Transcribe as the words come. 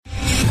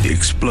The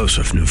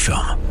explosive new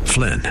film,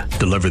 Flynn,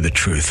 deliver the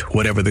truth,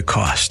 whatever the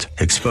cost,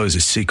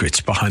 exposes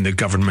secrets behind the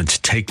government's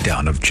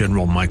takedown of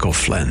General Michael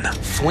Flynn.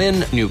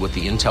 Flynn knew what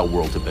the intel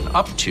world had been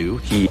up to.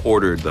 He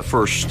ordered the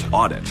first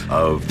audit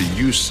of the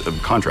use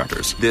of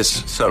contractors.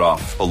 This set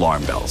off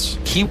alarm bells.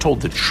 He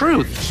told the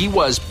truth. He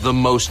was the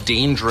most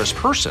dangerous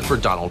person for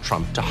Donald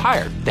Trump to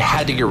hire. They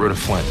had to get rid of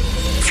Flynn.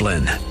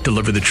 Flynn,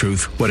 deliver the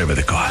truth, whatever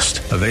the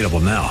cost. Available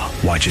now.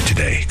 Watch it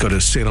today. Go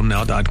to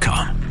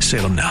salemnow.com.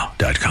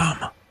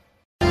 salemnow.com.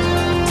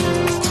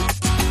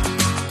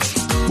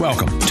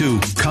 Welcome to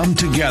Come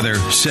Together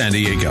San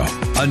Diego,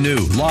 a new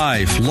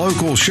live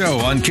local show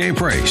on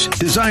K-Praise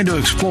designed to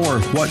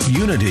explore what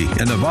unity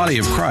in the body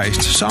of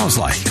Christ sounds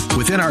like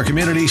within our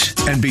communities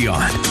and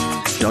beyond.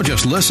 Don't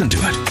just listen to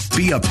it,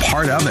 be a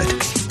part of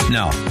it.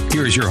 Now,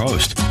 here's your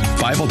host,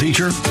 Bible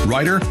teacher,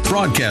 writer,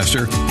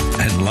 broadcaster,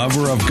 and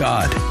lover of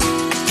God,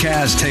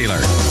 Kaz Taylor.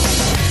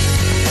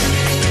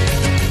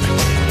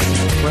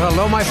 Well,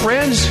 hello, my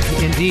friends.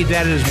 Indeed,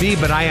 that is me,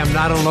 but I am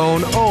not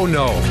alone. Oh,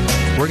 no.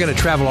 We're going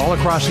to travel all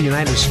across the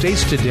United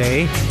States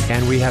today,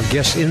 and we have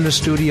guests in the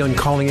studio and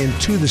calling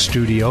into the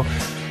studio.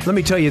 Let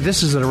me tell you,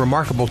 this is a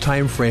remarkable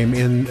time frame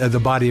in the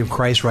body of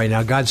Christ right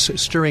now.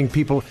 God's stirring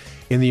people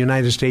in the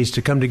United States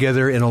to come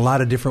together in a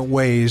lot of different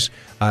ways,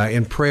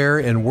 in prayer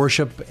and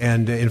worship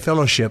and in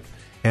fellowship.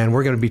 And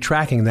we're going to be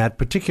tracking that,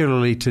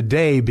 particularly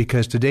today,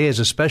 because today is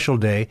a special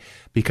day,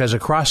 because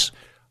across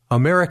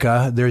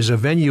America, there's a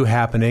venue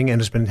happening, and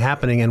it's been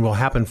happening and will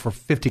happen for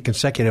 50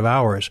 consecutive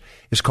hours.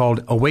 It's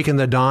called Awaken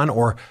the Dawn,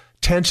 or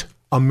Tent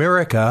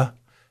America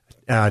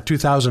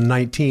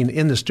 2019.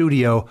 In the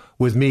studio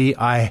with me,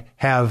 I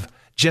have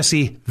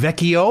Jesse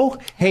Vecchio.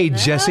 Hey, Hello.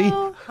 Jesse.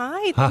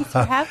 Hi, thanks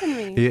for having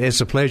me.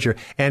 It's a pleasure.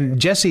 And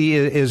Jesse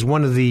is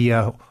one of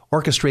the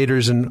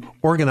orchestrators and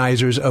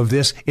organizers of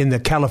this in the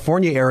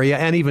California area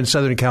and even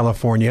Southern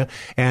California.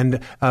 And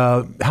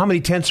how many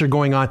tents are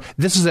going on?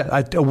 This is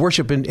a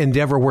worship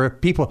endeavor where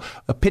people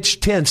pitch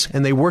tents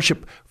and they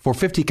worship for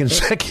 50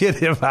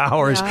 consecutive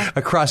hours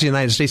across the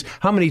United States.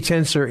 How many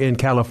tents are in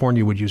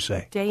California, would you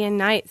say? Day and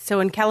night. So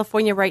in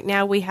California right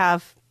now, we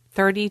have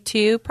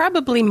 32,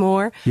 probably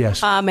more.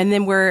 Yes. And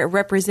then we're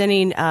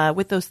representing,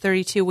 with those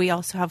 32, we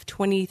also have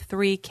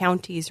 23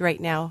 counties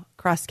right now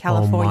across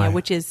California,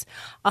 which is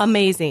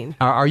amazing.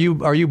 Are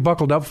you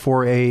buckled up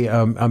for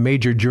a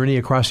major journey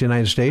across the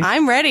United States?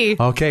 I'm ready.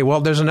 Okay,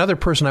 well, there's another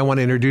person I want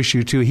to introduce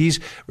you to.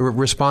 He's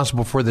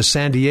responsible for the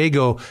San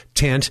Diego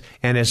tent,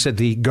 and it's at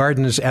the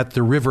Gardens at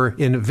the River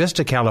in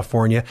Vista,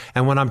 California.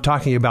 And when I'm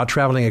talking about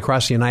traveling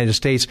across the United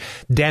States,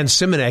 Dan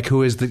Simonek,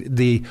 who is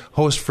the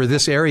host for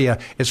this area,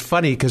 is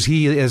funny because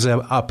he is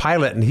a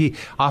pilot, and he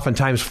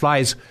oftentimes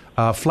flies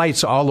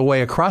flights all the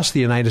way across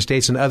the United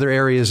States and other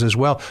areas as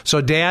well.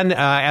 So, Dan,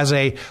 as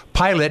a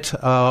pilot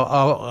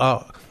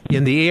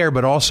in the air,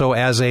 but also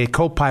as a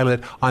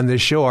co-pilot on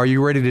this show, are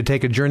you ready to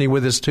take a journey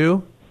with us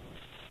too?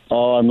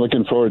 Oh, I'm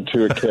looking forward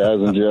to it,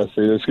 Kaz and Jesse.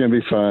 It's going to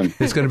be fun.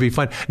 It's going to be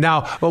fun.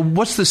 Now,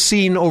 what's the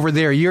scene over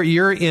there?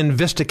 You're in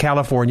Vista,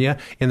 California,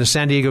 in the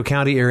San Diego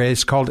County area.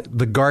 It's called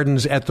the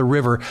Gardens at the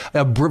River.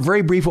 A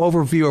very brief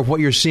overview of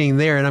what you're seeing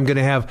there, and I'm going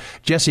to have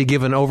Jesse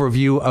give an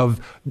overview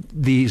of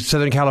the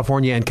Southern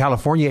California and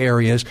California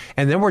areas,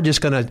 and then we're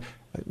just going to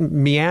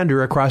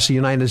meander across the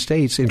United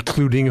States,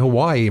 including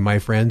Hawaii, my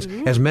friends,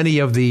 as many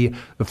of the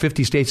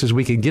 50 states as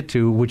we can get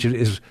to, which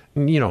is,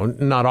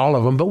 not all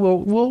of them, but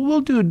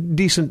we'll do a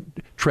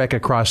decent trek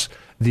across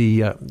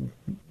the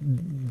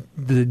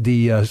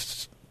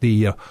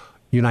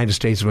United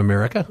States of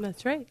America.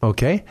 That's right.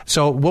 Okay.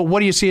 So what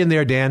do you see in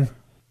there, Dan?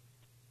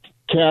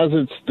 Kaz,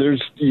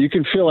 you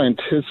can feel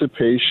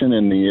anticipation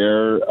in the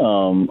air.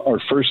 Our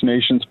First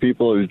Nations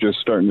people are just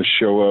starting to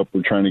show up.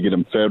 We're trying to get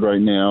them fed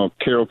right now.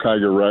 Carol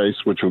Kiger Rice,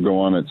 which will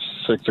go on at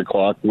 6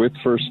 o'clock with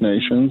First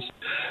Nations.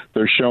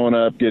 They're showing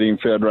up, getting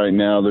fed right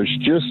now. There's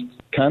just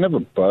kind of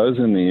a buzz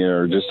in the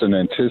air, just an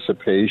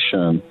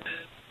anticipation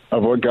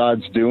of what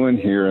God's doing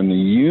here and the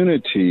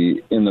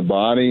unity in the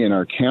body in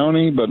our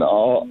county, but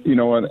all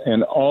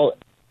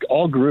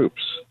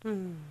groups.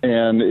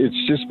 And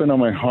it's just been on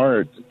my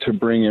heart to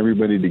bring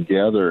everybody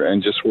together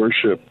and just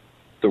worship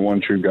the one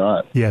true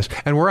God. Yes,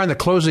 and we're on the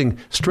closing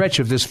stretch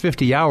of this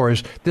 50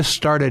 hours. This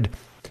started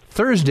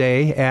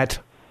Thursday at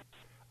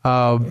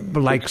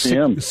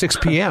 6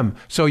 p.m.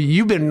 So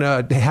you've been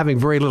having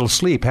very little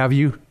sleep, have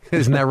you?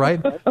 Isn't that right?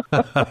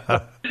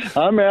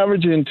 I'm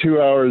averaging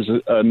 2 hours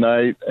a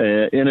night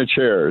in a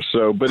chair.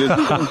 But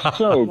it's been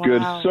so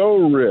good,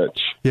 so rich.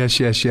 Yes.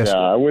 Yeah,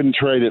 I wouldn't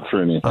trade it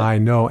for anything. I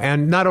know.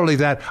 And not only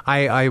that,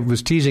 I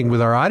was teasing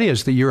with our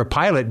audience that you're a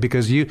pilot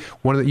because you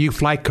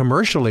fly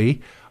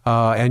commercially.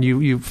 And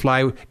you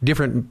fly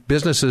different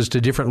businesses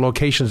to different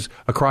locations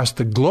across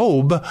the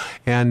globe.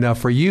 And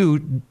for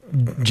you,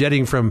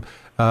 jetting from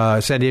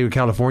San Diego,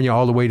 California,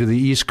 all the way to the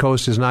East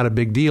Coast is not a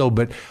big deal.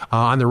 But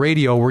on the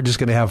radio, we're just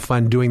going to have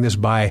fun doing this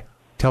by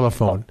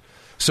telephone.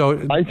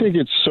 So I think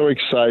it's so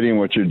exciting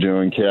what you're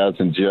doing, Kaz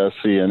and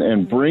Jesse,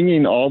 and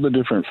bringing all the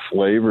different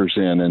flavors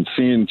in and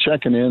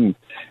checking in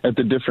at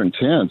the different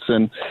tents.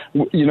 And,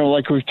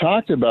 like we've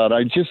talked about,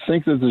 I just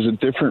think that there's a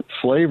different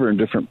flavor in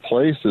different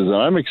places, and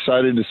I'm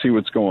excited to see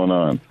what's going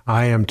on.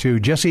 I am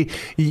too. Jesse,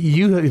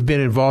 you have been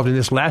involved in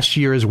this last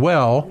year as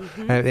well,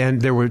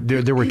 and there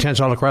were tents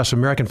all across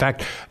America. In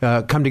fact,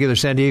 Come Together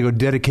San Diego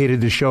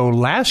dedicated the show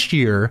last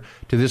year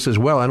to this as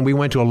well, and we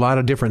went to a lot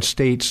of different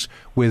states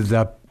with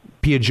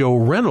Pia Jo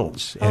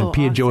Reynolds, and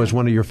Pia Jo is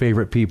one of your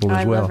favorite people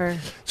as well. Love her.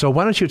 So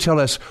why don't you tell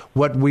us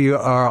what we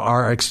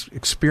are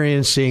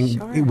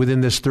experiencing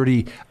within this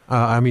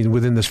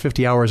within this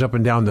 50 hours up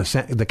and down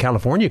the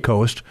California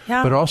coast,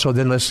 but also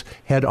then let's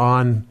head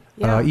on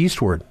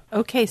eastward.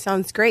 Okay,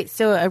 sounds great.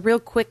 So a real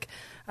quick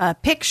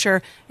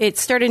picture. It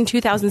started in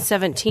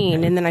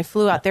 2017, and then I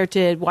flew out there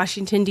to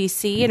Washington,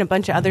 D.C., and a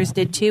bunch of others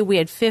did too. We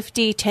had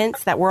 50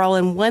 tents that were all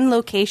in one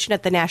location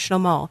at the National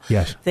Mall.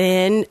 Yes.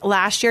 Then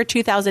last year,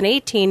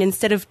 2018,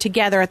 instead of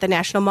together at the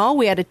National Mall,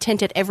 we had a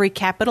tent at every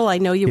capital. I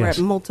know you were at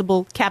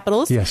multiple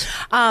capitals. Yes.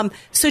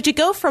 So to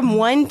go from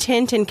one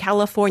tent in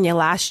California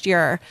last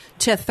year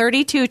to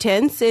 32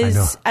 tents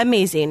is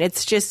amazing.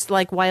 It's just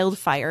like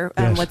wildfire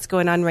what's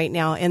going on right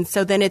now. And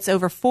so then it's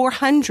over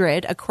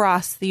 400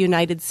 across the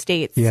United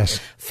States.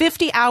 Yes.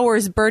 50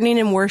 hours burning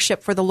in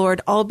worship for the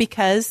Lord, all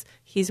because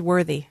He's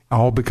worthy.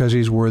 All because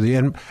He's worthy.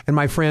 And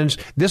my friends,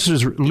 this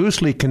is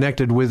loosely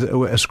connected with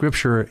a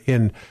scripture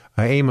in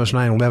Amos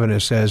 9:11.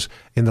 It says,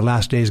 in the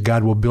last days,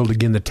 God will build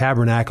again the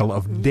tabernacle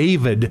of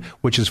David,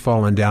 which has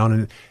fallen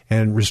down,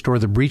 and restore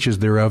the breaches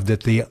thereof,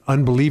 that the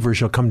unbeliever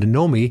shall come to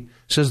know me,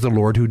 says the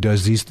Lord who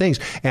does these things.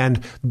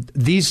 And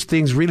these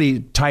things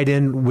really tied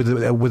in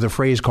with a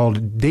phrase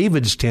called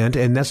David's tent,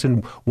 and that's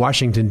in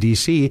Washington,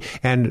 D.C.,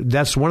 and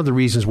that's one of the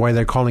reasons why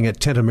they're calling it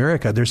Tent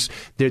America.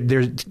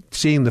 They're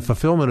seeing the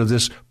fulfillment of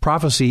this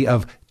prophecy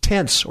of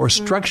tents or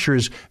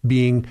structures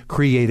being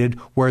created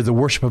where the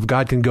worship of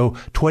God can go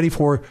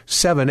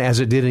 24/7 as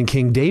it did in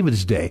King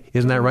David's day.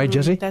 Isn't that right,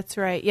 Jesse? That's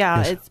right. Yeah,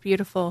 yes. It's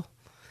beautiful.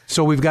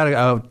 So we've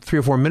got 3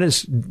 or 4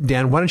 minutes.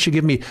 Dan, why don't you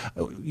give me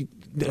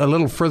a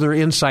little further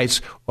insights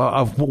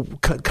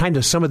of kind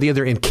of some of the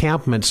other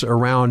encampments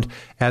around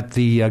at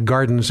the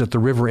gardens at the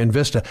river in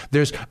Vista.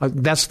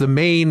 That's the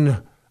main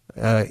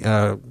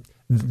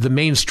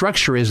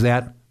structure is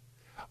that.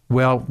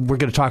 Well, we're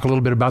going to talk a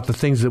little bit about the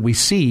things that we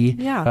see.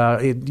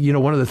 Yeah.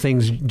 One of the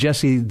things,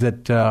 Jesse,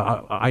 that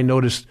I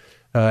noticed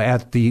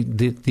at the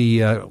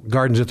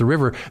gardens at the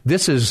river,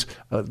 this is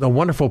a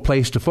wonderful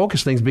place to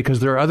focus things because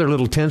there are other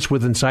little tents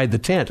inside the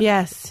tent.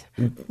 Yes.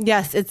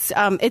 Yes, it's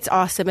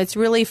awesome. It's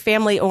really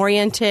family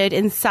oriented.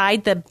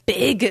 Inside the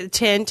big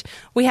tent,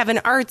 we have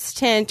an arts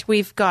tent.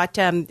 We've got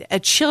a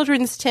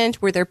children's tent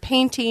where they're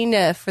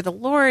painting for the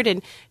Lord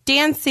and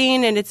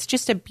dancing, and it's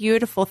just a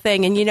beautiful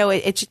thing. And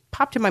it just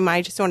popped in my mind.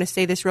 I just want to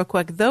say this real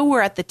quick. Though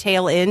we're at the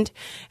tail end,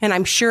 and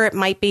I'm sure it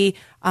might be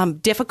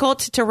difficult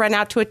to run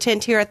out to a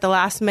tent here at the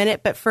last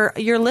minute, but for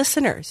your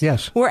listeners,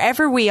 yes,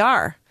 wherever we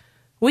are,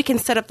 we can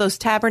set up those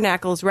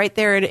tabernacles right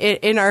there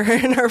in our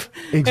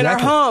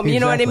home. You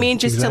know what I mean?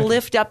 Just to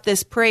lift up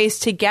this praise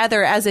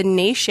together as a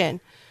nation.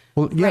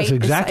 Well, yes, right?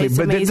 exactly. It's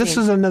but amazing. This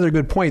is another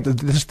good point.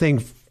 This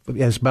thing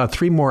is about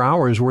 3 more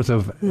hours worth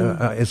of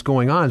is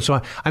going on.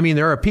 So, I mean,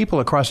 there are people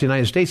across the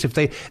United States, if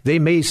they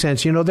may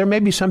sense, there may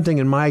be something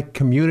in my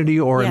community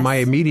or in my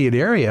immediate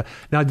area.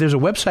 Now, there's a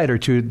website or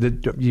two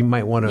that you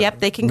might want to Yep,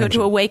 they can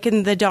mention. go to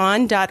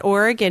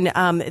awakenthedawn.org,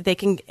 and they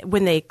can,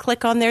 when they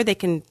click on there, they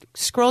can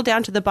scroll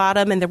down to the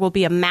bottom, and there will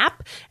be a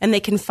map, and they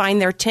can find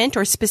their tent,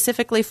 or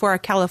specifically for our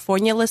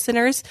California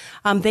listeners,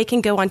 they can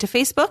go onto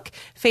Facebook.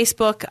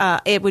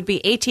 It would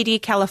be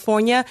ATD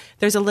California.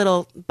 There's a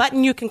little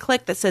button you can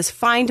click that says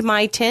Find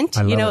My Tent,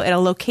 at a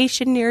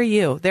location near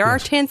you. There are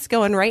tents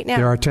going right now.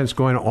 There are tents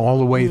going all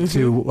the way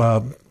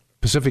to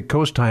Pacific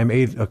Coast time,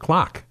 8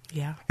 o'clock.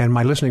 Yeah. And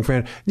my listening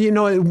friend,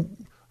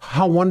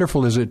 how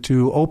wonderful is it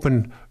to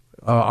open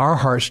our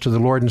hearts to the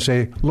Lord and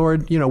say,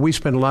 Lord, we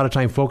spend a lot of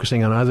time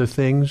focusing on other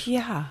things.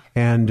 Yeah.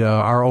 And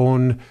our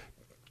own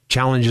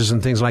challenges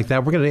and things like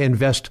that. We're going to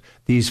invest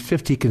these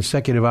 50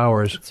 consecutive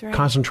hours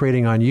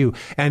concentrating on you.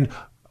 And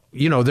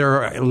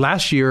there are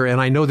last year,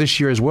 and I know this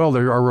year as well,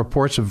 there are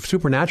reports of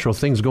supernatural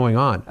things going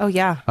on. Oh,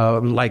 yeah.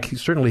 Like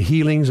certainly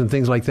healings and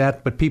things like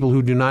that. But people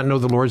who do not know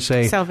the Lord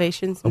say,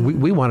 salvations.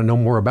 We want to know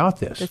more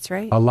about this. That's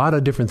right. A lot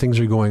of different things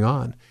are going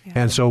on. Yeah.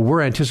 And so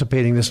we're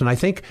anticipating this. And I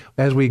think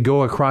as we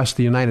go across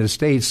the United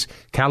States,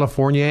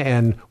 California,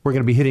 and we're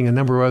going to be hitting a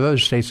number of other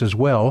states as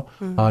well,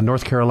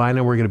 North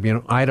Carolina, we're going to be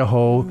in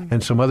Idaho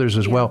and some others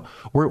as well.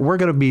 We're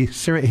going to be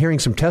hearing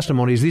some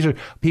testimonies. These are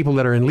people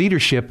that are in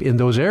leadership in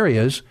those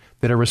areas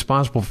that are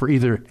responsible for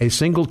either a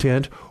single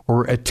tent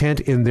or a tent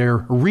in their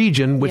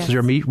region, which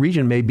their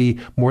region may be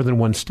more than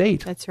one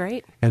state. That's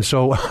right. And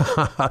so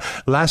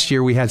last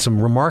year we had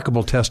some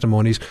remarkable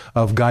testimonies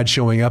of God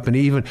showing up, and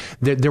even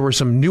there were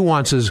some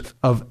nuances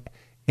of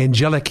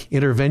angelic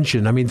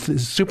intervention. I mean,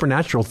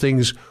 supernatural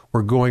things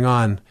were going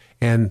on.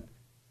 And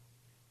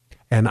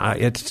And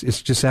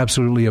it's just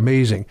absolutely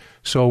amazing.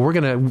 So we're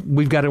gonna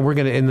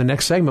in the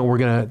next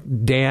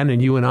segment Dan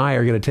and you and I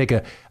are gonna take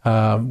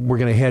we're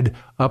gonna head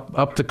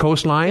up the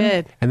coastline.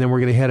 Good. And then we're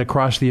gonna head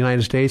across the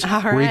United States.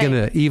 All We're right.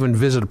 gonna even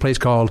visit a place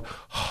called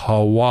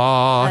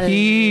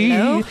Hawaii.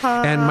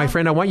 Aloha. And my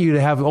friend, I want you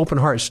to have open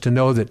hearts to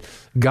know that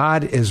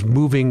God is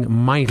moving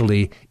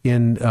mightily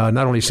in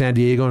not only San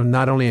Diego,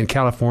 not only in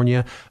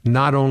California,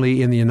 not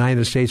only in the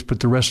United States,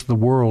 but the rest of the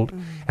world.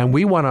 And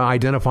we want to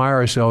identify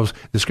ourselves.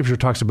 The Scripture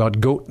talks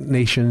about goat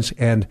nations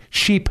and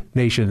sheep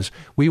nations.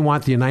 We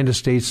want the United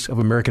States of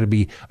America to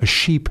be a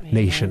sheep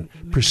nation,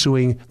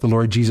 pursuing the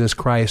Lord Jesus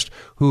Christ,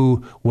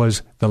 who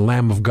was the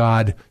Lamb of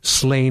God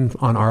slain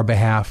on our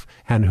behalf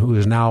and who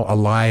is now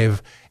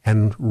alive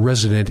and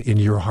resident in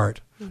your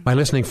heart. My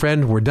listening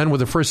friend, we're done with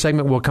the first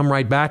segment. We'll come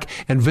right back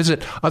and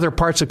visit other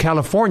parts of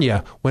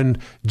California when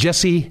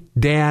Jesse,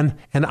 Dan,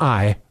 and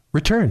I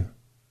return.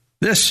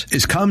 This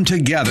is Come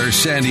Together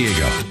San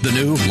Diego, the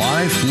new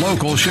live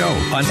local show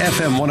on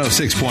FM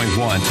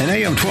 106.1 and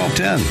AM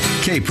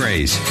 1210.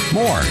 K-Praise.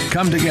 More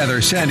Come Together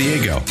San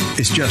Diego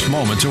is just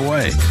moments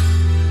away.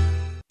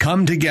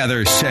 Come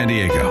Together San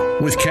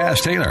Diego with Cass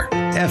Taylor,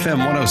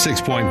 FM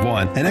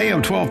 106.1 and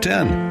AM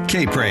 1210.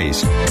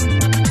 K-Praise.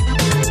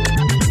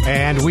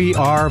 And we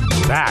are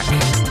back.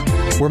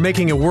 We're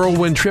making a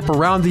whirlwind trip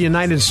around the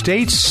United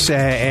States,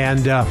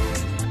 and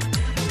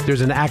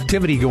there's an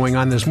activity going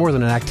on. There's more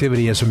than an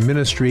activity. It's a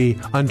ministry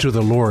unto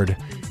the Lord.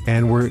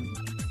 And we're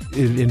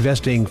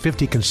investing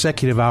 50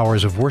 consecutive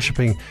hours of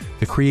worshiping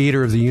the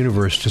Creator of the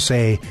universe to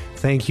say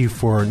thank you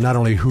for not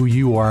only who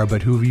you are,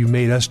 but who you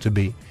made us to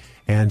be.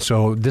 And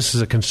so this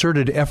is a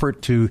concerted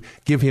effort to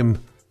give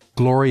Him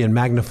glory and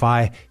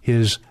magnify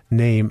His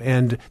name.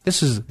 And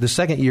this is the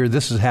second year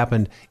this has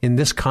happened in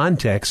this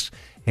context.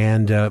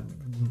 And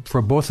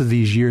for both of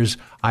these years,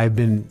 I've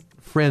been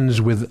friends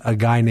with a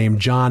guy named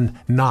John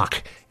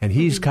Knock, and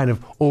he's kind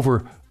of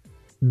over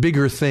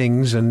bigger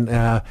things, and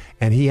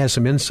he has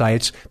some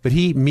insights, but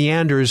he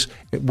meanders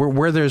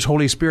where there's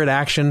Holy Spirit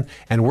action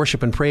and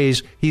worship and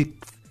praise. He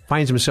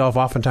finds himself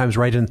oftentimes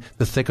right in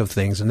the thick of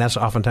things, and that's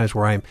oftentimes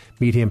where I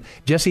meet him.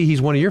 Jesse, he's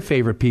one of your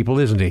favorite people,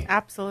 isn't he?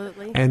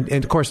 Absolutely. And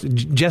of course,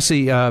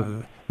 Jesse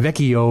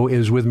Vecchio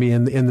is with me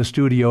in the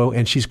studio,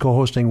 and she's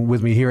co-hosting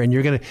with me here. And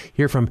you're going to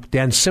hear from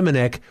Dan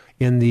Simonek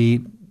in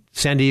the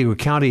San Diego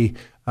County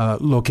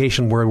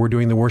location where we're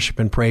doing the worship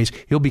and praise.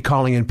 He'll be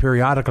calling in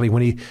periodically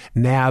when he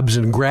nabs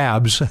and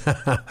grabs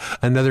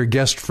another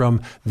guest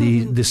from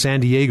the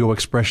San Diego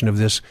expression of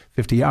this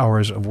 50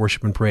 hours of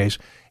worship and praise.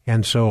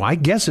 And so I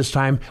guess it's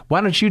time. Why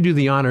don't you do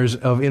the honors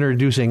of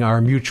introducing our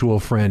mutual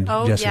friend,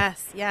 Jesse?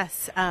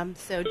 Yes.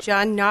 So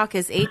John Knock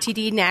is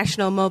ATD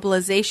National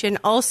Mobilization.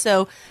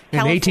 Also,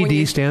 And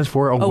California ATD stands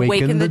for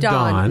Awaken the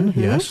Dawn. Mhm.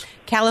 Yes.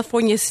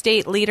 California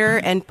State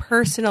Leader and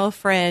personal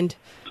friend,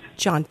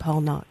 John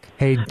Paul Knock.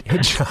 Hey,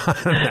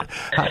 John.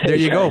 There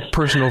you go,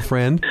 personal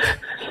friend.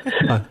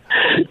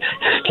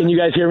 Can you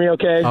guys hear me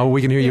okay? Oh,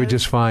 we can hear you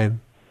just fine.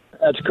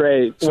 That's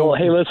great. Well,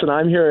 hey, listen,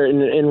 I'm here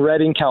in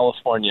Redding,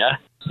 California,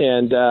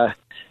 and at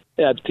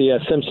the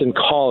Simpson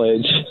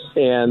College,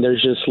 and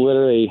there's just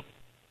literally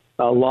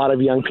a lot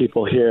of young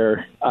people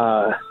here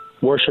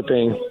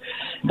worshiping.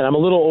 And I'm a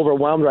little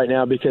overwhelmed right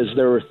now because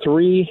there were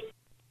 3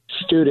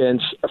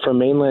 students from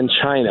mainland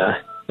China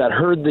that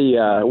heard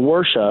the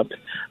worship,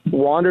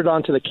 wandered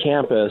onto the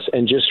campus,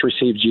 and just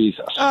received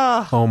Jesus.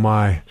 Oh,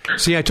 my.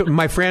 See, I took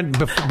my friend,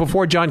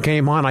 before John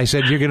came on, I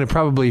said, you're going to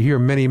probably hear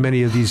many,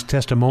 many of these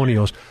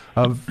testimonials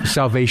of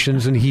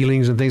salvations and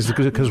healings and things,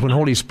 because when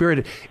Holy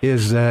Spirit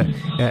is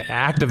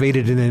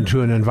activated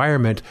into an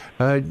environment,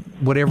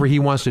 whatever He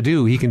wants to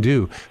do, He can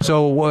do.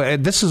 So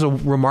this is a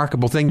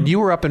remarkable thing. You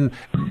were up in,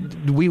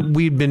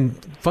 we'd been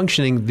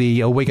functioning the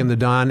Awaken the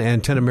Dawn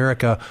and Ten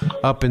America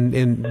up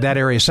in that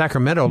area,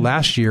 Sacramento,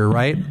 last year,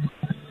 right?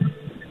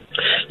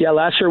 Yeah,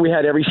 last year we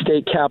had every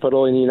state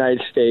capital in the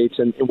United States,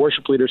 and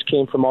worship leaders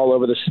came from all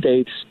over the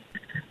states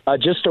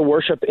just to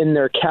worship in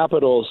their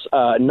capitals,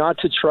 not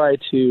to try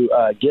to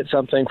get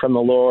something from the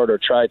Lord or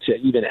try to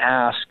even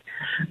ask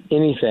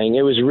anything.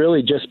 It was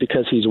really just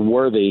because He's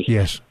worthy.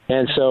 Yes.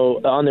 And so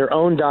on their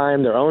own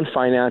dime, their own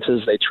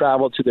finances, they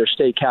traveled to their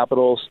state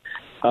capitals.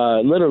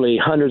 Literally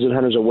hundreds and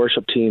hundreds of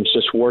worship teams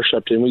just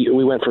worshiped, and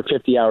we went for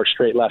 50 hours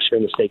straight last year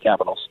in the state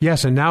capitals.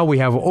 Yes, and now we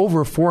have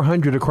over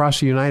 400 across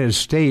the United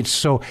States,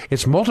 so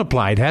it's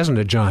multiplied, hasn't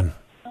it, John?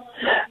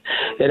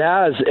 It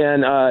has,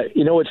 and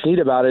you know what's neat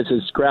about it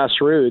is it's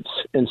grassroots,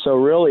 and so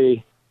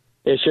really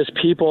it's just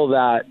people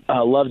that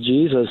love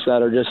Jesus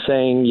that are just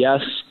saying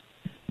yes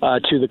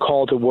to the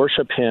call to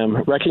worship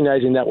Him,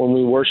 recognizing that when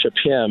we worship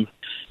Him,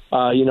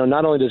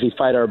 not only does He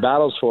fight our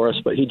battles for us,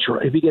 but He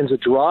begins to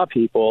draw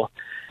people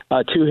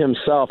to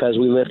Himself as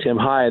we lift Him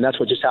high, and that's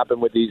what just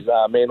happened with these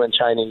mainland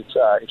Chinese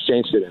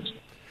exchange students.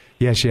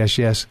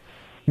 Yes.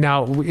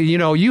 Now,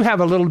 you have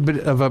a little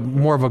bit of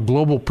more of a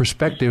global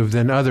perspective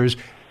than others.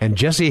 And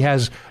Jesse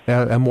has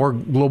a more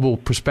global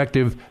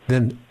perspective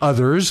than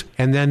others.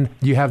 And then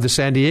you have the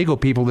San Diego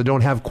people that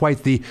don't have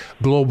quite the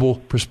global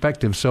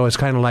perspective. So it's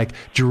kind of like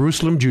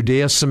Jerusalem,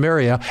 Judea,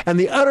 Samaria, and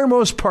the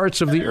uttermost parts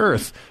of the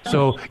earth.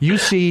 So you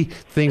see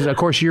things. Of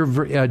course,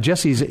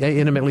 Jesse's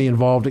intimately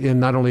involved in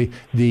not only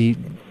the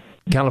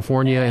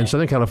California and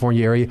Southern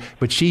California area,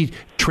 but she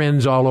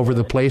trends all over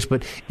the place.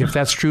 But if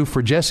that's true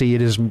for Jesse,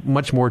 it is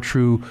much more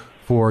true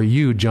for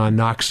you, John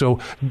Knox. So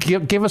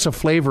give us a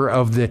flavor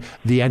of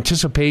the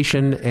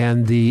anticipation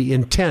and the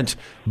intent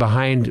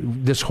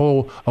behind this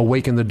whole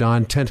Awaken the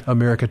Dawn Tent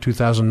America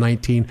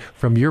 2019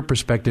 from your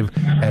perspective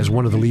as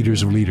one of the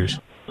leaders of leaders.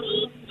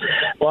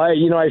 Well,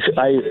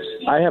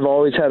 I have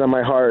always had on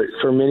my heart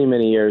for many,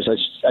 many years,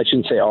 I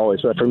shouldn't say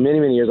always, but for many,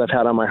 many years I've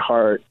had on my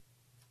heart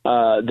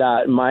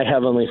that my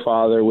Heavenly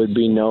Father would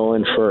be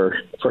known for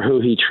who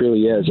He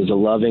truly is, as a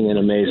loving and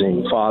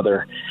amazing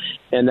Father,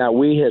 and that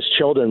we, His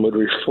children, would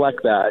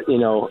reflect that,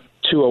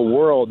 to a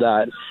world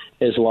that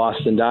is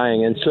lost and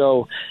dying. And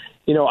so,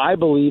 I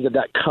believe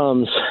that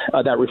comes,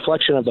 that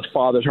reflection of the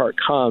Father's heart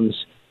comes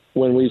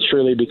when we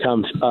truly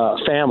become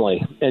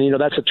family. And,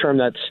 that's a term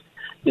that's,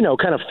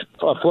 kind of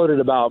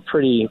floated about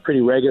pretty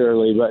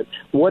regularly. But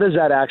what does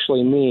that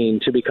actually mean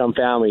to become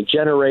family?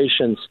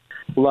 Generations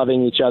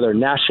loving each other,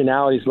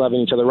 nationalities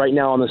loving each other. Right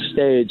now on the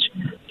stage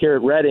here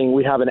at Redding,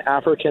 we have an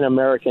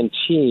African-American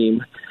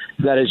team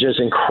that is just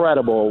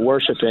incredible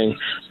worshiping,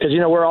 because,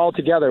 we're all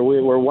together.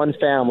 We're one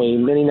family,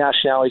 many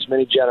nationalities,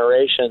 many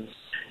generations,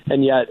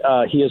 and yet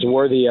He is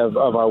worthy of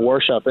our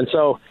worship. And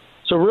so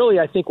really,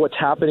 I think what's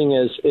happening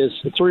is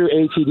through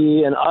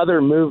ATD and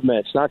other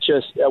movements, not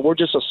just, we're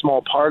just a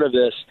small part of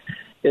this,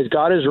 is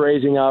God is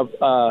raising up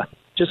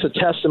just a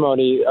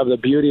testimony of the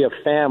beauty of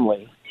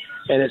family.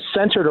 And it's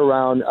centered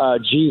around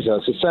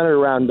Jesus. It's centered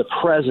around the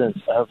presence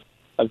of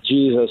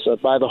Jesus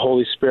by the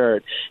Holy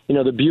Spirit.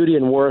 The beauty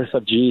and worth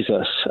of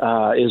Jesus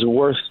is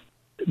worth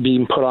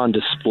being put on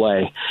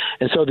display.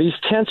 And so these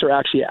tents are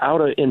actually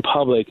out in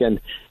public, and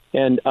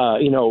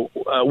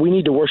we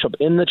need to worship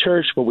in the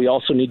church, but we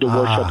also need to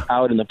worship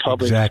out in the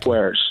public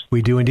squares.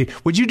 We do indeed.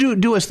 Would you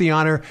do us the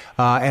honor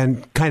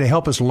and kind of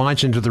help us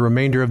launch into the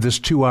remainder of this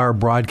 2-hour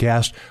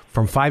broadcast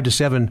from 5 to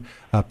 7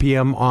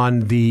 p.m. on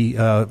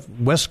the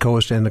West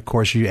Coast, and of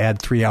course you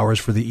add 3 hours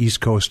for the East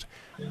Coast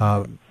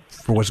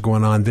for what's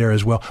going on there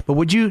as well. But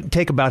would you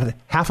take about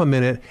half a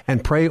minute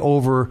and pray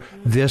over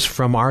this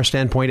from our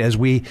standpoint as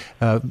we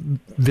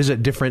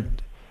visit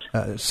different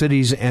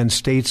cities and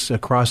states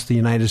across the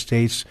United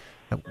States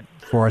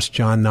for us,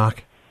 John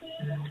Knock?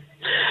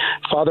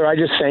 Father, I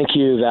just thank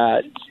you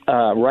that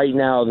right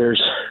now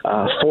there's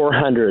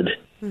 400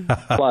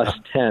 plus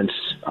tents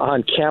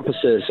on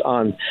campuses,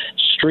 on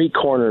street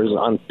corners,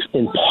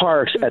 in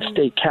parks, at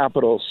state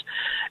capitals,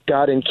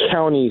 God, in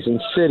counties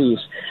and cities.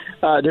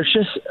 There's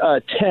just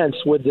tents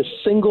with the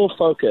single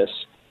focus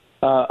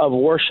of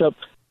worship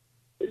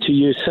to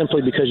you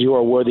simply because you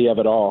are worthy of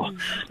it all.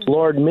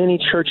 Lord, many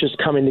churches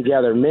coming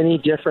together, many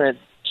different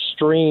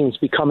streams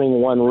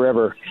becoming one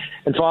river.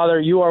 And Father,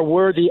 you are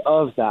worthy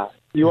of that.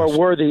 You are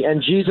worthy.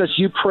 And Jesus,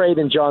 you prayed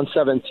in John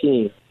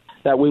 17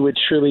 that we would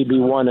truly be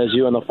one as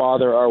you and the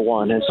Father are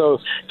one. And so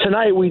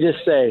tonight we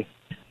just say,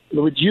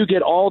 would you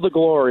get all the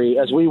glory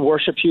as we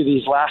worship you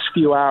these last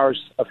few hours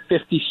of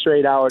 50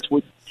 straight hours?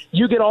 Would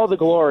you get all the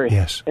glory?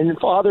 Yes. And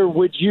Father,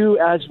 would you,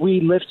 as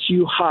we lift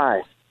you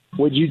high,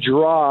 would you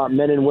draw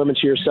men and women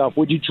to yourself?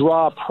 Would you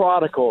draw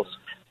prodigals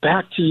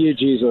back to you,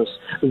 Jesus?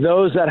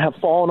 Those that have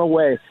fallen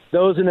away,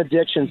 those in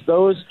addictions,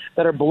 those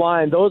that are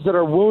blind, those that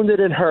are wounded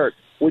and hurt.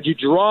 Would you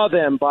draw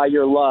them by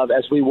your love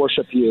as we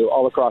worship you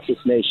all across this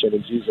nation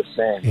in Jesus'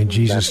 name? In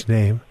Jesus'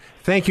 name.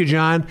 Thank you,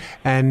 John.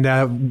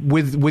 And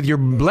with your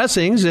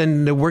blessings,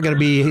 and we're going to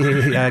be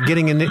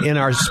getting in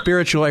our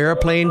spiritual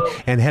airplane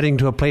and heading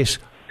to a place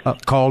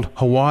called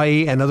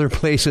Hawaii and other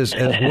places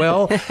as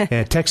well,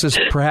 Texas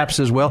perhaps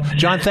as well.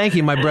 John, thank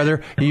you, my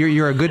brother.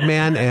 You're a good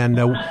man, and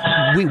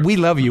we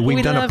love you.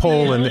 We've done a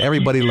poll, and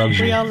everybody loves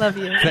you. We all love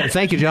you.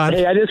 Thank you, John.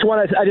 Hey, I just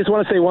want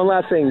to say one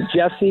last thing.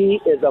 Jessie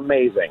is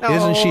amazing.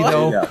 Isn't she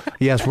though? Yeah.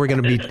 Yes, we're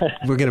going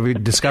to be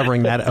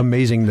discovering that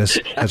amazingness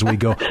as we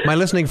go. My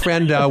listening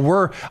friend,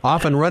 we're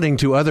off and running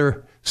to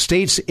other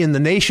states in the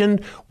nation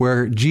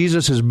where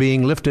Jesus is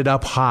being lifted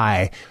up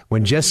high.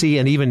 When Jesse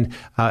and even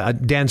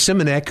Dan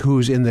Simonek,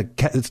 who's in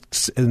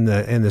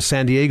the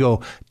San Diego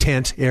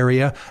tent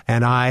area,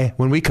 and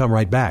when we come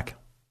right back.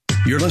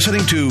 You're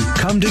listening to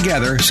Come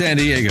Together San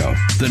Diego,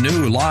 the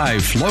new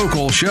live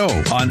local show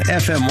on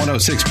FM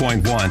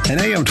 106.1 and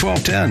AM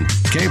 1210.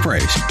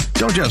 K-Praise.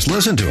 Don't just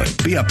listen to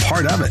it. Be a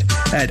part of it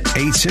at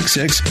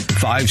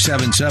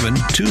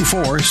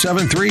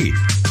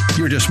 866-577-2473.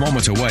 You're just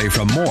moments away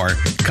from more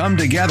Come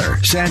Together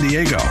San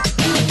Diego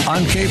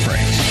on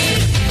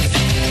K-Praise.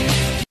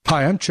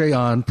 Hi, I'm Jay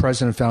An,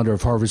 President and Founder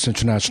of Harvest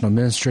International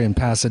Ministry in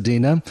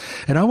Pasadena,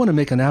 and I want to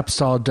make an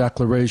apostolic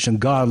declaration.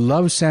 God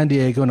loves San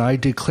Diego, and I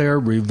declare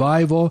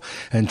revival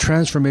and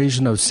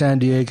transformation of San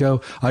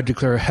Diego. I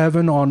declare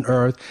heaven on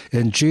earth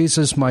in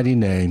Jesus' mighty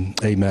name.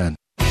 Amen.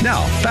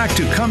 Now, back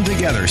to Come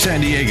Together San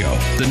Diego,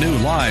 the new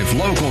live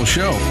local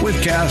show with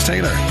Kaz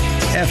Taylor.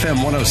 FM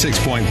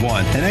 106.1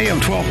 and AM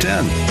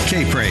 1210.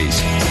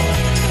 K-Praise.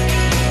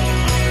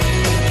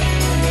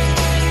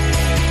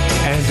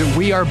 And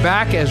we are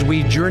back as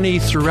we journey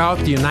throughout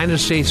the United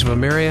States of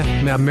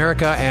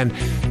America and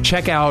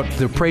check out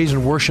the praise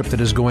and worship that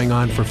is going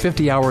on for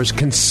 50 hours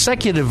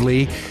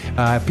consecutively.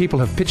 People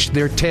have pitched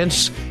their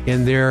tents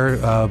in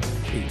their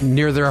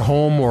near their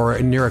home or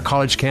near a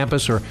college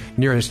campus or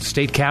near a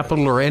state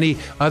capitol or any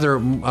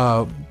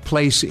other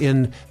place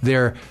in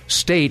their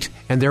state,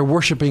 and they're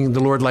worshiping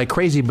the Lord like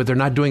crazy, but they're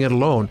not doing it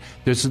alone.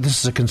 This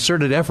is a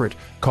concerted effort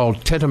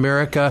called Tent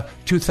America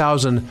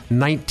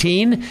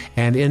 2019,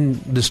 and in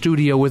the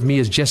studio with me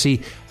is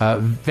Jessie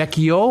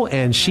Vecchio,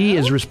 and she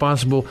is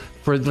responsible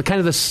for the kind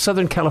of the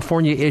Southern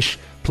California-ish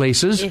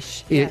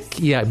places. Yes.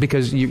 Yeah,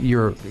 because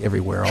you're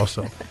everywhere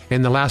also.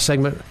 In the last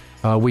segment,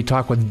 we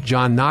talked with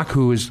John Knock,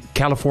 who is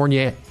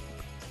California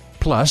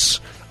Plus,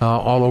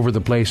 all over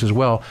the place as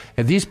well.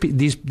 And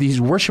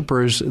these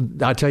worshipers,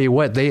 I'll tell you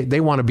what,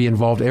 they want to be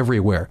involved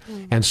everywhere.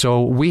 And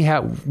so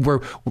we're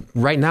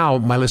right now,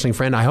 my listening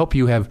friend, I hope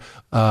you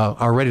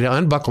are ready to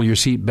unbuckle your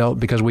seatbelt,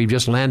 because we've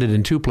just landed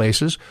in two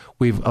places.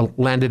 We've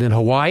landed in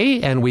Hawaii,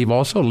 and we've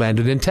also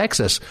landed in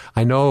Texas.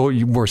 I know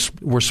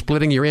we're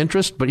splitting your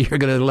interest, but you're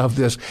going to love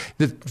this.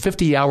 The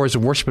 50 hours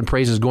of worship and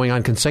praise is going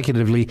on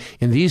consecutively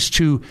in these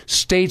two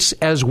states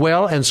as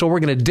well. And so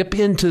we're going to dip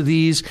into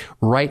these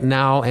right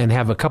now and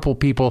have a couple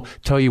people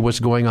tell you what's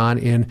going on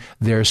in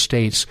their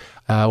states.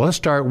 Let's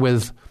start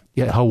with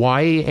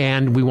Hawaii,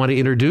 and we want to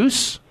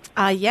introduce...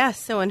 Yes.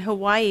 So in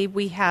Hawaii,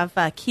 we have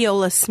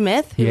Keola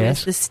Smith, who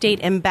is the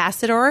state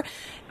ambassador.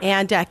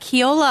 And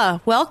Keola,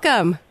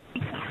 welcome.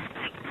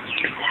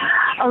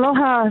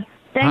 Aloha.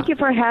 Thank you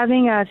for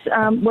having us.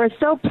 We're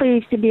so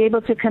pleased to be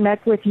able to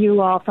connect with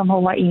you all from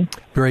Hawaii.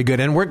 Very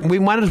good. And we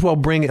might as well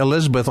bring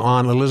Elizabeth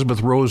on,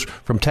 Elizabeth Rose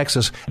from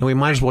Texas, and we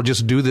might as well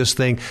just do this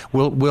thing.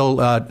 We'll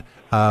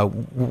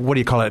what do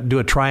you call it? Do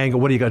a triangle.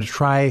 What do you got to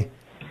try?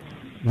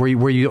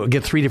 Where you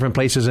get three different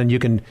places, and you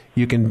can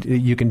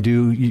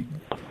do.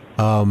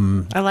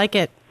 I like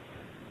it.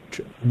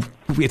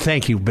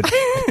 Thank you, but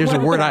there's a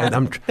word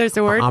there's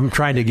a word I'm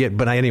trying to get,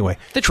 but anyway,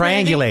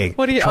 triangulate.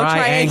 What do you?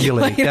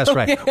 Triangulate. Triangulate. That's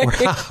right.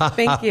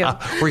 Thank you.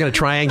 We're going to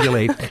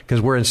triangulate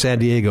because we're in San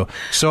Diego.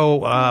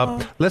 So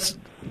let's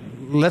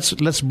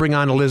bring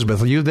on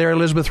Elizabeth. Are you there,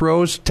 Elizabeth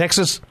Rose,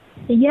 Texas?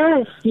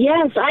 Yes,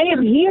 I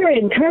am here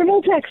in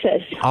Colonel,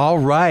 Texas. All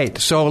right.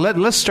 So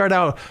let's start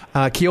out.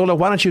 Keola,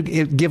 why don't you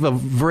give a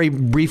very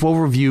brief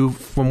overview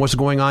from what's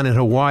going on in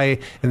Hawaii,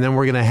 and then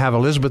we're going to have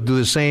Elizabeth do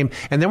the same,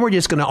 and then we're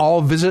just going to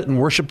all visit and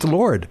worship the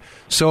Lord.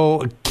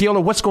 So,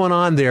 Keola, what's going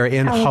on there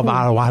in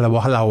Hawaii?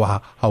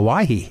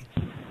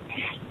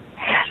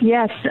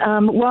 Yes.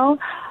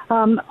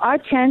 Our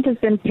tent has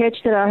been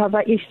pitched at our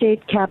Hawaii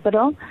State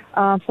Capitol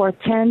for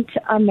Tent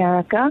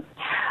America,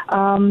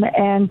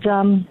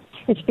 and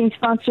it's being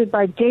sponsored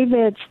by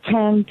David's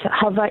Tent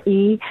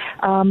Hawaii,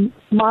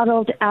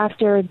 modeled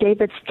after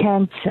David's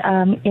tent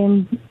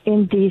in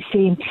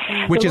D.C.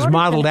 Which is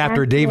modeled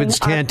after David's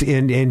tent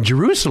in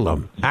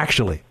Jerusalem,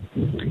 actually.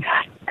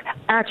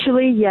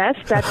 Actually, yes,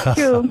 that's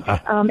true,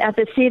 at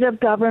the seat of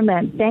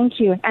government.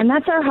 Thank you. And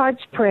that's our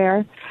heart's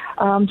prayer.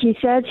 He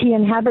says he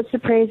inhabits the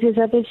praises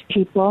of his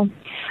people.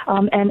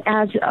 And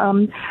as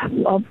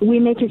we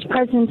make his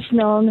presence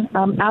known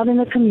out in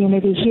the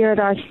community here at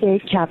our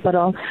state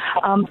capitol,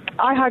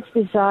 our heart's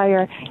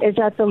desire is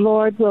that the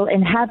Lord will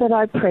inhabit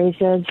our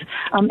praises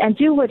and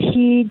do what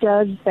he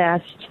does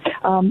best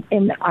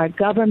in our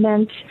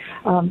government,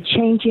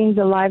 changing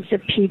the lives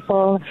of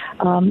people,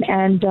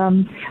 and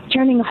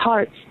turning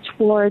hearts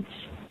towards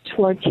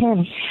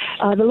him.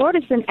 The Lord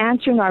has been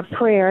answering our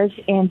prayers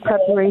in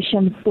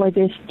preparation for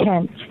this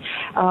tent.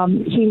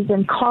 He's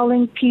been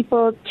calling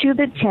people to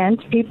the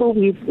tent, people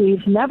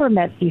we've never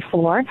met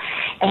before,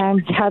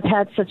 and have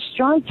had such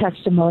strong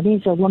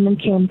testimonies. A woman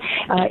came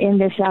in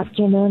this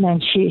afternoon,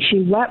 and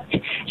she wept.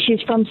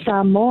 She's from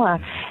Samoa,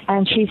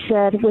 and she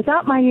said,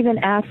 without my even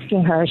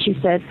asking her, she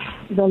said,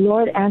 the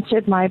Lord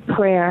answered my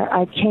prayer.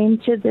 I came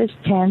to this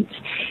tent,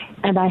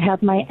 and I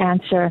have my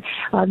answer.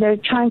 They're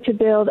trying to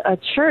build a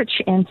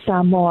church in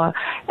Samoa,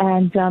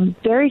 and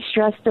very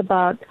stressed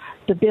about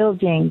the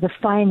building, the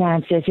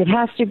finances. It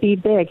has to be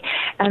big.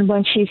 And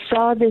when she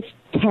saw this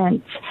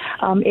tent,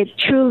 it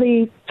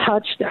truly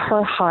touched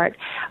her heart,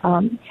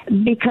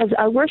 because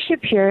our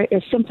worship here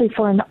is simply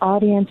for an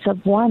audience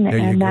of one,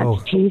 and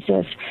that's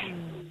Jesus.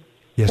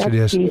 Yes, That's it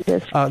is.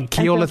 Jesus.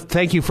 Keola,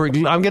 thank you for.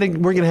 We're going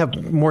to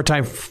have more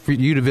time for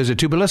you to visit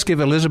too, but let's give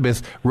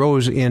Elizabeth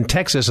Rose in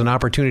Texas an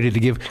opportunity to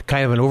give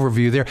kind of an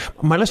overview there.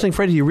 My listening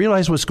friend, do you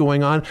realize what's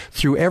going on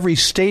through every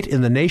state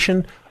in the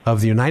nation?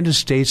 of the United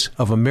States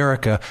of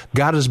America.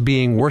 God is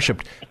being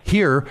worshiped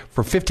here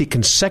for 50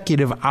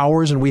 consecutive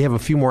hours, and we have a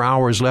few more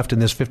hours left in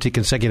this 50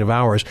 consecutive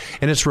hours.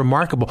 And it's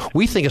remarkable.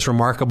 We think it's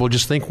remarkable.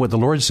 Just think what the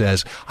Lord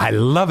says. I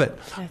love it.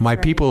 My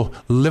people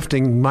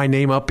lifting my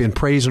name up in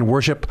praise and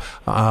worship.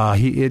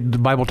 The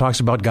Bible talks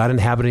about God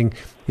inhabiting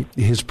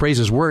his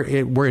praises.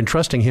 We're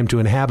entrusting him to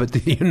inhabit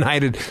the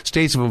United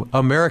States of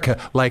America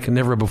like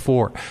never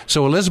before.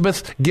 So,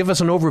 Elizabeth, give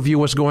us an overview of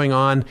what's going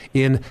on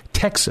in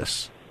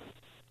Texas.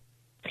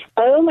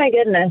 Oh, my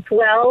goodness.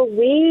 Well,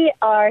 we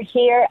are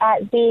here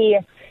at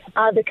the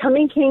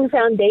Coming King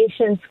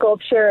Foundation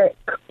Sculpture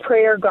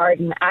Prayer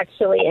Garden,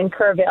 actually, in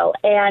Kerrville.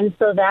 And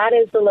so that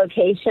is the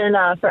location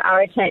for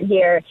our tent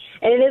here.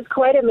 And it is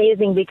quite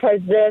amazing because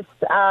this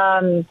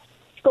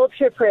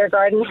Sculpture Prayer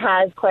Garden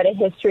has quite a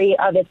history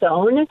of its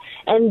own.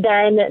 And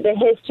then the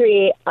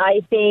history, I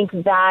think,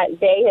 that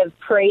they have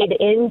prayed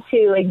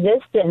into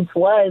existence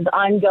was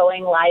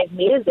ongoing live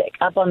music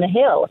up on the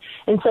hill.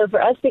 And so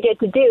for us to get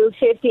to do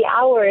 50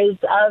 hours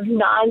of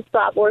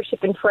nonstop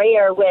worship and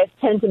prayer with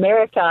Tent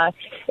America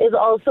is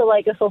also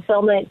like a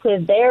fulfillment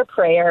to their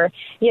prayer,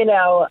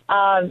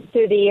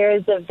 through the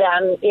years of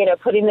them,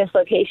 putting this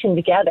location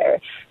together.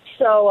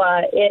 So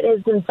it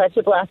has been such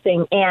a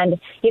blessing. And,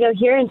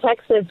 here in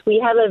Texas, we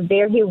have a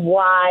very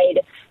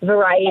wide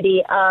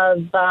variety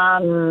of,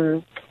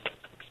 I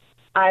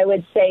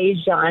would say,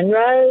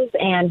 genres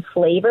and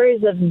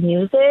flavors of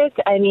music.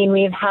 I mean,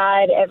 we've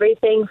had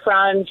everything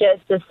from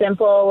just a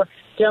simple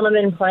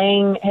gentleman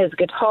playing his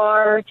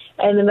guitar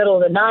in the middle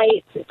of the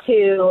night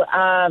to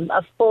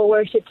a full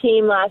worship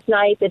team last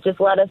night that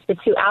just led us for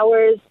 2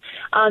 hours.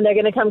 They're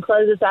going to come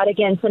close us out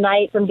again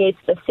tonight from Gates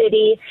of the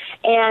City.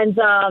 And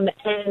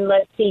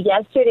let's see,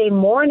 yesterday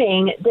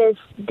morning, these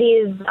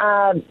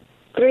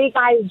 3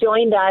 guys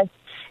joined us,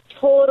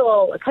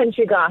 total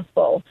country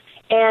gospel.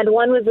 And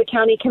one was the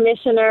county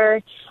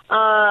commissioner.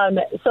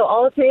 So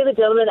all 3 of the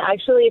gentlemen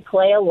actually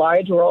play a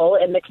large role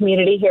in the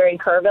community here in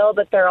Kerrville,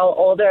 but they're all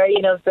older,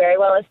 very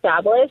well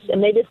established.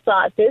 And they just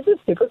thought, this is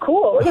super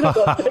cool. We're going to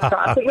go up to the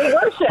cross and we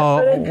worship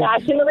for the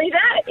National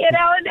event, and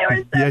they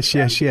were so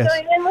yes.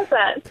 going in with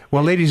us.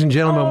 Well, ladies and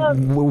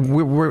gentlemen,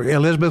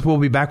 Elizabeth will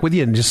be back with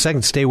you in just a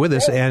second. Stay with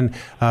us. And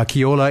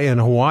Keola in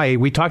Hawaii,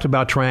 we talked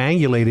about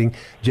triangulating,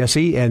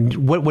 Jesse,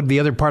 and what would the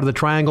other part of the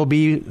triangle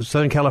be?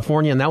 Southern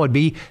California, and that would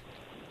be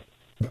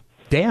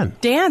Dan.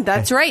 Dan,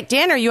 that's right.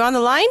 Dan, are you on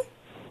the line?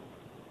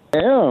 I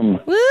am.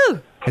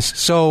 Woo!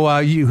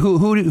 So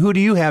who do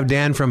you have,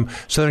 Dan, from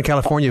Southern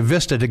California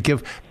Vista, to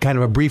give kind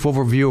of a brief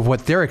overview of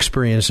what they're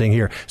experiencing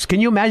here? So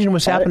can you imagine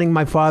what's happening?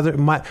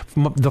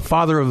 The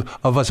father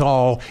of us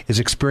all is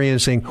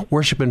experiencing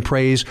worship and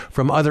praise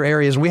from other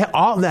areas. We have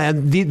all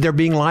they're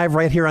being live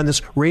right here on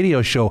this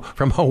radio show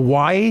from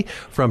Hawaii,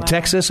 from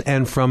Texas,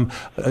 and from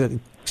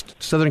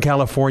Southern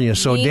California.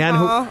 So Ni Dan,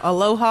 hao,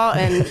 aloha,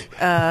 and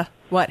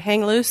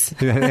hang loose?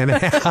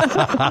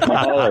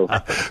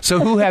 So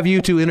who have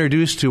you to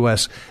introduce to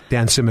us,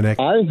 Dan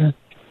Simonek?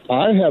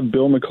 I have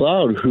Bill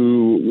McLeod,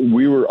 who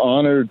we were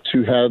honored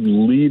to have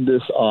lead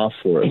this off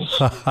for us.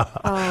 Yes.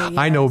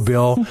 I know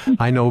Bill.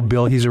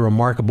 He's a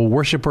remarkable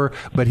worshiper,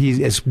 but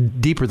he's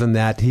deeper than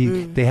that.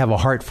 They have a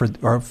heart for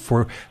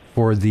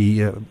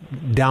the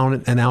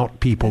down and out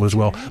people as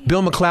well.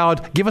 Bill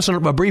McLeod, give us a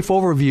brief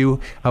overview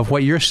of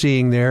what you're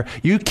seeing there.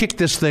 You kicked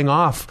this thing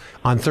off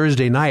on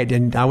Thursday night,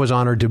 and I was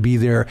honored to be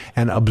there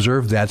and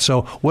observe that.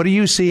 So what are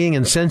you seeing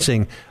and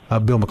sensing,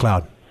 Bill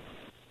McLeod?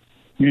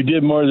 You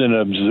did more than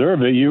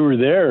observe it. You were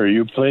there.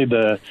 You played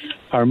the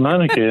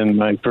harmonica in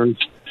my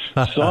first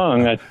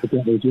song. I thought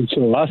that was just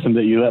so awesome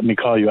that you let me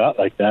call you out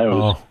like that. It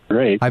was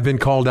great. I've been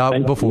called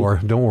out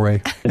before. Don't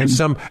worry. And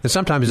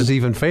sometimes it's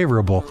even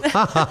favorable.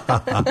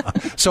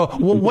 So,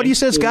 what do you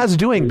sense God's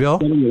doing, Bill?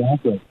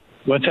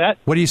 What's that?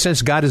 What do you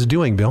sense God is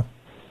doing, Bill?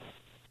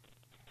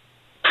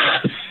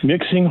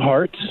 Mixing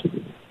hearts,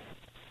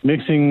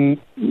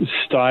 mixing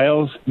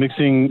styles,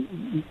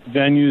 mixing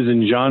venues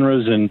and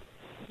genres, and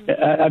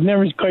I've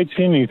never quite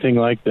seen anything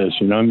like this.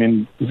 I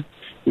mean,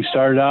 we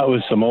started out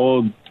with some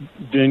old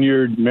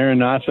Vineyard,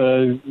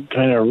 Maranatha,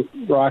 kind of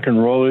rock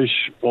and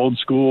rollish, old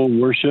school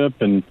worship,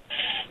 and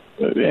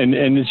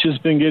it's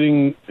just been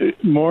getting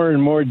more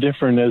and more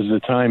different as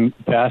the time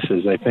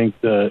passes. I think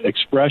the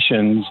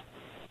expressions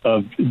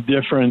of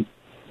different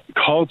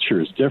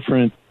cultures,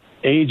 different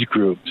age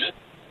groups,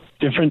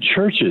 different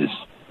churches,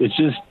 it's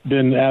just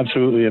been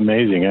absolutely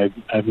amazing.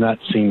 I've not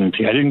seen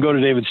anything. I didn't go to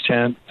David's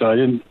tent, so I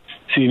didn't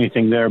see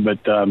anything there, but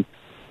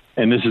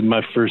and this is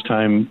my first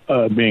time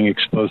being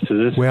exposed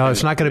to this. Well,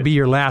 it's not going to be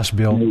your last,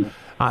 Bill.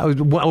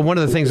 One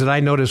of the things that I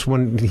noticed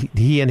when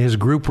he and his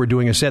group were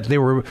doing a set,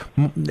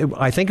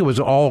 I think it was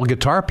all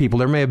guitar people.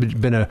 There may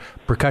have been a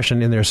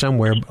percussion in there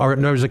somewhere, or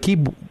there was a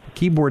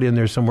keyboard in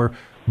there somewhere,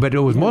 but it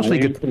was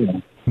mostly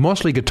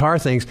mostly guitar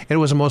things. And it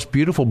was the most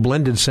beautiful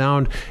blended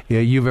sound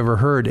you've ever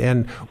heard.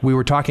 And we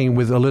were talking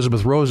with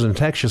Elizabeth Rose in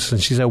Texas,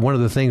 and she said one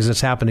of the things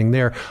that's happening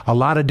there, a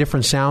lot of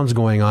different sounds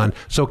going on.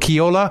 So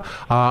Keola,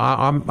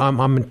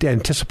 I'm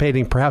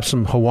anticipating perhaps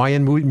some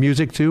Hawaiian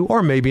music too,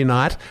 or maybe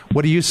not.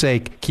 What do you say,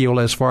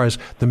 Keola, as far as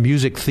the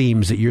music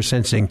themes that you're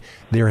sensing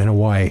there in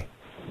Hawaii?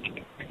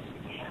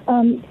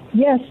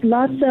 Yes,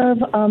 lots of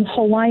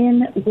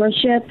Hawaiian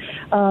worship,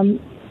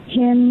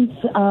 hymns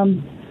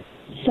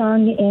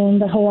sung in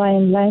the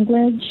Hawaiian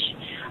language.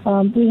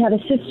 We had a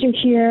sister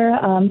here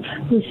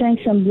who sang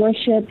some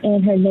worship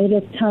in her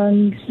native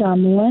tongue,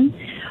 Samoan.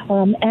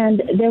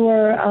 And there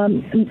were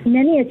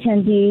many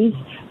attendees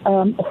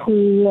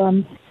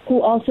who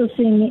also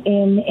sing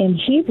in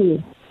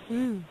Hebrew.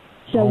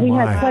 So we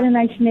had quite a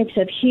nice mix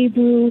of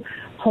Hebrew,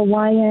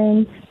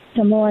 Hawaiian,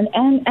 Samoan,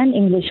 and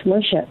English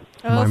worship.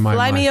 Oh,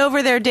 fly me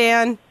over there,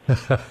 Dan.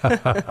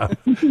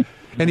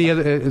 Any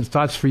other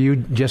thoughts for you,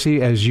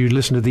 Jesse, as you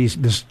listen to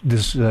this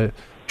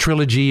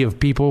trilogy of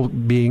people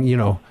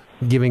being,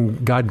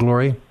 giving God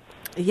glory?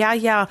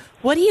 Yeah.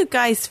 What do you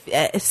guys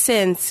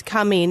sense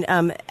coming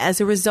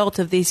as a result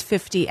of these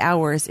 50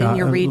 hours in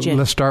your region?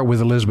 Let's start with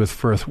Elizabeth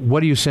first.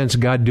 What do you sense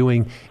God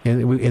doing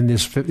in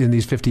these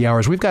 50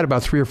 hours? We've got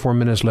about 3 or 4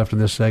 minutes left in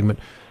this segment.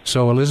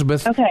 So,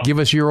 Elizabeth, give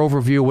us your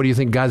overview. What do you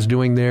think God's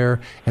doing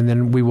there? And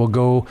then we will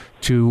go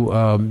to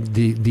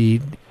the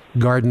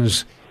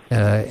gardens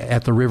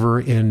at the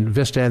river in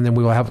Vista, and then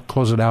we will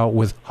close it out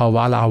with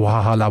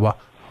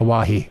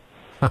Hawaii.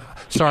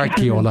 Sorry,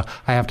 Keola.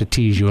 I have to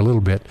tease you a little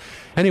bit.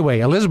 Anyway,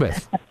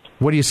 Elizabeth,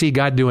 what do you see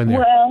God doing there?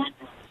 Well,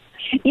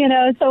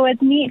 so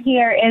what's neat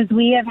here is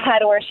we have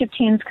had worship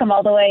teams come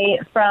all the way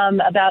from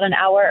about an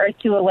hour or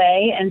two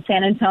away in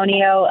San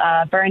Antonio,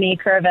 Bernie,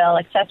 Kerrville,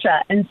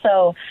 etc. And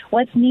so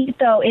what's neat,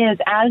 though, is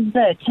as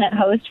the tent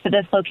host for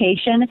this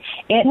location,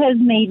 it has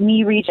made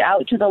me reach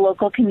out to the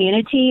local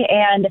community.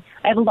 And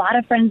I have a lot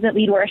of friends that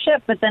lead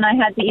worship, but then I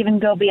had to even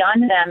go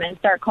beyond them and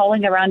start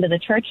calling around to the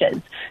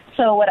churches.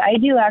 So what I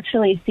do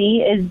actually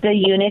see is the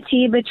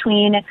unity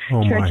between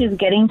churches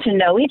getting to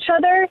know each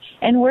other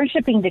and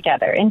worshiping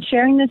together and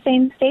sharing the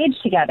same stage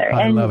together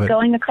and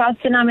going across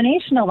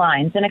denominational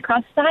lines and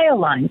across style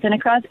lines and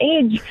across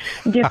age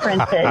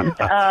differences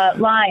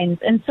lines.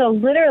 And so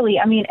literally,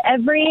 I mean,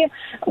 every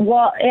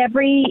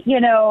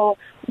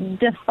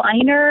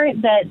definer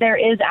that there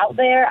is out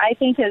there, I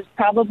think, has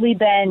probably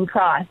been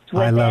crossed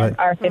within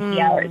our 50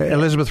 hours.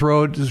 Elizabeth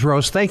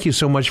Rose, thank you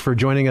so much for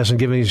joining us and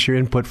giving us your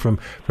input from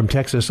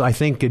Texas. I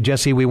think,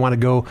 Jesse, we want to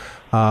go,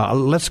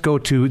 let's go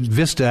to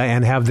Vista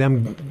and have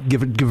them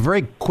give a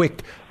very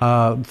quick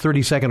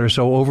 30-second or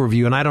so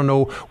overview. And I don't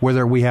know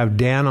whether we have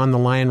Dan on the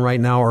line right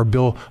now or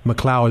Bill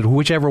McLeod,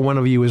 whichever one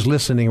of you is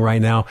listening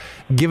right now.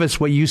 Give us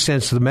what you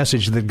sense the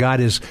message that God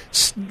is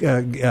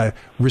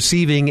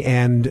receiving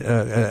and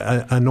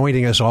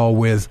anointing us all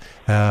with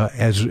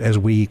as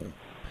we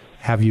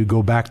have you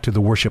go back to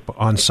the worship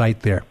on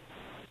site there.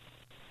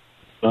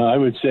 I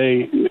would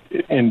say,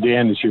 and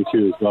Dan is here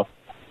too as well,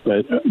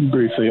 but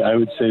briefly, I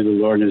would say the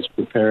Lord is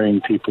preparing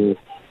people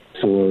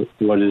for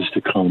what is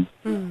to come.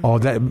 Oh,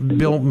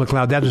 Bill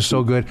McLeod, that is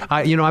so good.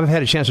 I've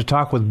had a chance to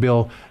talk with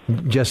Bill,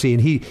 Jesse,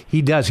 and he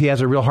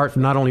has a real heart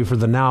not only for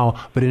the now,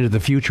 but into the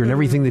future. And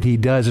everything that he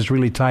does is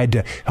really tied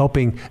to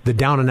helping the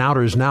down and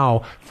outers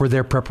now for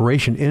their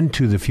preparation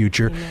into the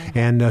future.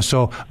 Amen. And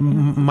so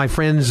my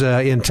friends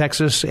in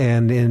Texas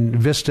and in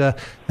Vista,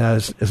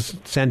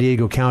 San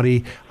Diego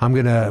County, I'm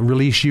going to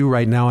release you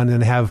right now and then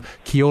have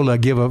Keola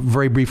give a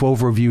very brief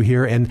overview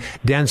here. And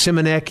Dan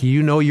Simonek,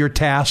 you know your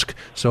task,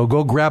 so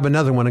go grab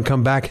another one and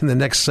come back in the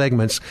next segments.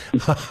 Okay,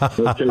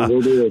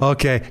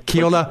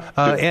 Keola,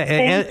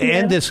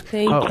 and this,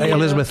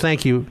 Elizabeth,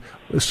 thank you,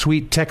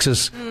 sweet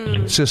Texas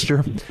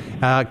sister.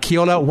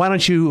 Keola, why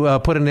don't you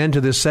put an end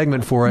to this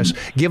segment for us?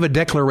 Give a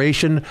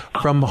declaration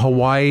from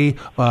Hawaii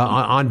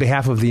on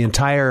behalf of the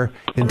entire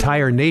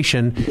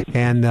nation,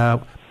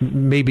 and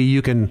maybe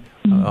you can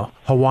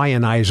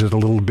Hawaiianize it a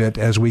little bit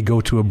as we go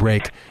to a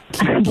break.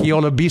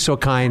 Keola, be so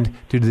kind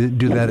to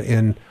do that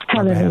in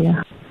our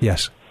behalf.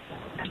 Yes.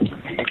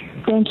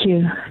 Thank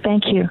you.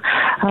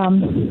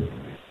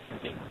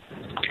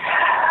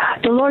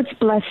 The Lord's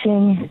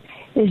blessing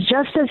is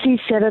just as he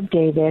said of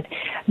David.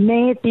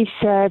 May it be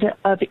said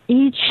of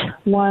each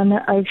one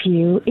of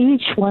you,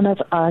 each one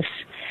of us,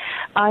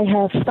 I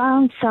have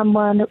found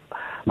someone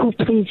who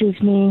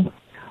pleases me,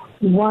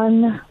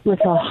 one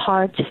with a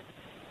heart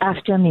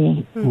after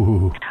me.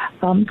 The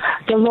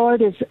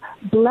Lord is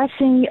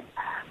blessing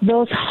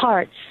those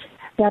hearts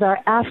that are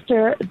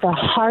after the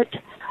heart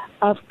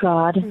of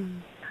God,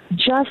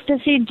 just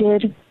as he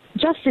did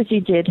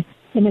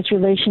in his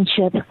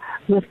relationship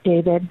with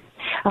David.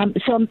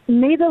 So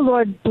may the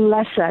Lord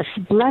bless us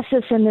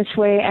in this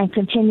way and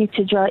continue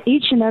to draw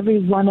each and every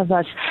one of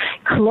us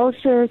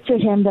closer to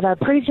him, that our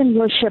praise and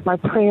worship, our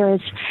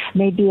prayers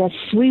may be a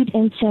sweet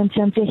incense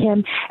unto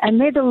him, and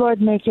may the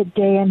Lord make it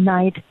day and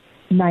night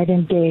night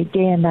and day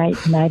and night,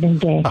 night and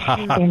day.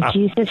 In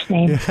Jesus'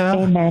 name,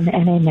 amen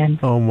and amen.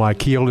 Oh, my.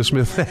 Keola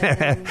Smith,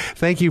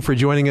 thank you for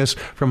joining us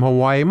from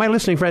Hawaii. My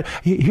listening friend,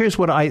 here's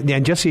what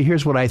Jesse,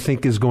 here's what I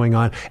think is going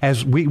on.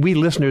 As we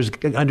listeners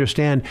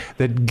understand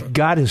that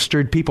God has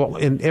stirred people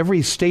in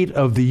every state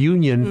of the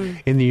Union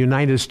in the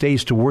United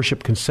States to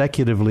worship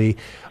consecutively.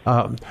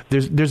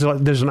 There's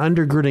an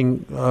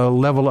undergirding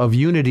level of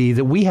unity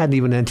that we hadn't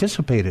even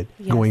anticipated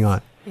going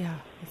on. Yeah.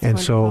 And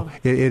wonderful.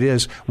 so it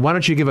is. Why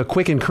don't you give a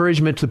quick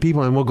encouragement to the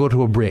people, and we'll go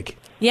to a break.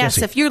 Yes,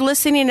 Jesse. if you're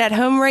listening at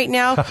home right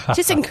now,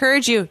 just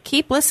encourage you,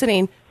 keep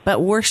listening,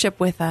 but worship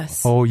with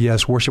us. Oh,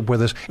 yes, worship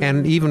with us.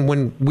 And even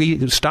when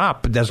we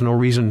stop, there's no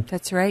reason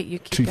That's right. You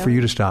keep for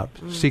you to stop.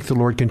 Seek the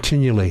Lord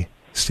continually.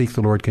 Seek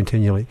the Lord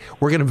continually.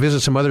 We're going to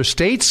visit some other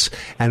states,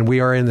 and we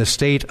are in the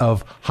state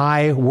of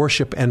high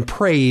worship and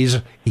praise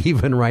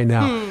even right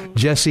now.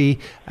 Jesse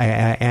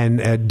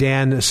and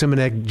Dan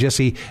Simonek,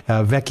 Jesse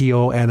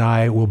Vecchio, and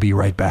I will be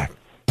right back.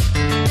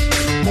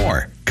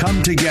 More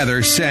Come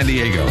Together San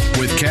Diego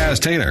with Kaz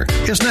Taylor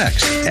is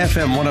next.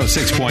 FM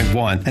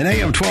 106.1 and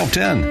AM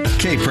 1210.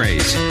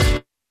 K-Praise.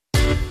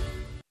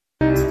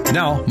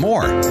 Now,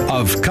 more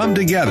of Come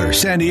Together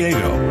San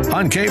Diego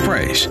on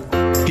K-Praise.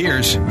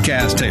 Here's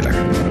Kaz Taylor.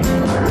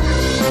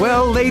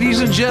 Well, ladies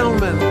and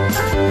gentlemen,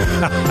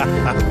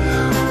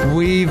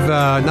 we've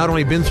not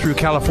only been through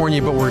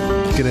California, but we're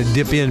going to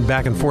dip in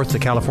back and forth to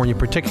California,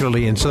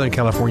 particularly in Southern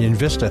California and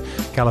Vista,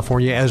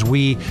 California, as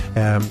we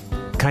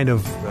kind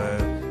of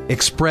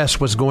express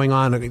what's going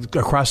on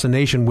across the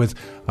nation with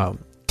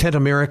Tent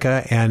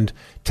America and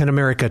Tent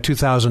America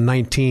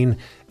 2019.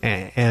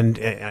 And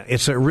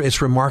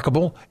it's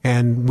remarkable,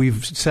 and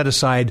we've set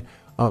aside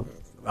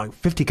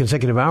 50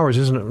 consecutive hours,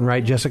 isn't it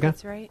right, Jessica?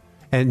 That's right.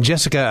 And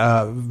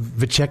Jessica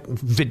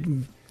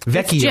Vecchio.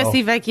 It's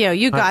Jesse Vecchio.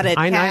 You got it,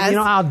 Kaz.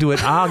 I'll do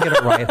it. I'll get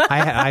it right.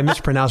 I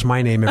mispronounce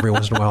my name every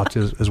once in a while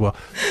too, as well.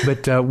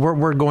 But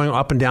we're going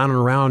up and down and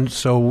around.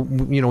 So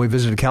we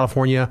visited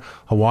California,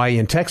 Hawaii,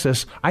 and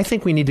Texas. I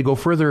think we need to go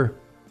further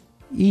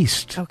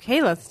east.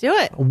 Okay, let's do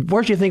it.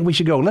 Where do you think we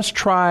should go? Let's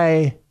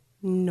try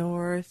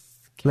North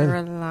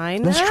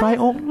Carolina. Let's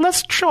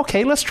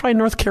try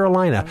North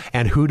Carolina.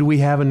 And who do we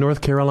have in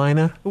North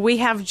Carolina? We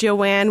have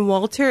Joanne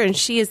Walter, and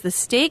she is the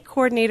state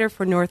coordinator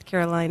for North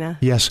Carolina.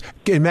 Yes.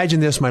 Imagine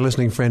this, my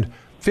listening friend.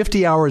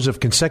 50 hours of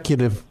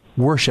consecutive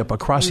worship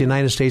across the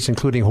United States,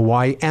 including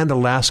Hawaii and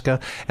Alaska.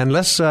 And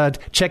let's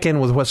check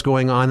in with what's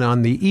going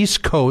on the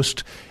East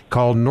Coast,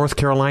 called North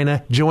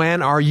Carolina.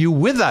 Joanne, are you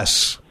with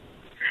us?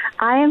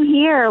 I am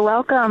here.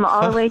 Welcome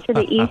all the way to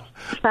the east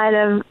side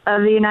of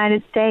the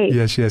United States.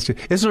 Yes.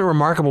 Isn't it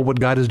remarkable what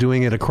God is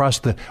doing it across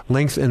the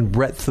length and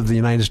breadth of the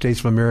United States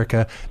of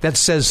America? That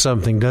says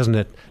something, doesn't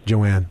it,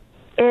 Joanne?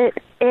 It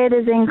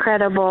is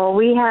incredible.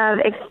 We have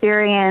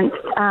experienced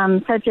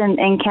such an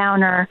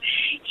encounter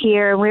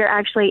here. We're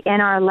actually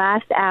in our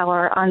last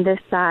hour on this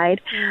side.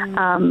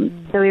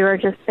 So we were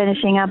just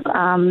finishing up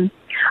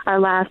our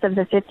last of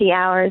the 50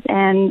 hours,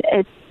 and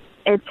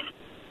it's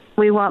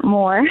we want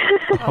more.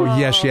 Oh,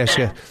 yes.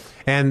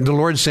 And the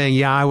Lord's saying,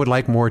 yeah, I would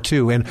like more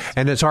too. And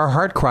it's our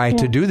heart cry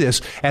to do this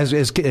as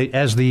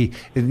the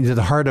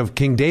heart of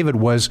King David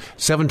was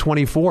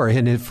 724.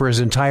 And for his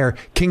entire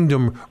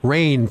kingdom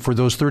reign for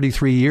those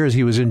 33 years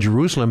he was in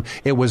Jerusalem,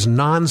 it was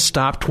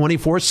nonstop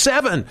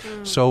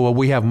 24/7. So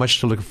we have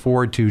much to look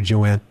forward to,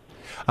 Joanne.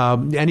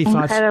 Any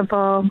thoughts?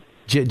 Incredible.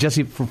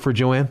 Jesse, for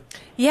Joanne?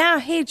 Yeah.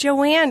 Hey,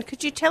 Joanne,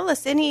 could you tell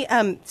us any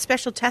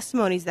special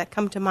testimonies that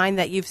come to mind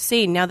that you've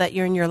seen now that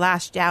you're in your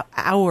last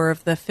hour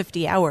of the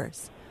 50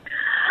 hours?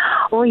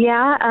 Well,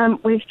 yeah,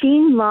 we've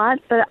seen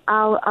lots, but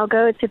I'll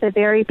go to the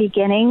very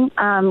beginning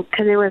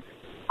because it was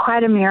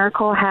quite a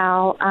miracle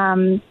how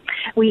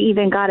we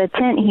even got a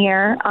tent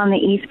here on the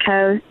East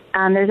Coast.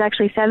 There's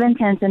actually 7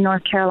 tents in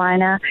North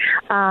Carolina,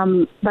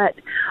 but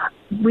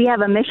we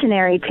have a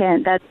missionary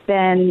tent that's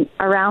been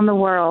around the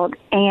world,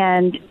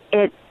 and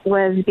it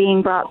was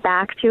being brought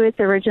back to its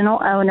original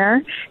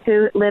owner,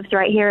 who lives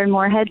right here in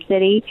Morehead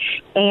City,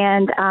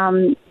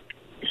 and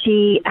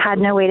she had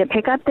no way to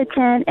pick up the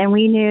tent, and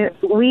we knew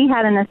we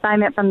had an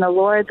assignment from the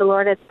Lord. The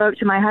Lord had spoke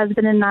to my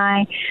husband and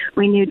I.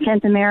 We knew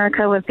Tent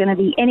America was going to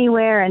be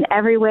anywhere and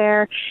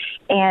everywhere,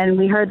 and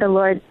we heard the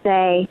Lord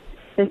say,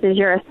 this is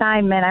your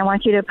assignment. I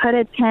want you to put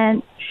a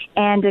tent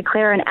and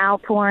declare an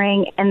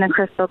outpouring in the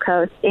Crystal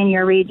Coast in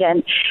your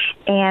region.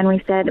 And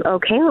we said,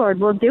 okay, Lord,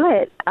 we'll do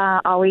it.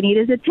 All we need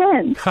is a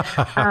tent.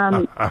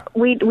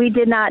 We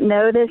did not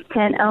know this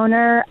tent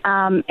owner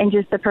and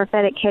just the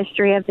prophetic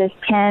history of this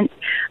tent.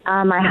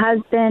 My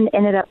husband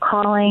ended up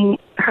calling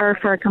her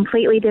for a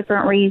completely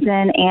different reason,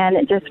 and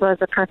it just was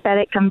a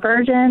prophetic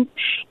conversion.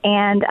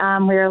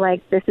 And we were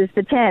like, this is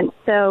the tent.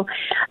 So,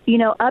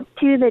 up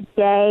to the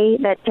day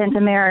that Tent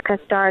America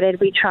started,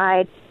 we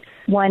tried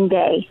one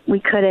day. We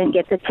couldn't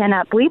get the tent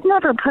up. We've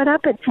never put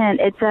up a tent.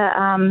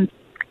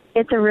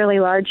 It's a really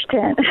large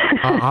tent.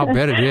 I'll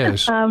bet it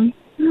is.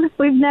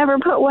 we've never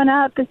put one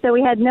up, so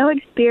we had no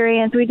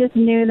experience. We just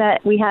knew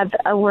that we had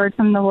a word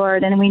from the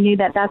Lord, and we knew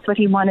that that's what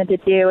he wanted to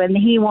do, and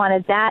he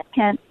wanted that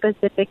tent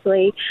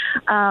specifically.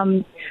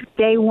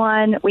 Day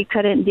 1, we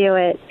couldn't do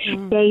it.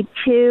 Day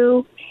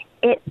 2,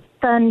 it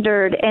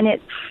thundered and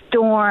it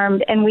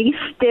stormed, and we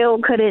still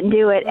couldn't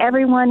do it.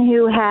 Everyone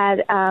who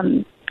had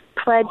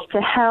pledged to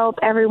help,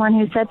 everyone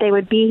who said they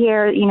would be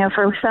here,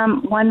 for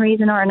one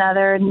reason or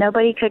another,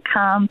 nobody could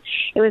come.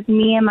 It was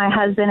me and my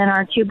husband and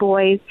our 2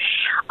 boys.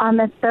 On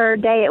the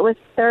 3rd day, it was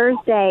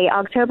Thursday,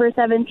 October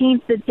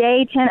 17th, the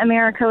day Tent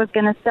America was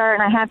going to start,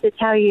 and I have to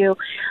tell you,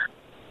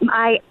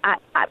 my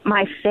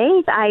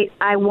faith,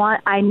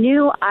 I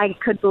knew I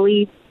could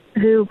believe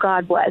who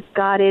God was.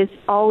 God is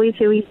always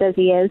who he says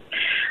he is.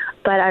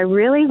 But I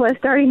really was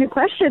starting to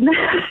question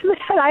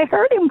that I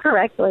heard him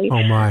correctly.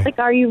 Oh my! Like,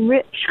 are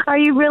you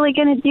really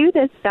going to do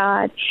this,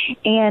 God?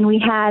 And we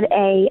had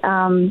a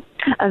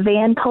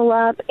van pull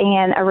up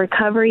and a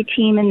recovery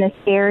team in this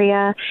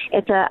area.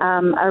 It's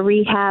a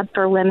rehab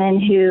for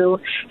women who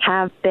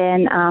have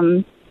been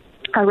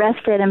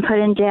arrested and put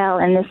in jail,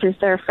 and this is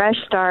their fresh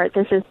start.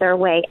 This is their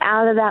way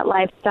out of that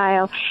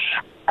lifestyle.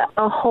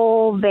 A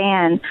whole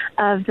van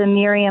of the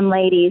Miriam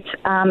ladies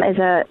is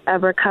a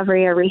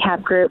recovery or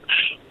rehab group,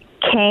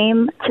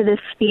 came to this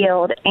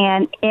field,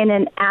 and in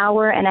an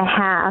hour and a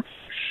half,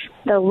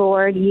 the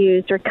Lord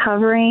used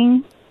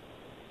recovering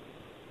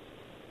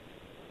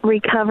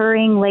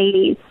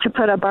ladies to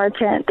put up our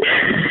tent.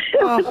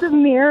 It was a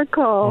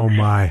miracle. Oh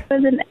my! It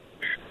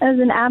was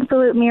an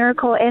absolute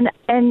miracle,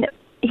 and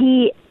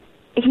he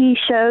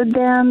showed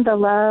them the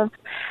love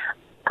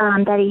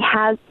that he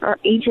has for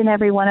each and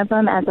every one of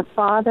them as a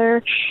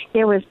father.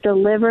 There was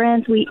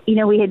deliverance. We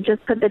had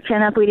just put the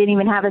tent up. We didn't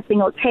even have a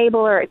single table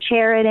or a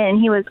chair in it,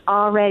 and he was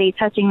already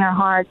touching their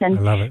hearts. And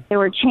I love it. There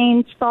were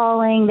chains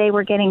falling. They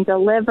were getting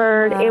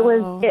delivered.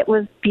 Wow. It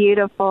was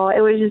beautiful. It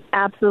was just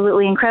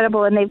absolutely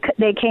incredible. And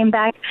they came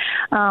back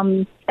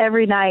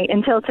every night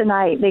until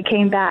tonight. They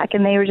came back,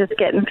 and they were just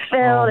getting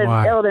filled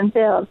and filled and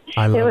filled.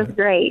 It was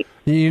great.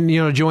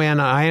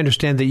 Joanna, I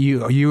understand that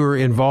you were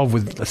involved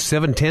with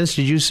 7 tents.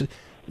 Did you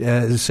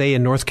say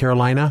in North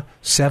Carolina?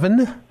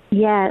 7?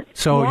 Yes.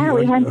 So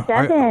we had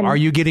 7. Are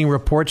you getting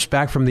reports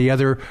back from the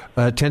other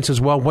tents as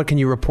well? What can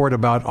you report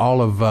about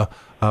all of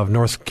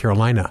North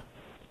Carolina?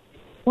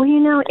 Well,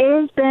 it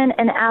has been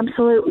an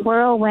absolute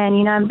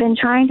whirlwind. I've been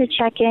trying to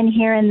check in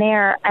here and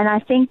there, and I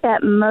think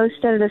that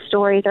most of the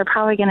stories are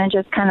probably going to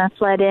just kind of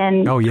flood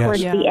in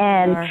towards the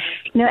end.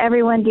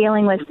 Everyone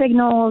dealing with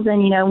signals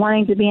and,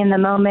 wanting to be in the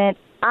moment.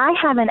 I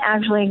haven't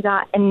actually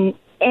gotten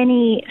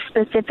any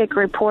specific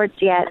reports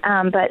yet,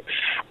 but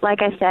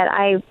like I said,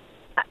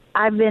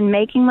 I've been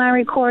making my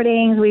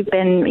recordings. We've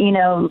been,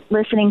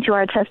 listening to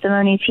our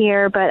testimonies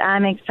here, but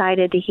I'm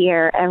excited to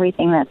hear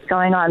everything that's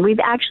going on.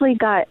 We've actually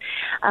got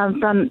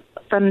from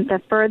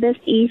the furthest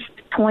east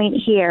point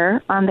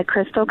here on the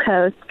Crystal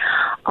Coast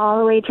all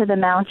the way to the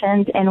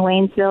mountains in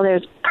Waynesville.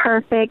 There's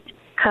perfect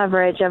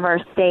coverage of our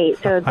state.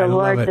 So the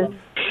Lord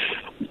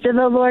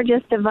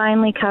just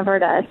divinely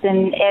covered us,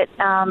 and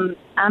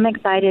I'm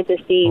excited to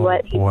see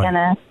what's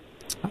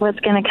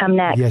going to come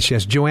next.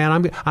 Yes.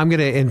 Joanne, I'm going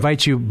to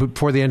invite you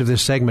before the end of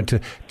this segment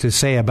to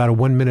say about a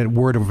 1-minute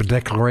word of a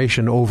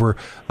declaration over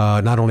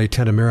not only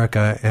Tent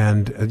America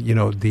and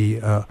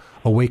the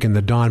Awaken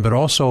the Dawn, but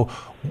also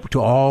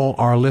to all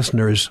our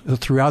listeners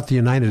throughout the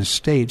United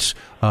States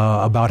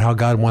about how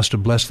God wants to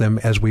bless them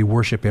as we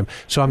worship Him.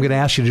 So I'm going to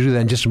ask you to do that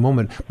in just a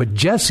moment. But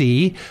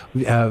Jessie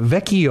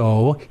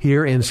Vecchio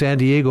here in San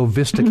Diego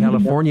Vista,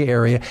 California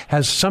area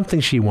has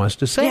something she wants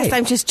to say. Yes,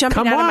 I'm just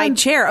jumping out of my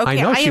chair.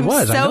 Okay, I am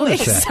so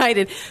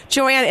excited.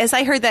 Joanne, as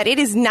I heard that, it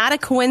is not a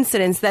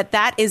coincidence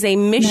that is a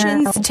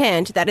missions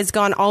tent that has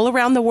gone all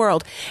around the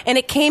world. And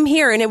it came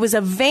here, and it was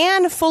a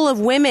van full of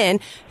women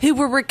who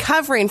were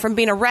recovering from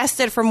being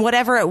arrested from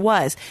whatever it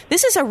was.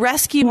 This is a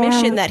rescue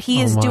mission that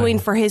he is doing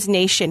for his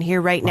nation here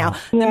right now.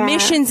 The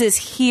missions is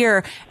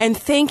here, and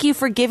thank you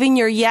for giving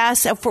your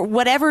yes for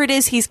whatever it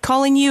is he's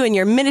calling you and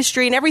your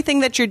ministry and everything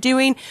that you're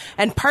doing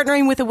and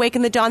partnering with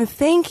Awaken the Dawn.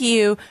 Thank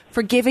you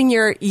for giving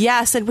your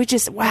yes, and we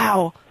just,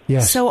 wow.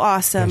 Yes. So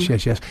awesome.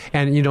 Yes.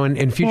 And,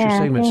 in future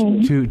segments,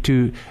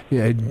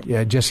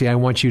 Jessie, I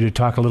want you to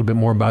talk a little bit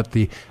more about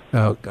the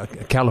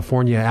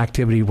California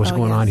activity, what's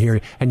going on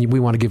here. And we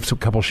want to give a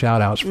couple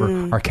shout-outs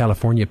for our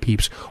California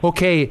peeps.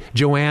 Okay,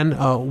 Joanne,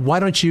 why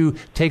don't you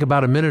take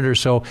about a minute or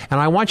so, and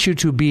I want you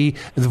to be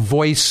the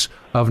voice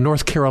of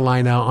North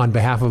Carolina on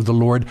behalf of the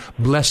Lord,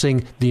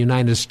 blessing the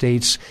United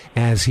States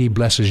as He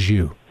blesses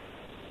you.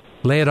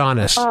 Lay it on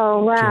us.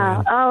 Oh, wow.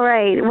 Joanne. All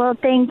right. Well,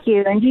 thank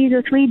you. And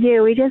Jesus, we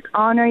do. We just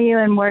honor you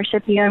and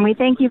worship you. And we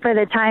thank you for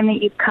the time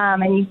that you've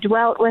come and you've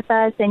dwelt with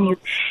us and you've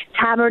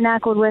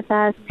tabernacled with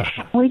us.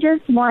 We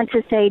just want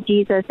to say,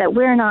 Jesus, that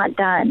we're not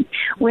done.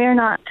 We're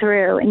not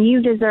through. And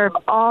you deserve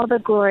all the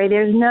glory.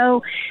 There's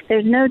no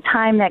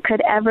time that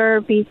could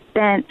ever be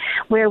spent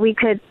where we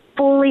could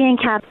fully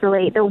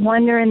encapsulate the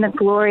wonder and the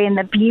glory and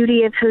the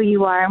beauty of who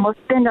you are. And we'll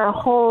spend our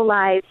whole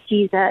lives,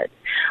 Jesus.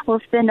 We'll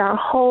spend our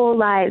whole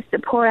lives to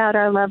pour out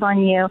our love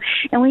on you.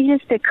 And we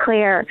just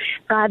declare,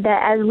 God,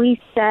 that as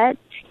we set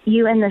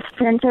you in the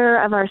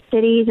center of our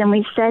cities, and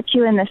we set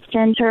you in the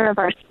center of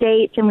our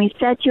states, and we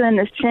set you in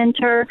the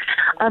center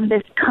of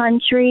this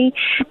country,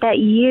 that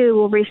you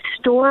will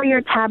restore your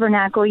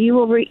tabernacle. You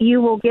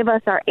will give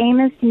us our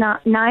Amos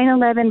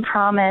 9:11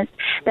 promise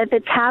that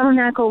the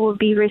tabernacle will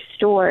be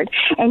restored,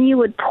 and you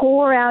would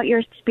pour out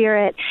your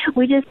Spirit.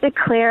 We just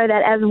declare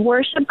that as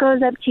worship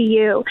goes up to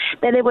you,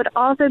 that it would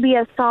also be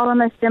a solemn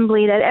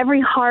assembly, that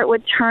every heart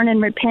would turn in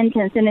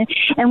repentance,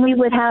 and we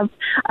would have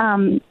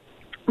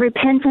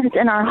repentance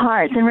in our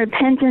hearts and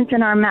repentance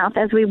in our mouth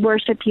as we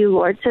worship you,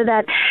 Lord, so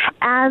that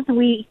as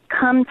we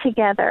come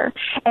together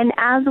and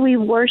as we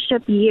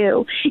worship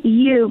you,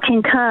 you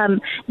can come,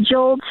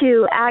 Joel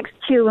 2, Acts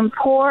 2, and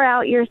pour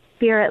out your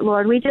Spirit,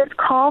 Lord. We just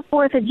call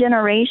forth a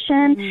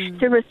generation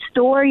to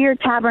restore your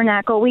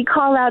tabernacle. We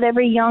call out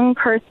every young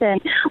person.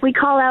 We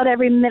call out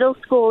every middle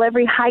school,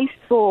 every high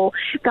school,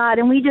 God,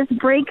 and we just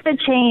break the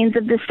chains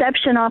of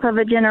deception off of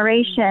a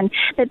generation,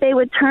 that they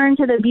would turn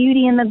to the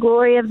beauty and the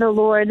glory of the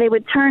Lord. They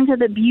would turn to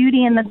the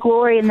beauty and the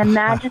glory and the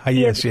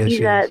majesty of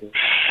Jesus. Yes.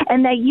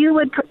 And that you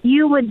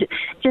would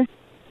just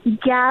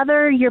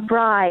gather your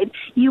bride.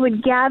 You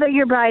would gather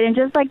your bride, and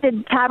just like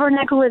the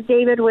tabernacle of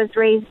David was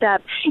raised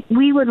up,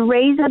 we would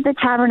raise up the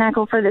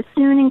tabernacle for the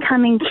soon and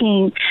coming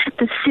King,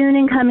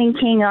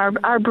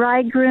 our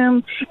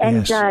bridegroom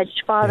and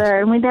judge, Father,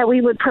 and that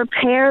we would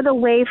prepare the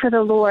way for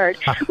the Lord.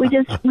 We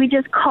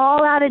just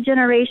call out a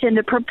generation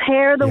to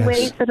prepare the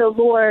way for the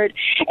Lord.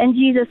 And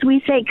Jesus, we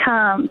say,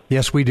 come.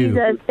 Yes, we do.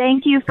 Jesus,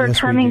 thank you for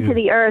coming to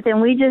the earth.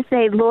 And we just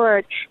say,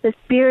 Lord, the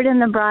Spirit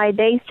and the bride,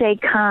 they say,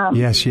 come.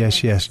 Yes.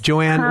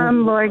 Joanne,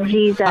 come, Lord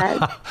Jesus.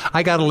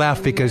 I got to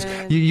laugh because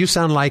you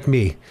sound like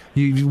me.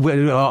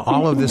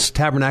 All of this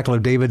Tabernacle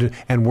of David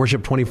and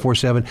worship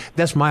 24/7.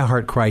 That's my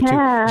heart cry too.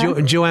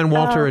 Yeah. Joanne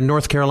Walter in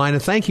North Carolina,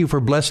 thank you for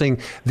blessing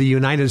the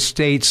United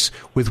States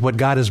with what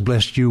God has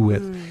blessed you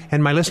with.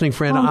 And my listening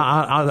friend,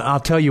 I'll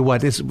tell you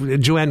what,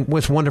 Joanne,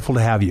 it's wonderful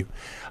to have you.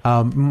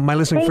 My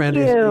listening friend,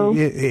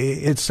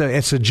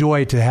 it's a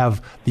joy to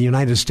have the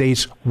United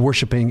States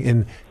worshiping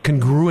in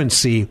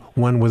congruency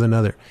one with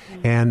another.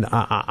 And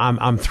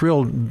I'm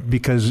thrilled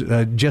because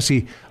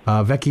Jesse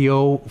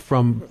Vecchio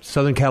from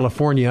Southern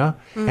California,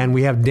 and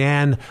we have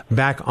Dan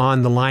back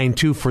on the line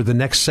too for the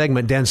next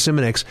segment. Dan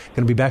Simonek's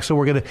going to be back, so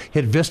we're going to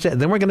hit Vista,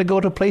 and then we're going to go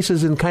to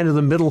places in kind of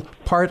the middle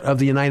part of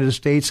the United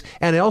States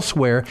and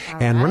elsewhere.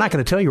 And we're not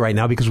going to tell you right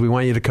now because we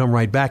want you to come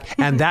right back,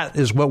 and that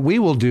is what we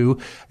will do.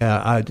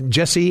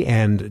 Jesse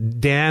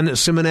and Dan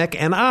Simonek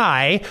and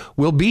I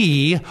will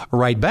be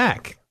right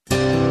back.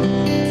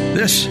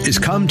 This is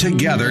Come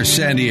Together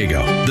San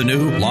Diego, the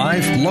new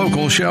live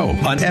local show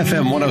on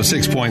FM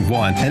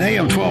 106.1 and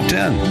AM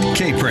 1210.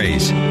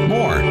 K-Praise.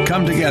 More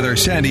Come Together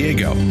San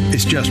Diego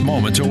is just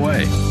moments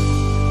away.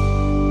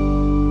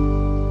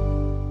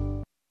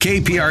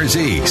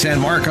 KPRZ San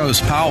Marcos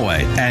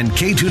Poway and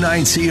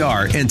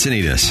K29CR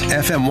Encinitas,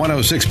 FM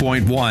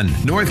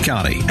 106.1 North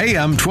County,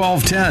 AM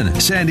 1210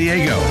 San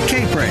Diego.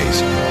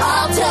 K-Praise.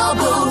 I'll tell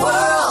the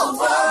world.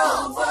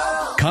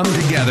 Come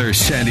Together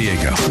San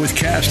Diego with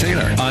Cass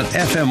Taylor on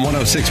FM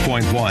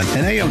 106.1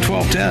 and AM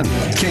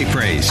 1210.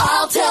 K-Praise.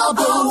 I'll tell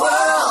the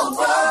world.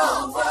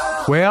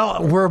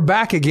 Well, we're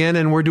back again,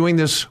 and we're doing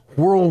this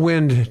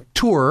whirlwind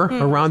tour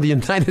around the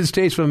United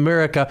States of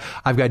America.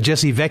 I've got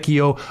Jesse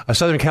Vecchio, a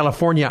Southern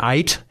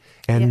Californiaite,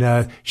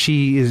 and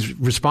she is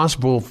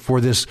responsible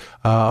for this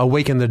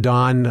Awaken the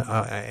Dawn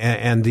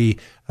and the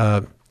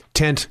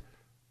tent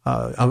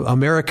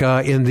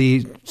America in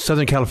the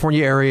Southern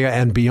California area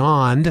and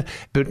beyond.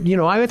 But,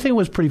 I think it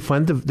was pretty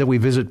fun that we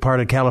visit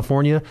part of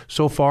California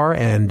so far,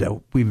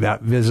 and we've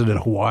visited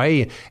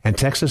Hawaii and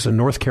Texas and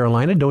North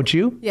Carolina, don't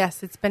you?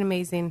 Yes, it's been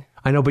amazing.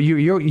 I know, but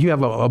you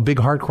have a big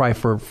heart cry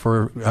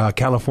for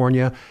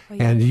California,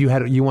 and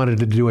you wanted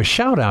to do a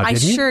shout out,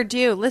 didn't you? I sure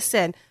do.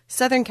 Listen,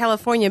 Southern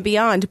California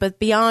beyond, but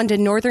beyond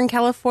in Northern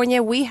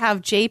California, we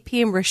have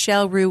JP and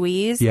Rochelle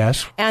Ruiz.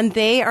 Yes. And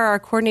they are our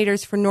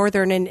coordinators for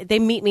Northern, and they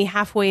meet me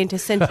halfway into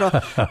Central.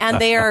 And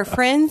they are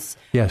friends.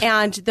 Yes.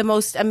 And the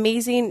most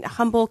amazing,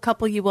 humble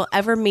couple you will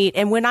ever meet.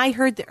 And when I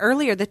heard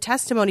earlier the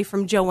testimony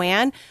from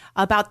Joanne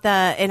about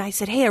and I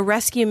said, hey, a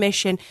rescue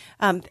mission,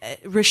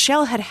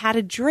 Rochelle had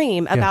a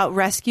dream about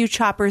rescue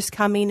choppers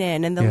coming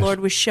in, and the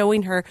Lord was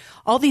showing her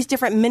all these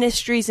different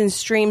ministries and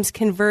streams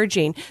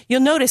converging.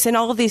 You'll notice in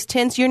all of these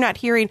tents, you're not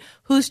hearing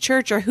whose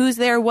church or who's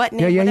there, what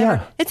name, whatever.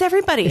 Yeah. It's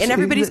everybody, and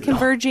everybody's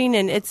converging,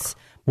 and it's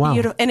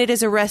beautiful. And it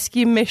is a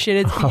rescue mission.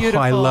 It's beautiful.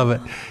 I love it.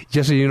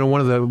 Jesse,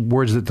 one of the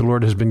words that the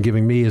Lord has been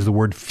giving me is the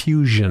word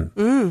fusion.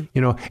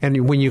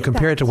 And when you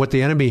compare it to what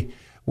the enemy...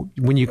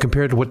 When you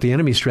compare it to what the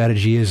enemy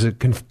strategy is,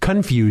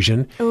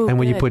 confusion, and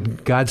when you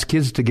put God's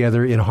kids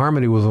together in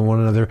harmony with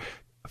one another,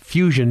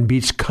 fusion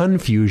beats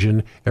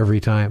confusion every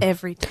time.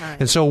 Every time.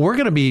 And so we're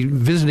going to be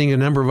visiting a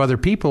number of other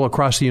people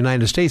across the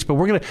United States, but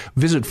we're going to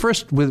visit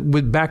first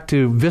with back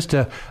to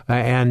Vista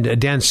and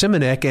Dan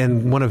Simonek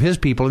and one of his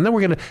people, and then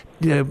we're going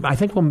to, I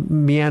think we'll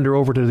meander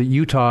over to the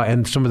Utah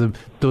and some of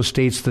those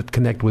states that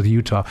connect with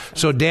Utah.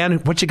 So Dan,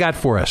 what you got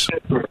for us?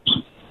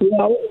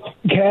 Well,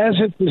 Kaz,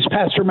 it's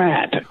Pastor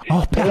Matt.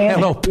 Oh,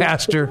 hello,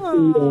 Pastor.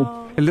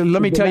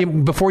 Let me tell you,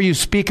 before you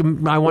speak,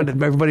 I want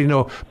everybody to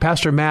know,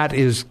 Pastor Matt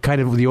is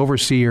kind of the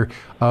overseer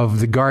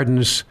of the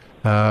gardens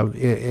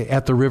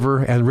at the River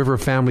and River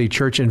Family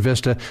Church in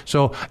Vista.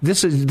 So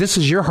this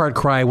is your heart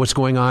cry, what's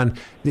going on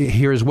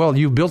here as well.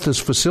 You built this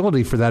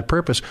facility for that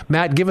purpose.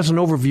 Matt, give us an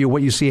overview of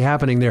what you see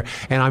happening there.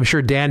 And I'm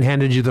sure Dan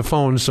handed you the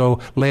phone,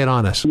 so lay it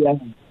on us.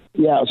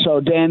 Yeah.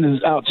 So Dan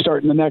is out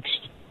starting the next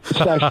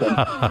session.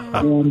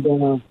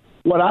 And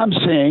what I'm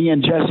seeing,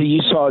 and Jesse,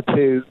 you saw it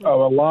too, a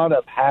lot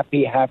of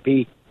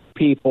happy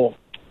people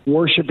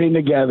worshiping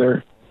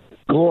together,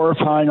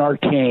 glorifying our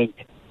King.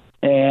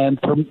 And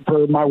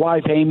for my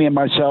wife, Amy, and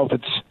myself,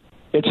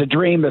 it's a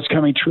dream that's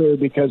coming true,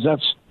 because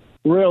that's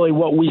really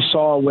what we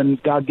saw when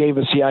God gave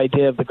us the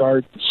idea of the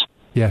gardens.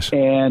 Yes.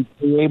 And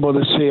be able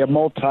to see a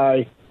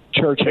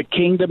multi-church, a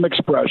kingdom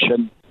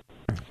expression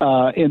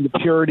in the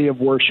purity of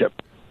worship.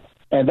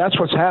 And that's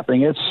what's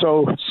happening. It's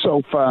so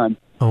fun.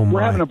 Oh, my.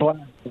 We're having a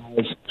blast,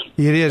 guys.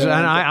 It is, and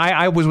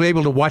I was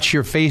able to watch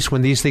your face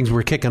when these things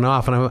were kicking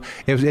off, and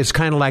it's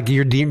kind of like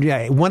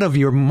one of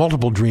your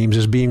multiple dreams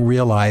is being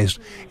realized,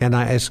 and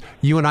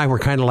you and I were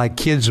kind of like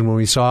kids when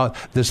we saw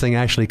this thing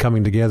actually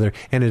coming together,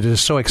 and it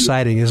is so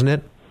exciting, isn't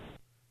it?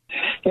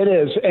 It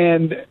is,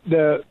 and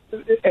the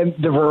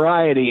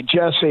variety.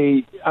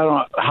 Jesse, I don't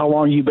know how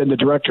long you've been the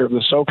director of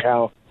the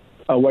SoCal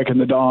Awaken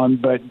the Dawn,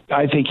 but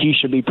I think you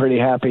should be pretty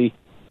happy.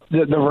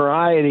 The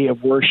variety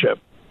of worship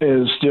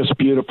is just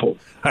beautiful.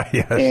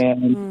 Yes.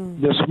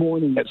 And this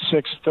morning at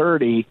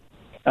 6:30,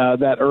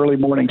 that early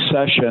morning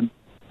session,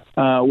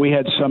 we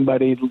had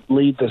somebody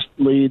lead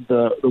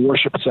the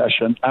worship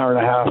session, hour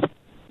and a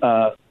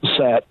half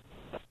set,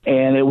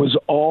 and it was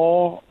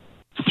all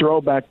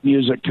throwback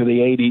music to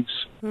the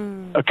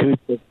 80s,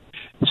 acoustic,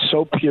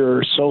 so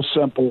pure, so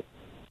simple,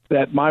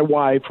 that my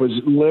wife was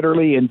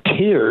literally in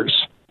tears.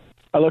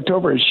 I looked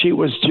over and she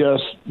was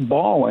just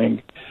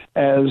bawling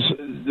as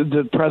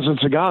the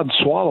presence of God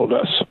swallowed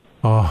us.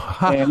 Oh.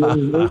 And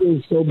it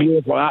was so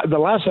beautiful. The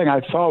last thing I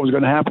thought was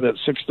going to happen at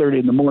 6:30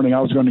 in the morning, I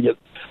was going to get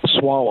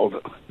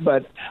swallowed.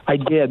 But I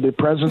did. The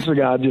presence of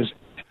God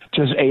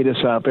just ate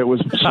us up. It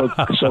was so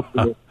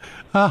cool.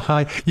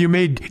 You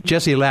made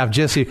Jesse laugh.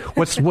 Jesse,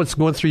 what's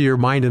going through your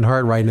mind and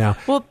heart right now?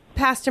 Well,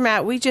 Pastor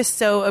Matt, we just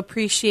so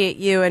appreciate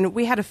you. And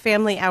we had a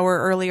family hour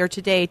earlier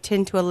today,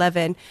 10 to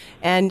 11.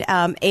 And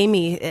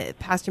Amy,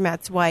 Pastor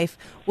Matt's wife,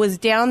 was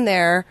down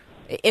there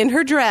in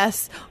her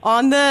dress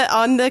on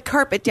the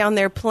carpet down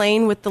there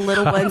playing with the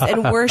little ones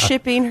and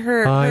worshiping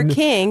her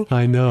King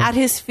at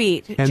his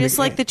feet, and just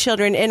like the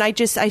children. And I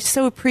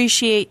so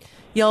appreciate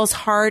y'all's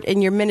heart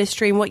and your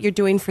ministry and what you're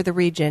doing for the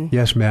region.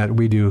 Yes, Matt,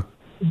 we do.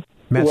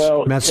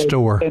 Matt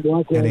Stower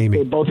and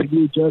Amy. Both of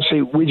you,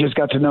 Jesse, we just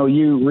got to know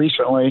you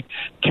recently.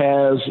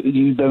 Kaz,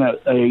 you've been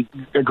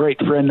a great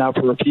friend now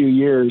for a few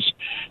years.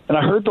 And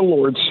I heard the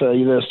Lord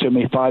say this to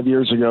me 5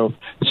 years ago: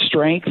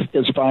 strength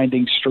is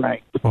finding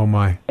strength. Oh,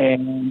 my.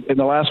 And in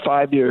the last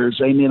 5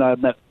 years, Amy and I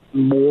have met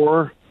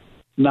more,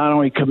 not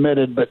only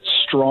committed, but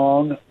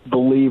strong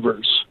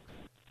believers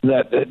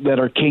that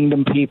are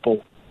kingdom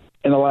people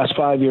in the last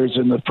 5 years,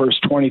 in the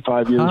first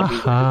 25 years.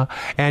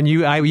 And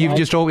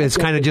it's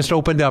kind of just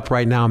opened up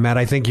right now, Matt.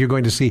 I think you're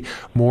going to see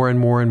more and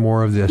more and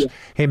more of this. Yeah.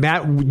 Hey,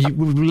 Matt, we're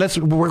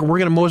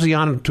going to mosey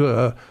on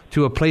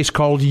to a place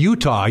called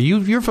Utah.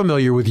 You're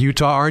familiar with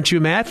Utah, aren't you,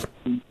 Matt?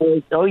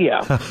 Oh, yeah.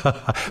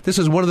 This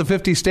is one of the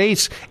 50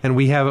 states, and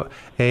we have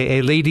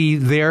a lady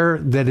there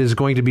that is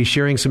going to be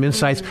sharing some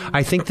insights.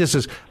 I think this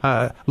is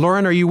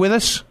Lauren, are you with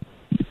us?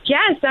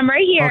 Yes, I'm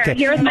right here. Okay.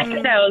 Here with my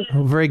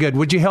kiddos. Very good.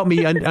 Would you help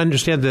me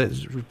understand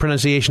the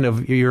pronunciation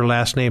of your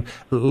last name?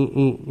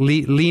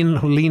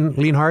 Lienhard?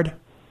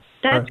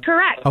 That's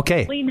correct.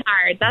 Okay.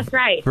 Lienhard. That's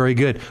right. Very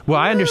good. Well,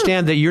 I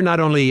understand that you're not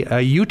only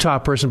a Utah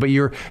person, but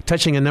you're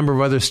touching a number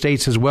of other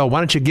states as well. Why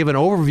don't you give an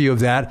overview of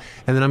that,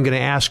 and then I'm going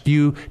to ask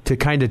you to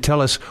kind of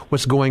tell us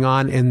what's going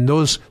on in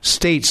those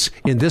states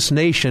in this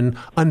nation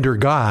under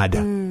God.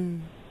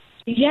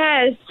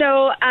 Yes.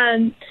 So,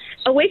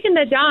 Awaken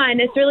the Dawn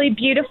is really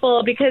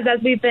beautiful because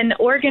as we've been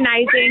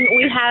organizing,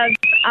 we have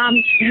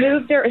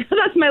moved.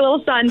 That's my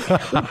little son.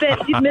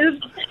 We've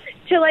moved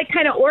to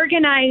kind of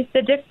organize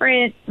the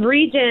different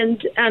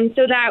regions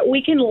so that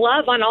we can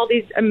love on all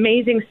these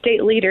amazing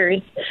state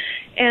leaders.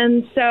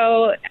 And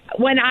so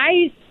when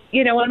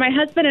my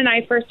husband and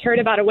I first heard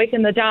about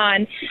Awaken the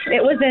Dawn,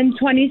 it was in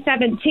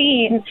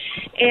 2017.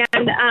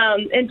 And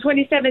in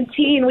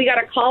 2017, we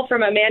got a call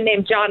from a man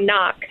named John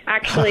Knock,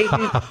 actually.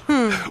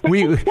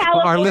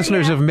 Our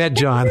listeners have met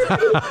John.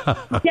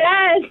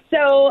 Yes.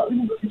 So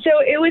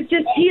it was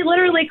just, he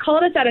literally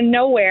called us out of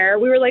nowhere.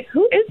 We were like,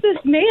 who is this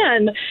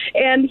man?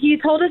 And he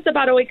told us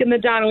about Awaken the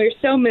Dawn. We were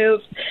so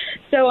moved.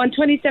 so in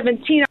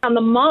 2017 on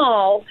the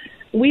mall,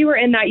 we were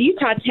in that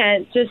Utah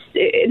tent, and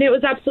it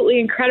was absolutely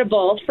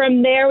incredible.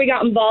 From there, we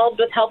got involved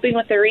with helping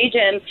with the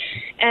region,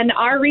 and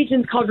our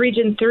region's called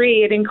Region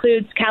 3. It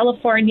includes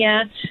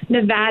California,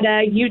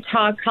 Nevada,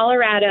 Utah,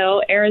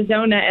 Colorado,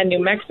 Arizona, and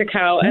New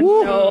Mexico. And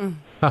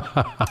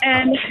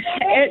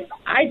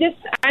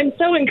I'm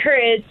so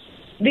encouraged.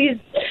 These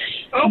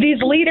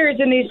leaders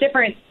in these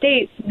different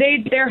states,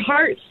 their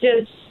hearts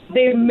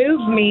they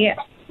move me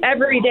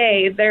every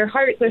day. Their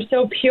hearts are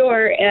so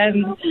pure,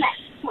 and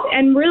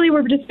really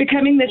we're just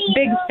becoming this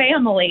big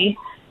family,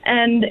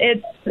 and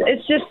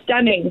it's just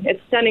stunning.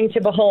 It's stunning to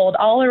behold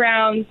all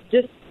around,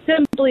 just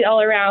simply all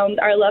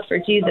around, our love for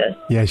Jesus.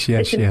 Yes.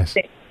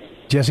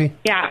 Jesse?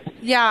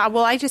 Yeah.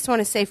 Well, I just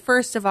want to say,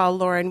 first of all,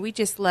 Lauren, we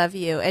just love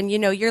you. And,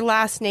 your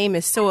last name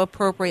is so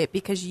appropriate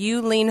because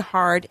you lean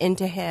hard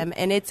into him,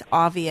 and it's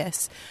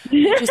obvious.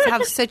 You just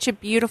have such a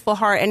beautiful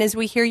heart. And as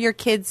we hear your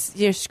kids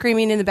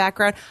screaming in the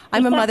background,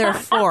 I'm a mother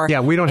of 4.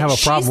 Yeah, we don't have a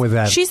problem with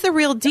that. She's the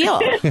real deal.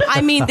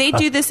 I mean, they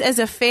do this as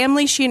a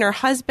family, she and her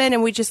husband,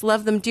 and we just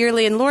love them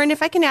dearly. And, Lauren,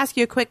 if I can ask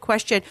you a quick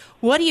question,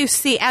 what do you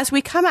see as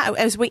we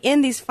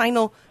end these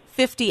final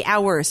 50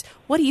 hours?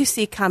 What do you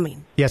see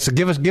coming? Yeah, so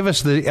give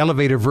us the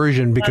elevator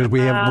version because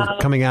we're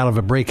coming out of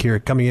a break here,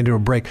 coming into a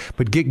break.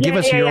 But give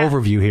us your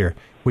overview here,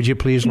 would you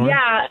please, Lauren?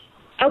 Yeah.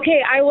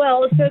 Okay, I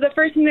will. So the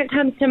first thing that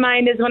comes to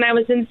mind is when I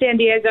was in San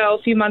Diego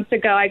a few months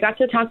ago, I got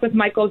to talk with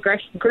Michael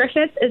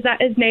Griffith. Is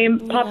that his name?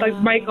 Yeah. Papa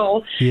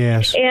Michael.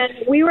 Yes. And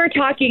we were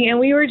talking, and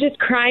we were just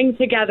crying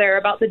together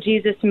about the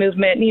Jesus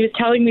movement. And he was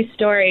telling me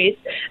stories.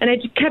 And I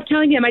just kept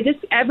telling him, I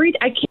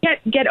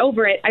can't get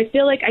over it. I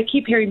feel like I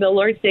keep hearing the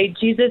Lord say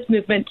Jesus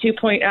Movement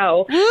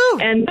 2.0. Woo!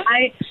 And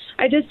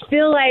I just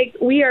feel like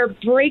we are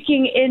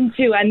breaking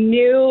into a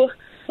new...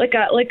 like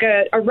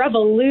a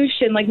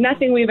revolution, like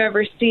nothing we've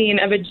ever seen,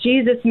 of a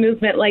Jesus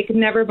movement like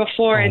never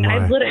before. And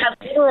I've had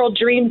literal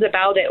dreams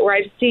about it where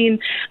I've seen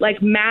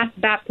like mass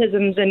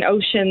baptisms in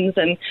oceans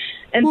and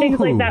things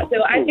like that.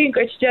 So I think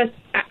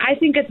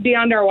it's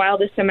beyond our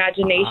wildest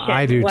imagination.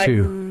 I do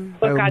too.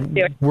 What God's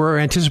doing. We're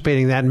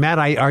anticipating that. Matt,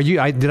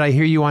 did I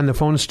hear you on the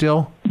phone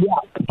still? Yeah.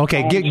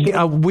 Okay,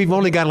 we've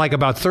only got like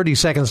about 30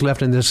 seconds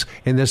left in this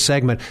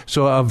segment.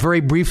 So a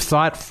very brief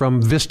thought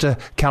from Vista,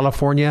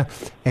 California,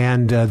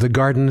 and the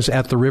gardens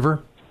at the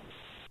river.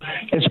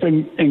 It's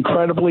been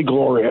incredibly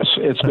glorious.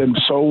 It's been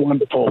so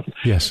wonderful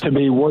to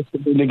be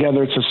worshiping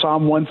together. It's a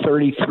Psalm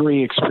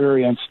 133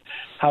 experience.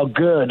 How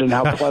good and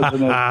how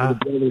pleasant it is for the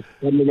brothers to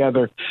come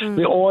together.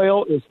 The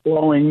oil is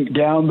flowing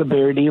down the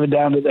beard, even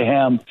down to the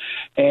hem.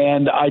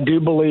 And I do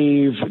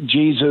believe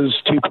Jesus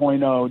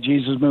 2.0,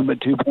 Jesus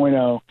Movement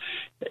 2.0,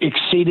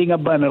 exceeding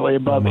abundantly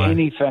above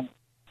anything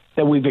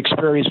that we've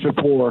experienced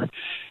before.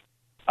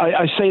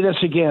 I say this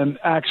again,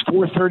 Acts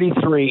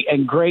 4:33,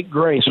 and great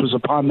grace was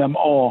upon them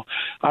all.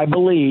 I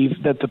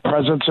believe that the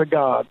presence of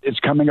God is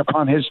coming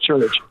upon his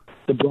church.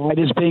 The bride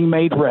is being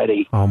made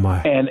ready. Oh,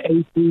 my. And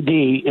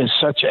APD is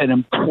such an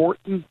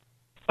important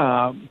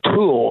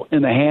tool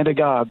in the hand of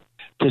God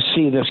to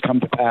see this come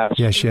to pass.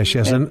 Yes.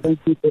 And thank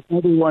you to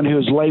everyone who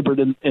has labored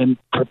in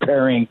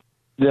preparing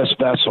this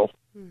vessel.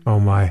 Oh,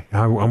 my.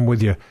 I'm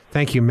with you.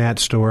 Thank you, Matt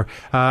Storr.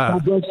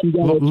 God bless you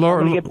guys.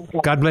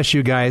 God bless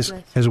you guys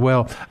as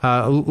well.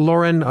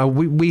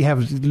 Lauren, we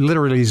have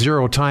literally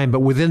zero time,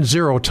 but within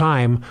zero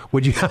time,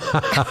 would you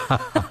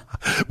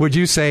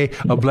say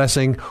a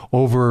blessing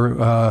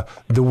over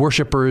the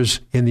worshipers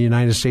in the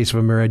United States of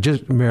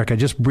America,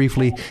 just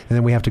briefly, and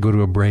then we have to go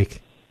to a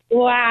break?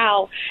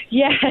 Wow.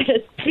 Yes.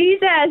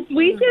 Jesus,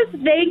 we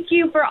just thank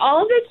you for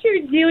all that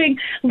you're doing.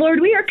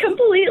 Lord, we are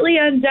completely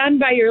undone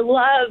by your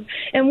love,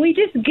 and we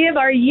just give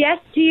our yes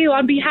to you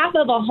on behalf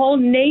of a whole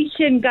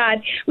nation,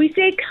 God. We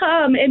say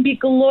come and be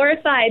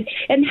glorified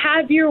and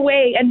have your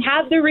way and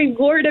have the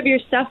reward of your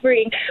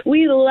suffering.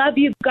 We love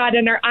you, God,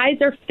 and our eyes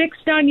are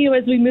fixed on you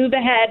as we move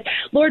ahead.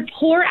 Lord,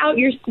 pour out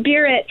your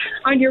spirit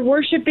on your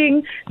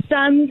worshiping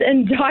sons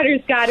and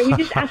daughters, God, and we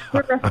just ask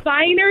for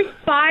refiner's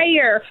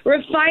fire,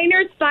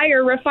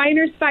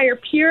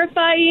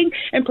 purifying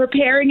and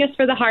preparing us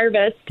for the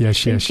harvest.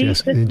 Yes. In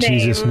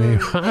Jesus'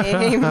 name.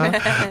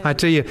 Amen. I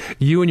tell you,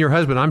 you and your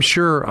husband, I'm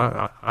sure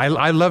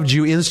I loved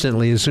you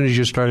instantly as soon as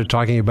you started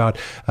talking about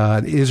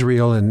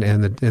Israel and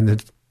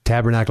the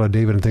Tabernacle of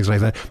David and things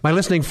like that. My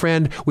listening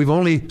friend, we've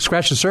only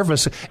scratched the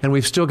surface, and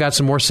we've still got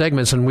some more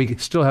segments, and we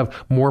still have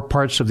more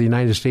parts of the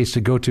United States to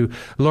go to.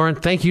 Lauren,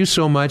 thank you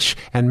so much,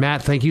 and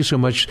Matt, thank you so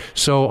much.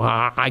 So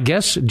I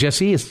guess,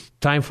 Jesse, it's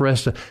time for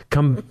us to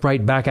come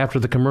right back after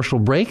the commercial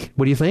break.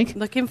 What do you think?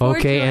 Looking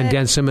forward to it. And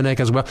Dan Simonek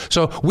as well.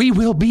 So we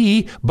will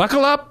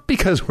buckle up,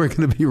 because we're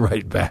going to be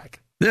right back.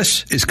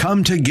 This is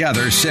Come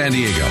Together San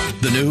Diego,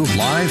 the new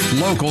live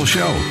local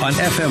show on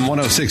FM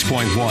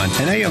 106.1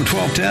 and AM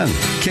 1210.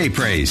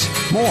 K-Praise.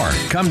 More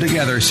Come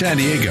Together San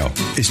Diego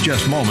is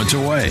just moments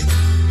away.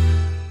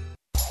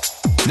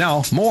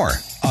 Now, more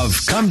of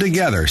Come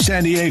Together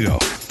San Diego,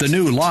 the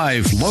new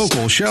live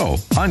local show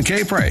on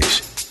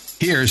K-Praise.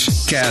 Here's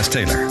Kaz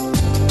Taylor.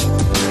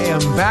 I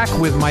am back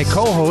with my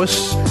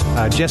co-hosts,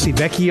 Jessie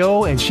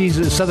Vecchio, and she's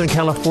a Southern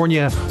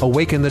California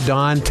Awaken the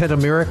Dawn, Tent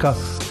America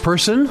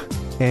person.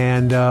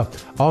 And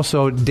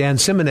also Dan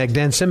Simonek.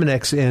 Dan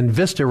Simonek's in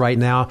Vista right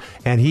now,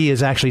 and he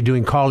is actually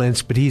doing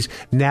call-ins, but he's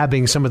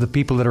nabbing some of the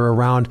people that are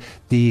around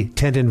the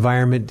tent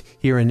environment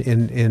here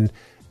in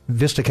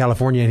Vista,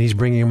 California, and he's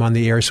bringing them on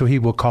the air, so he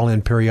will call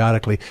in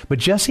periodically. But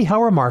Jessie,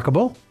 how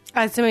remarkable.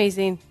 It's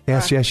amazing.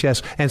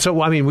 Yes. And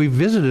so, I mean, we've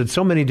visited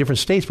so many different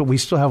states, but we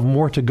still have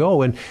more to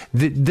go. And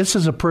this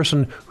is a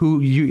person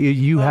who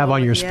you have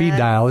on your speed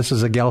dial. This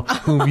is a gal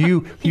whom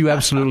you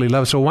absolutely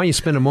love. So why don't you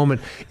spend a moment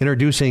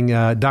introducing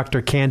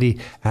Dr. Candy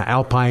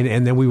Alpine,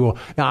 and then we will.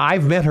 Now,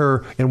 I've met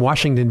her in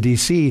Washington,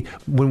 D.C.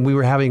 when we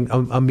were having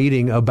a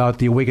meeting about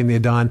the Awaken the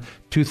Dawn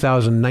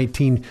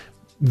 2019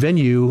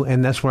 venue,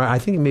 and that's where I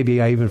think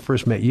maybe I even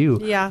first met you.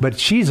 Yeah. But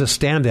she's a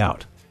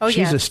standout.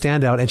 She's a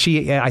standout,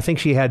 and I think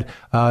she had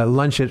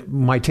lunch at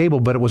my table,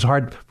 but it was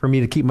hard for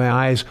me to keep my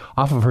eyes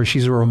off of her.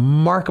 She's a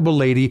remarkable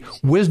lady,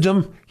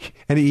 wisdom,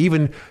 and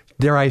even,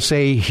 dare I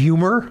say,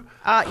 humor.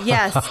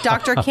 Yes,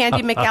 Dr.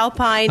 Candy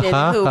McAlpine,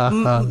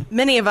 and who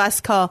many of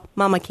us call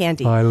Mama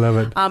Candy. I love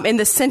it. In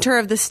the center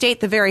of the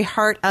state, the very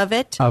heart of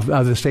it. Of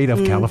the state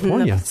of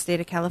California. Of the state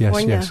of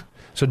California. Yes.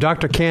 So,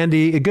 Dr.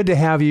 Candy, good to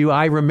have you.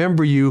 I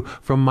remember you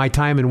from my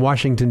time in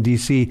Washington,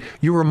 D.C.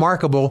 You're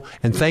remarkable,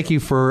 and thank you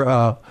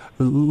for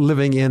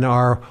living in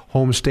our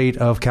home state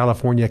of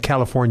California.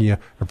 California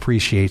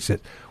appreciates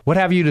it. What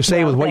have you to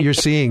say with what you're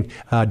seeing,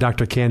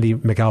 Dr. Candy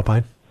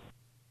McAlpine?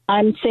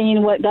 I'm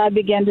seeing what God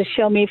began to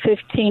show me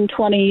 15,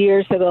 20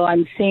 years ago.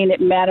 I'm seeing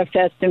it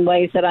manifest in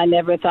ways that I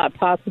never thought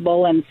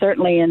possible, and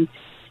certainly in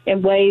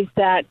ways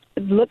that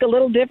look a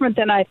little different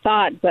than I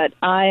thought. But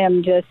I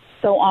am just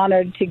so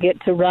honored to get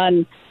to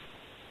run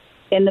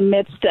in the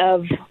midst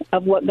of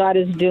what God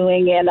is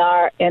doing in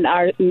our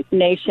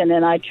nation.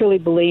 And I truly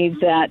believe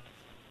that,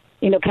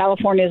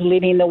 California is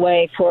leading the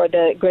way for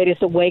the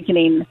greatest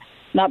awakening,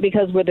 not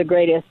because we're the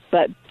greatest,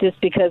 but just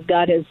because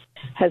God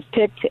has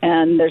picked,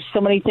 and there's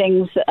so many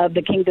things of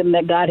the kingdom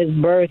that God has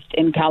birthed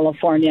in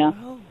California.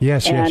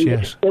 Yes.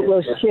 It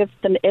will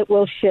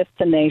shift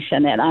the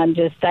nation, and I'm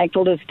just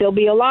thankful to still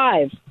be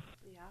alive.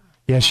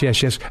 Yes.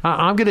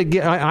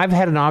 I've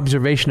had an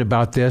observation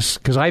about this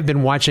because I've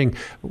been watching.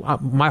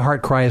 My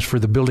heart cries for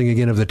the building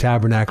again of the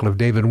Tabernacle of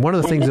David. And one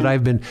of the things that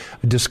I've been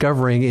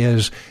discovering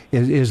is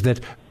that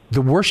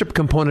the worship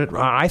component,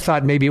 I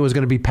thought maybe it was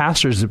going to be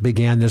pastors that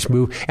began this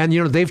move. And,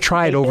 they've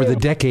tried over the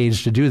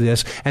decades to do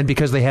this. And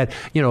because they had,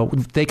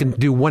 they can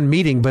do one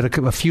meeting, but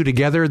a few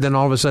together, then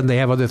all of a sudden they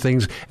have other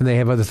things and they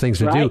have other things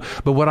to do.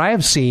 But what I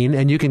have seen,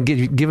 and you can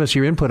give us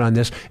your input on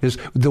this, is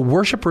the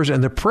worshipers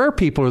and the prayer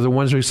people are the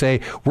ones who say,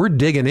 we're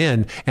digging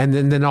in. And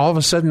then all of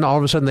a sudden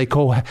they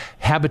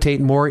cohabitate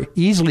more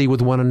easily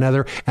with one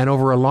another and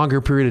over a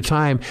longer period of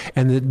time.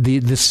 And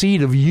the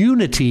seed of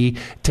unity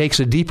takes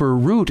a deeper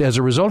root as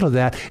a result of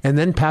that. And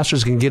then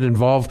pastors can get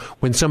involved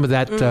when some of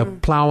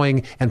that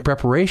plowing and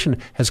preparation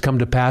has come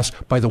to pass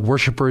by the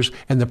worshipers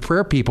and the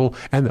prayer people.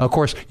 And of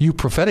course, you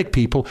prophetic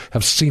people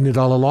have seen it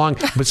all along.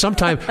 But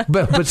sometimes,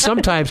 but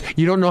sometimes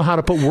you don't know how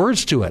to put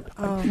words to it.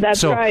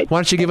 That's right. Why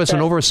don't you give us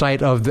an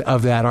oversight of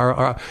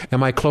that?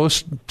 Am I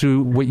close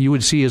to what you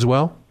would see as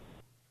well?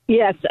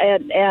 Yes,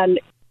 and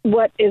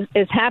what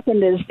has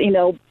happened is,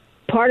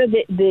 part of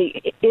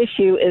the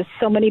issue is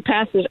so many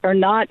pastors are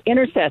not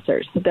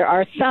intercessors. There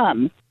are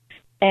some.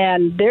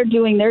 And they're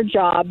doing their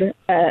job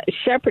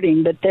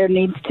shepherding, but there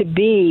needs to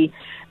be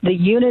the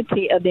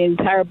unity of the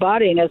entire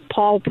body. And as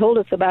Paul told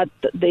us about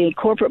the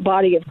corporate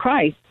body of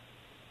Christ,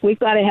 we've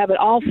got to have it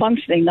all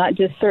functioning, not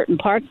just certain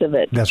parts of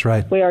it. That's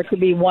right. We are to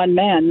be one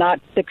man, not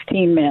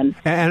 16 men.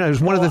 And it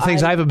was one of the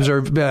things I've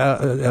observed,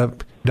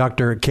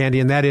 Dr. Candy,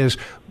 and that is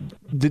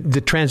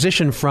the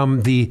transition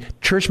from the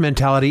church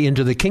mentality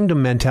into the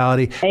kingdom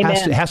mentality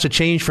has to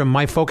change from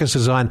my focus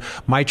is on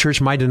my church,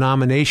 my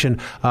denomination,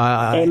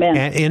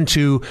 and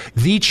into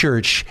the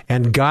church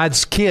and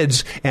God's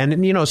kids. And,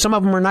 some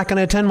of them are not going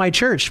to attend my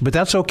church, but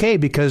that's okay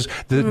because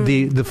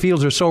the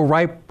fields are so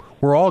ripe.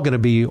 We're all going to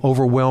be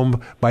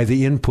overwhelmed by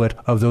the input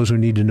of those who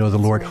need to know the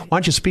Lord. Why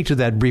don't you speak to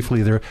that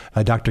briefly there,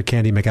 Dr.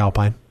 Candy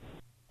McAlpine?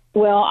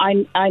 Well,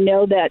 I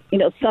know that,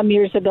 some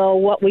years ago,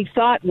 what we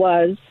thought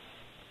was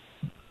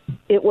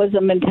it was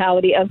a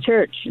mentality of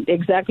church,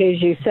 exactly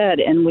as you said.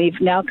 And we've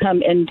now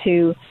come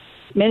into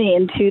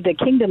the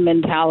kingdom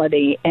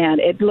mentality, and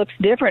it looks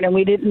different, and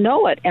we didn't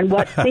know it. And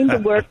what seemed to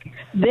work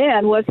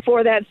then was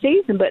for that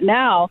season. But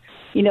now,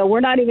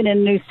 we're not even in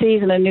a new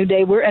season, a new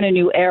day. We're in a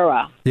new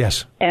era.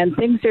 Yes. And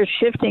things are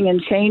shifting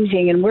and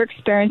changing, and we're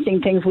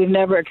experiencing things we've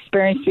never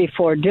experienced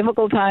before,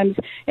 difficult times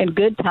and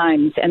good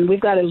times. And we've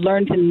got to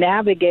learn to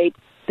navigate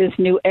this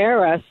new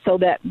era so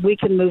that we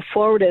can move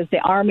forward as the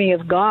army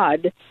of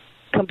God,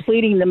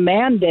 completing the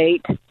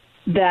mandate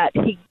that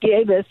he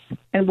gave us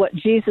and what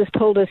Jesus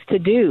told us to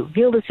do.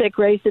 Heal the sick,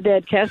 raise the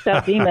dead, cast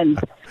out demons,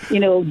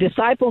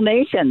 disciple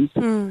nations.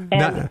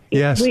 And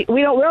yes. we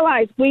don't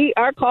realize we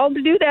are called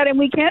to do that, and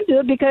we can do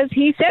it because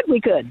he said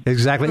we could.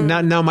 Exactly.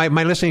 Now, my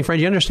listening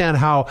friend, you understand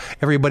how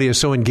everybody is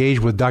so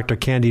engaged with Dr.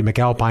 Candy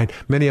McAlpine.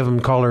 Many of them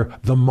call her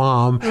the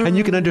mom, and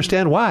you can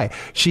understand why.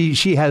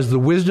 She has the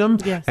wisdom,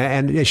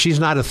 and she's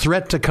not a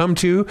threat to come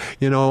to.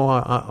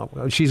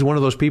 She's one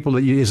of those people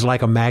that is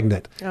like a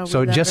magnet.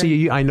 So,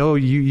 Jesse, I know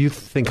you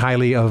think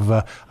highly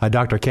of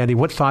Dr. Candy.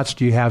 What thoughts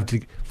do you have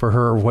for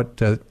her?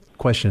 What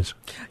questions?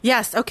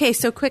 Yes. Okay.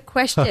 So, quick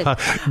question.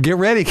 Get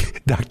ready,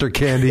 Dr.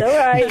 Candy. All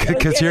right.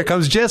 Because here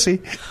comes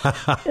Jesse.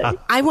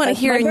 I want to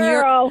hear in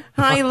your.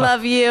 I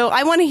love you.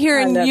 I want to hear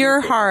in your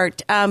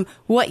heart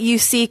what you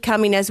see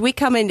coming as we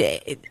come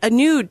into a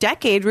new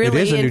decade,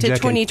 really, into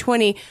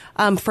 2020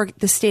 for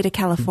the state of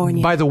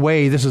California. By the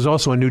way, this is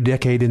also a new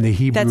decade in the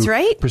Hebrew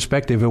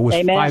perspective. It was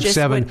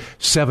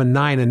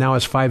 5779, and now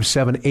it's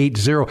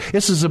 5780.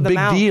 This is a big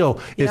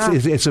deal.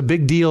 It's a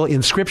big deal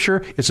in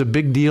Scripture. It's a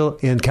big deal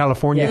in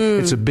California.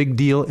 It's a big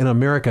deal in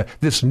America,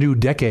 this new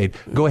decade.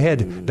 Go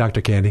ahead,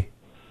 Dr. Candy.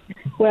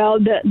 Well,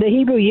 the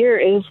Hebrew year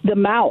is the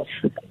mouth,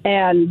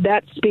 and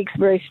that speaks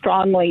very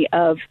strongly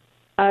of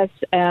us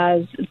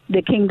as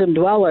the kingdom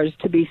dwellers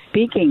to be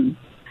speaking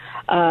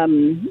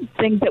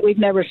things that we've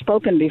never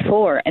spoken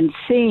before and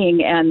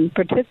seeing and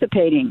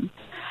participating.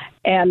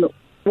 And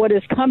what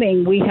is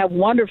coming, we have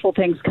wonderful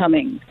things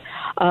coming.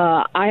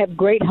 I have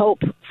great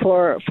hope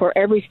for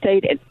every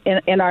state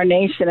in our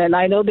nation, and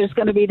I know there's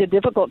going to be the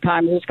difficult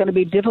times. There's going to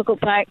be difficult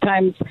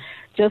times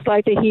just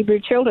like the Hebrew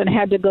children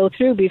had to go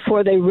through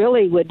before they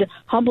really would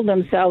humble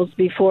themselves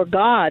before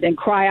God and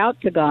cry out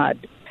to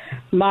God.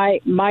 My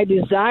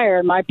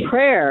desire, my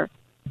prayer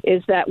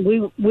is that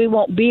we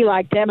won't be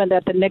like them and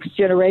that the next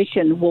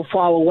generation will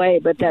fall away,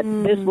 but that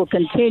this will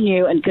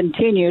continue and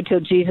continue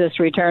till Jesus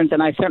returns.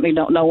 And I certainly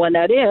don't know when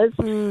that is,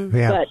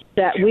 but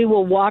that we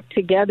will walk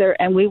together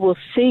and we will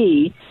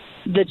see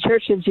the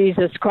Church of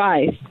Jesus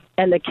Christ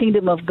and the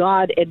kingdom of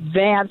God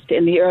advanced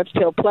in the earth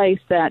to a place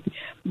that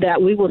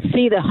we will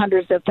see the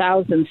hundreds of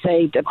thousands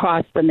saved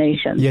across the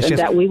nations,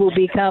 that we will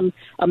become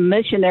a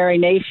missionary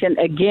nation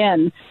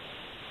again.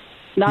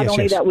 Not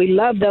only that we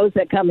love those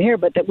that come here,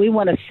 but that we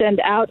want to send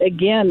out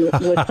again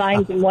with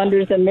signs and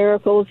wonders and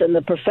miracles and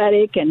the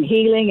prophetic and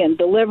healing and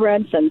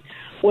deliverance and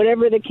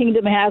whatever the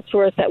kingdom has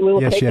for us, that we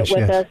will take it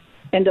with us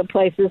into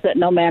places that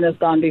no man has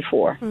gone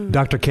before.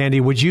 Dr.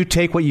 Candy, would you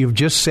take what you've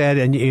just said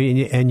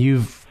and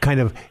you've kind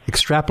of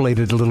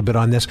extrapolated a little bit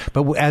on this,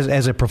 but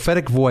as a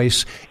prophetic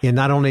voice in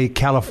not only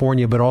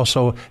California, but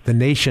also the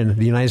nation,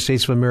 the United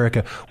States of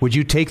America, would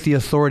you take the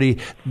authority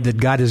that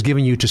God has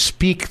given you to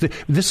speak?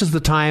 This is the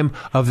time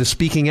of the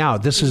speaking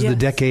out. This is the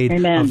decade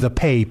of the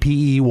pay,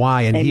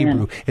 P-E-Y in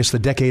Hebrew. It's the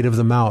decade of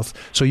the mouth.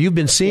 So you've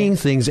been seeing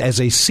things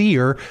as a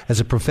seer, as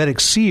a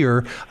prophetic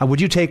seer. Would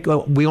you take,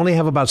 we only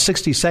have about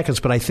 60 seconds,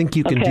 but I think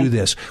you can do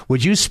this.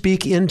 Would you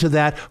speak into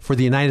that for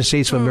the United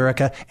States of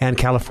America and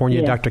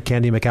California, Dr.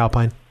 Candy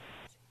McAlpine?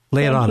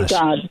 Lay it on us.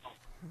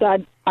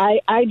 God,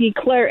 I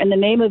declare in the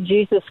name of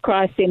Jesus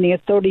Christ and the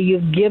authority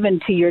you've given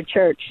to your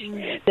church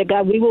that,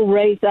 God, we will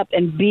raise up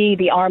and be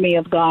the army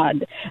of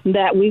God,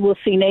 that we will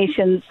see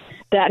nations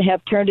that have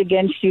turned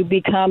against you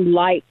become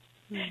light,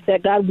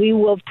 that, God, we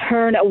will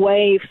turn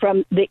away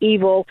from the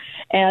evil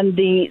and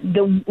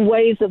the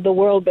ways of the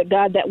world, but,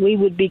 God, that we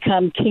would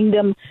become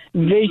kingdom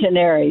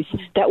visionaries,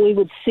 that we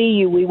would see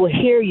you, we will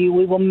hear you,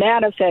 we will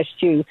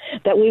manifest you,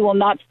 that we will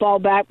not fall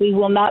back, we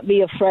will not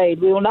be afraid.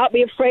 We will not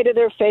be afraid of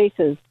their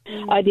faces.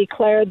 I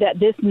declare that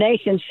this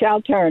nation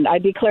shall turn. I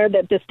declare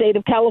that the state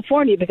of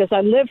California, because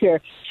I live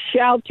here,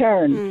 shall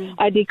turn.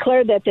 I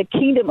declare that the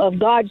kingdom of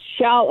God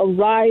shall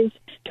arise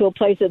to a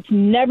place that's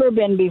never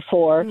been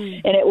before,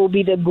 and it will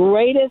be the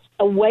greatest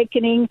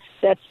awakening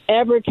that's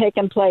ever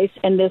taken place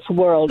in this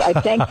world. I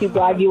thank you,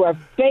 God. You are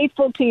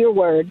faithful to your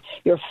word.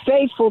 You're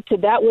faithful to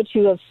that which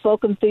you have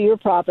spoken through your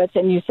prophets,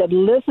 and you said,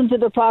 listen to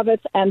the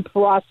prophets and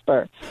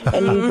prosper.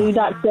 And you do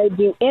not say,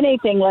 do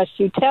anything lest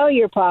you tell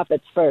your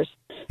prophets first.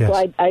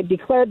 So I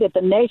declare that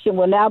the nation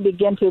will now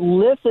begin to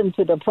listen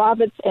to the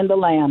prophets in the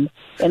land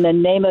in the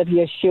name of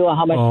Yeshua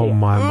HaMashiach. Oh,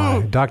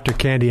 my. Dr.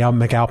 Candy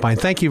McAlpine,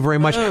 thank you very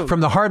much. From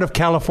the heart of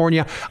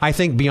California, I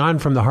think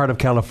beyond from the heart of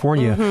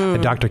California,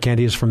 Dr.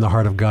 Candy is from the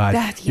heart of God.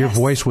 Your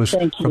voice was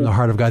from the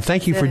heart of God.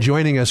 Thank you for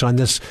joining us on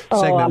this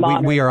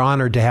segment. We are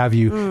honored to have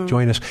you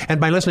join us.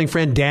 And my listening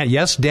friend, Dan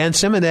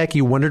Simonek,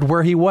 you wondered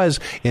where he was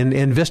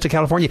in Vista,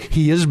 California.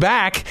 He is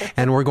back,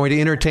 and we're going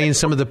to entertain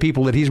some of the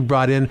people that he's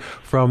brought in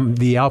from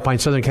the Alpine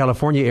Southern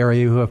California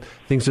area who have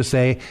things to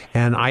say.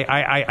 And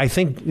I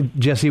think,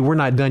 Jesse, we're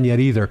not done yet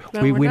either.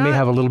 No, we not. may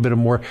have a little bit of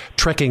more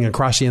trekking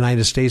across the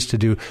United States to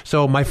do.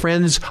 So, my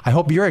friends, I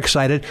hope you're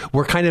excited.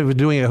 We're kind of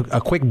doing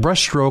a quick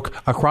brushstroke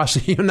across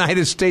the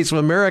United States of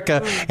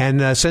America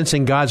and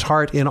sensing God's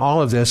heart in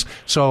all of this.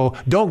 So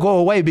don't go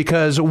away,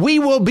 because we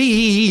will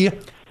be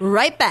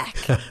right back.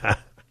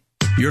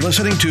 You're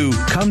listening to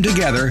Come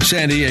Together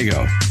San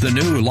Diego, the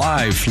new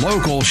live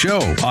local show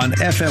on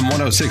FM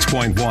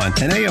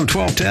 106.1 and AM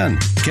 1210.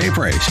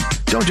 K-Praise.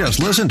 Don't just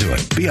listen to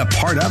it, be a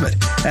part of it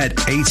at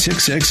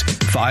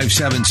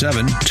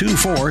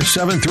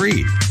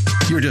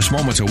 866-577-2473. You're just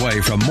moments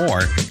away from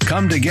more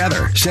Come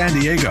Together San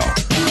Diego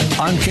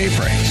on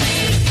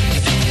K-Praise.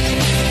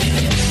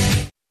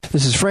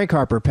 This is Frank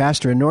Harper,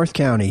 pastor in North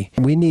County.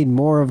 We need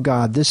more of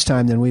God this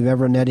time than we've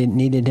ever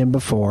needed Him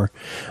before.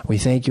 We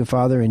thank you,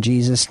 Father, in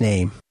Jesus'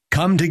 name.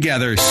 Come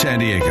Together San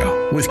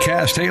Diego with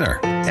Cass Taylor,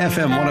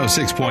 FM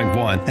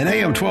 106.1 and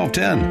AM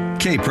 1210.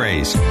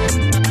 K-Praise.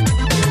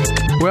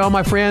 Well,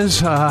 my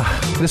friends,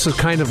 this is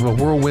kind of a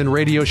whirlwind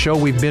radio show.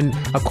 We've been,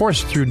 of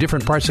course, through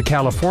different parts of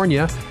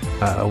California.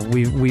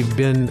 We've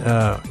been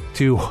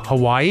to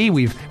Hawaii.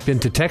 We've been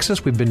to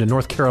Texas. We've been to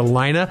North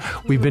Carolina.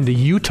 We've been to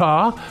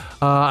Utah.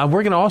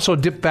 We're going to also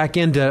dip back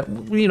into,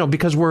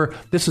 because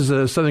this is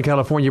a Southern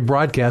California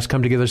broadcast.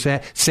 Come Together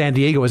San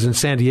Diego is in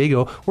San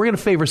Diego. We're going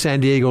to favor San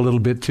Diego a little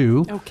bit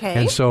too. Okay.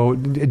 And so,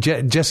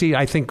 Jesse,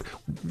 I think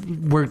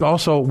we've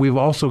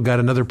also got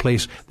another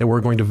place that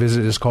we're going to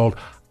visit. It's called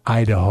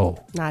Idaho.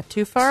 Not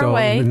too far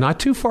away. Not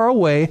too far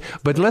away,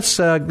 but let's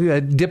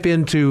dip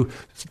into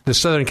the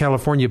Southern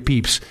California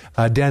peeps.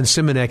 Dan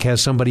Simonek has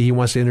somebody he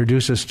wants to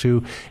introduce us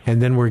to, and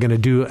then we're going to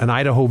do an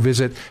Idaho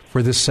visit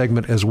for this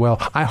segment as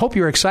well. I hope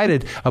you're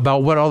excited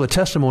about what all the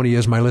testimony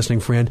is, my listening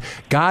friend.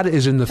 God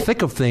is in the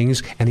thick of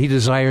things, and He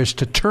desires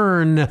to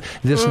turn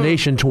this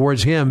nation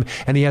towards Him,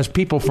 and He has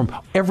people from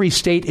every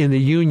state in the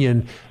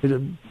Union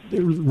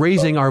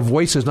raising our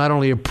voices, not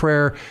only in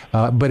prayer,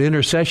 but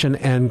intercession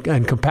and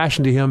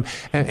compassion to Him.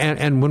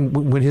 And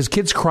when His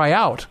kids cry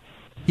out,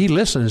 He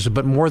listens,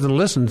 but more than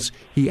listens,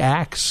 He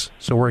acts.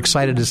 So we're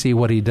excited to see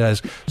what He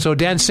does. So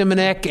Dan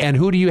Simonek, and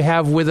who do you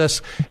have with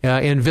us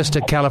in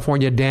Vista,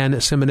 California? Dan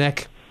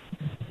Simonek.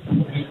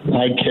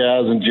 Hi,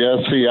 Kaz and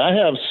Jesse. I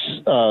have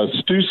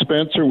Stu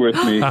Spencer with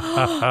me.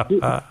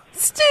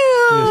 Stu!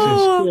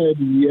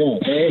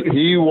 Yes.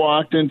 He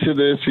walked into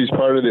this. He's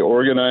part of the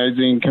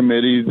organizing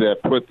committee that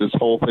put this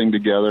whole thing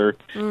together.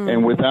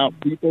 And without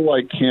people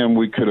like him,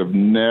 we could have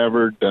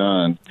never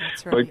done.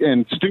 That's right.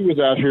 And Stu was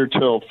out here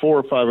till 4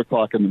 or 5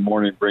 o'clock in the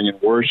morning bringing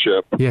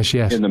worship. Yes.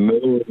 In the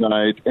middle of the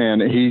night.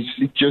 And he's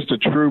just a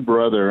true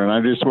brother. And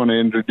I just want to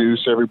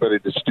introduce everybody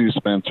to Stu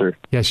Spencer.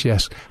 Yes.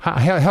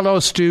 Hello,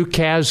 Stu.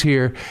 Kaz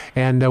here.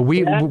 And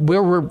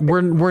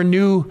we're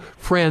new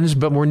friends,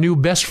 but we're new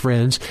best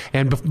friends.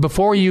 And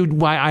before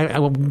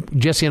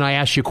Jesse and I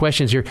ask you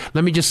questions here,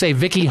 let me just say,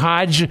 Vicki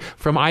Hodge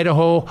from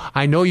Idaho,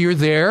 I know you're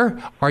there.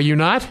 Are you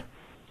not?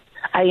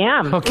 I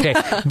am. Okay.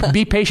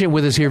 Be patient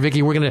with us here,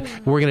 Vicki. We're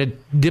gonna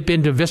dip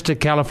into Vista,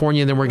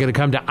 California, and then we're gonna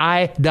come to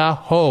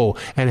Idaho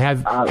and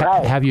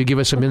have you give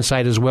us some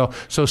insight as well.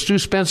 So, Stu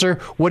Spencer,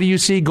 what do you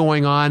see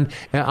going on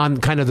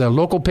kind of the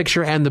local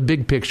picture and the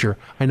big picture?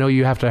 I know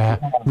you have to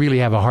really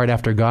have a heart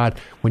after God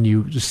when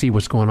you see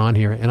what's going on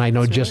here, and I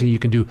know, Jesse, you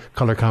can do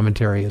color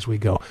commentary as we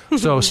go.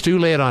 So, Stu,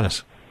 lay it on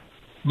us.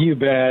 You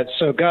bet.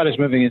 So God is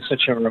moving in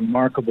such a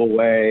remarkable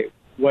way.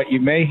 What you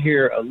may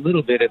hear a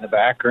little bit in the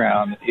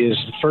background is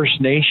the First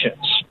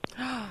Nations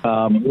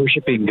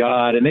worshiping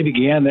God. And they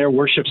began their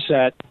worship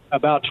set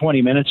about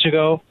 20 minutes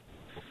ago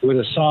with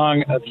a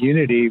song of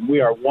unity. We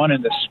are one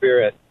in the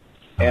Spirit.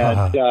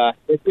 And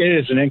it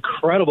is an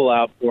incredible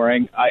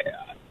outpouring.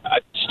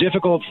 It's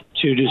difficult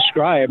to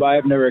describe. I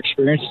have never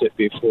experienced it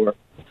before.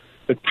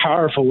 But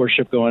powerful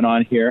worship going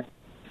on here.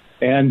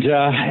 And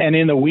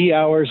in the wee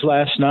hours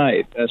last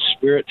night, a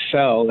Spirit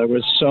fell. There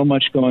was so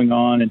much going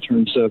on in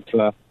terms of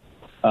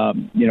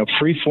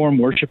free-form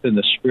worship in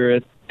the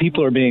Spirit.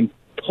 People are being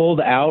pulled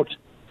out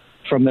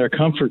from their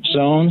comfort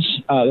zones.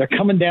 They're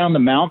coming down the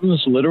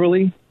mountains,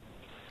 literally,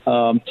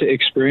 to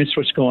experience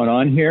what's going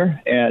on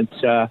here. And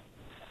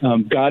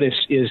God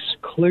is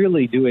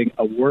clearly doing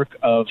a work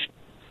of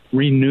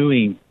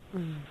renewing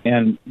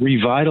and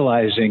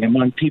revitalizing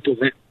among people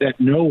that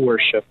know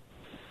worship,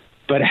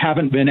 but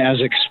haven't been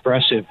as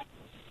expressive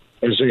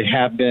as they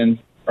have been,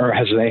 or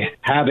as they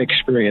have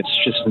experienced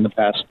just in the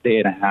past day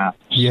and a half.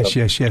 Yes.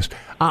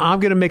 I'm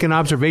going to make an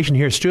observation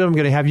here, Stu. I'm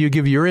going to have you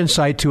give your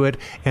insight to it,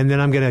 and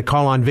then I'm going to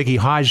call on Vicki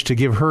Hodge to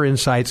give her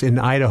insights in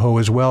Idaho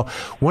as well.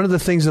 One of the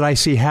things that I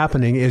see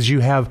happening is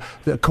you have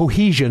the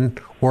cohesion,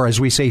 or as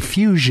we say,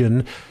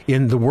 fusion,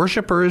 in the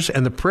worshipers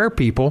and the prayer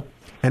people.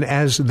 And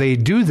as they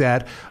do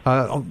that,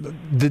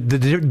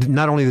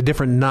 not only the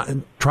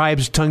different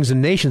tribes, tongues,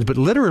 and nations, but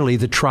literally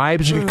the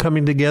tribes are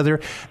coming together.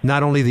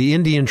 Not only the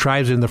Indian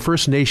tribes and the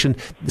First Nation,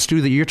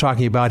 Stu, that you're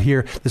talking about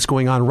here, that's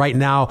going on right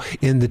now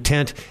in the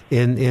tent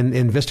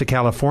in Vista,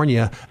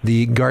 California,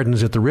 the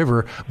gardens at the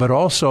river, but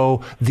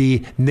also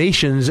the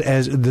nations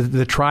as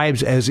the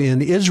tribes as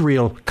in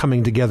Israel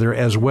coming together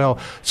as well.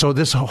 So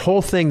this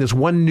whole thing, this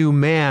one new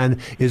man,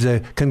 is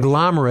a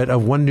conglomerate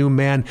of one new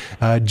man,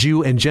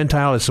 Jew and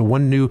Gentile. It's a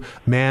one new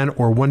man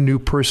or one new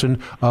person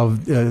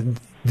of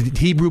the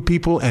Hebrew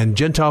people and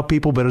Gentile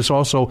people, but it's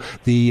also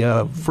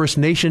the First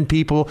Nation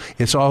people.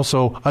 It's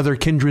also other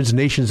kindreds,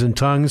 nations, and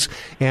tongues.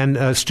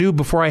 And Stu,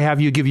 before I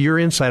have you give your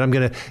insight, I'm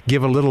going to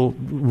give a little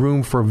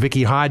room for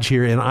Vicki Hodge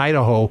here in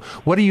Idaho.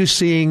 What are you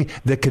seeing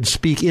that could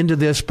speak into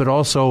this, but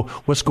also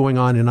what's going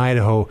on in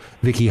Idaho,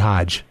 Vicki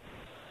Hodge?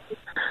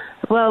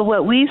 Well,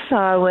 what we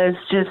saw was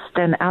just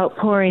an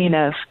outpouring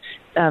of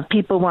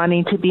people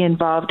wanting to be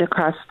involved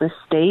across the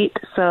state.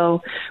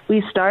 So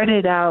we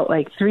started out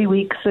like 3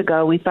 weeks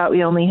ago. We thought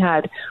we only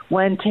had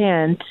one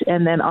tent,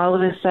 and then all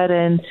of a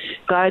sudden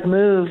God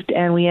moved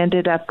and we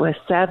ended up with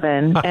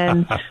 7.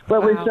 And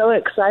what was so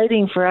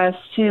exciting for us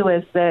too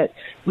is that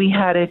we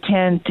had a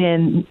tent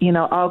in,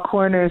 all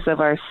corners of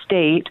our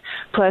state,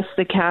 plus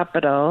the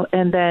capital.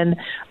 And then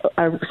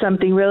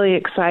something really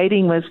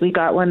exciting was we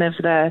got one of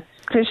the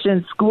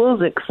Christian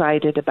schools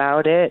excited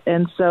about it,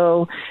 and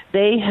so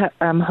they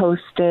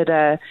hosted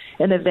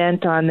an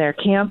event on their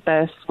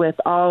campus with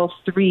all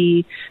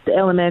 3, the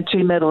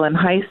elementary, middle, and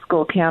high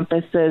school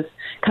campuses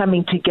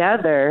coming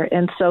together.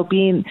 And so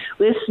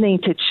listening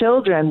to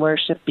children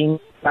worshiping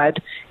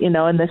God,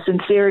 and the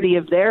sincerity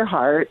of their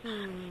hearts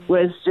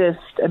was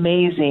just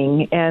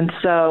amazing. And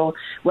so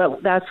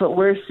that's what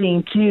we're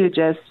seeing too,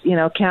 just,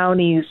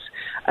 counties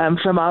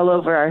from all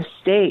over our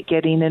state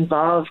getting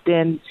involved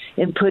in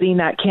putting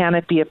that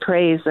canopy of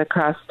praise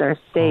across our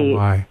state. Oh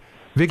my.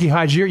 Vicki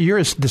Hodge,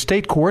 you're the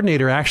state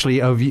coordinator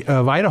actually of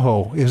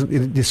Idaho.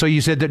 So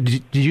you said that,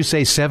 did you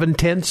say 7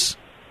 tents?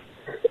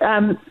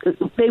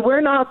 They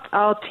were not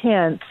all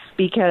tents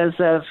because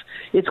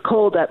it's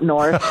cold up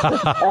north.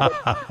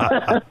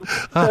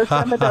 So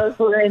some of those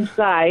were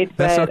inside.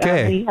 That's but,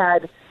 okay.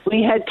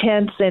 We had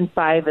tents in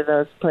 5 of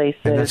those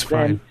places. And that's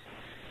fine. And,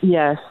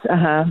 yes,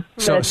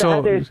 So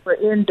others were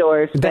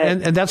indoors,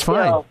 and that's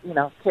fine.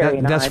 Still,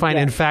 carrying that's on. fine.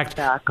 Yeah, in fact,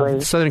 exactly.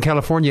 Southern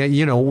California,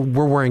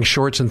 we're wearing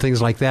shorts and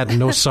things like that, and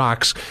no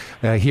socks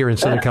here in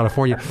Southern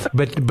California.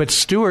 But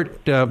Stu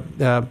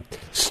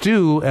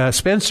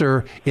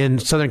Spencer in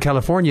Southern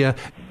California,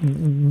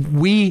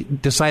 we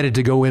decided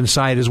to go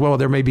inside as well.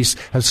 There may be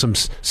some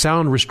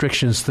sound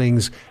restrictions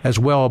things as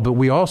well, but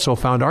we also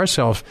found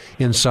ourselves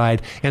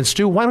inside. And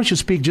Stu, why don't you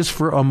speak just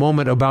for a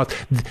moment about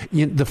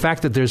the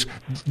fact that there's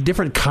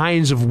different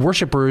kinds of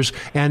worshipers,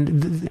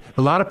 and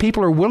a lot of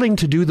people are willing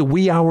to do the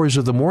wee hours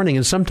of the morning,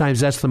 and sometimes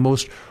that's the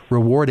most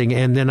rewarding.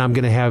 And then I'm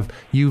going to have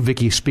you,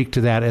 Vicki, speak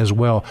to that as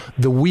well.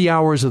 The wee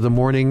hours of the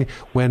morning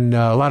when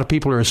a lot of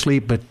people are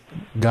asleep, but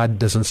God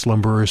doesn't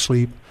slumber or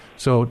sleep.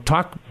 So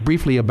talk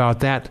briefly about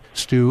that,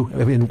 Stu,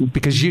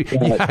 because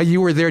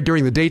you were there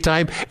during the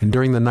daytime and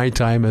during the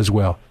nighttime as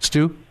well.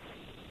 Stu?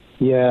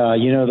 Yeah,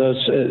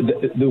 those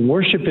the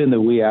worship in the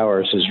wee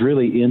hours is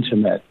really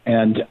intimate,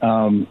 and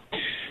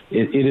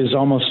it is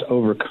almost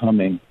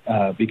overcoming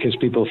because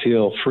people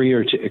feel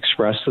freer to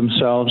express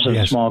themselves in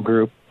a small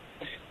group,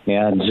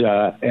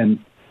 and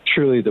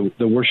truly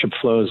the worship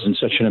flows in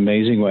such an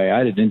amazing way.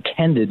 I had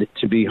intended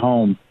to be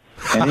home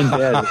and in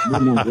bed.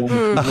 And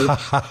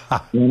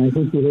I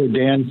think you heard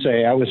Dan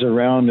say I was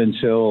around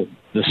until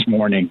this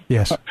morning.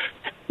 Yes.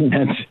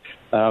 And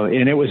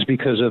it was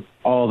because of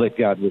all that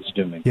God was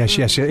doing. Yes.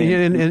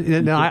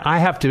 And I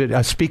have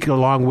to speak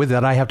along with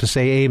that. I have to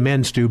say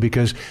amen, Stu,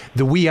 because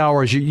the wee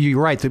hours, you're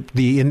right,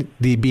 the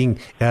being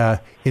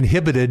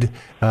inhibited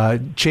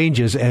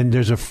changes, and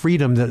there's a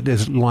freedom that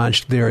is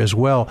launched there as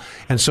well.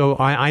 And so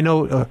I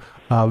know,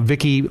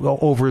 Vicki,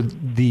 over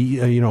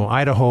the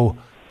Idaho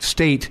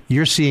state,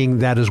 you're seeing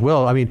that as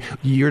well. I mean,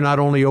 you're not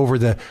only over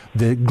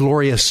the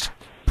glorious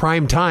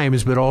prime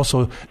times, but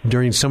also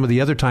during some of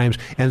the other times,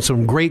 and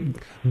some great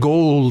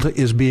gold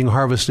is being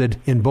harvested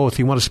in both.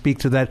 You want to speak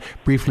to that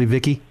briefly,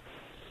 Vicki?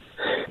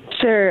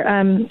 Sure.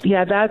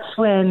 That's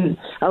when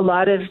a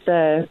lot of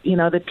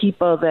the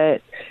people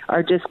that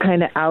are just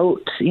kind of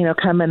out,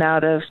 coming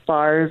out of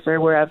bars or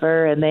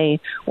wherever, and they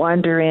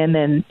wander in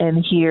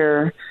and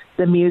hear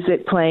the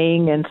music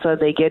playing, and so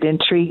they get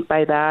intrigued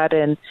by that,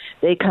 and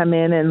they come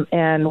in,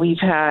 and we've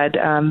had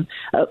a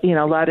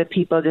lot of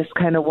people just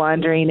kind of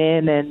wandering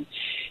in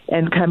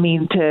and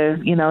coming to,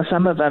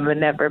 some of them have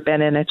never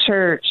been in a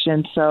church,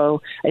 and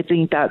so I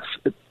think that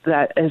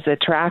has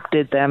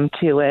attracted them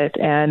to it,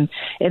 and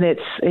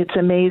it's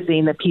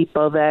amazing the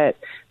people that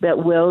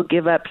will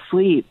give up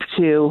sleep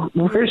to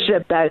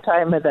worship that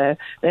time of the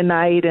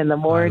night and the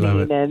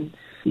morning, and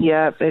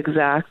yep,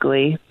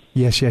 exactly.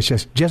 Yes.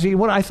 Jesse,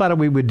 what I thought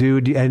we would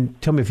do, and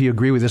tell me if you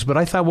agree with this, but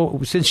I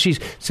thought, since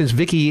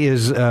Vicki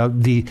is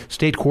the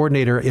state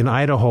coordinator in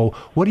Idaho,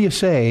 what do you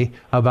say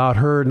about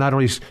her not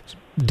only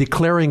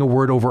declaring a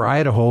word over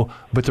Idaho,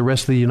 but the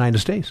rest of the United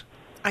States?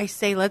 I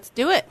say let's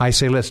do it. I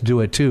say let's do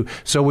it, too.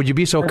 So would you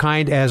be so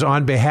kind as,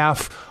 on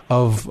behalf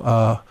of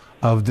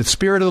the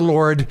Spirit of the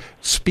Lord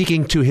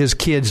speaking to his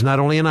kids, not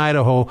only in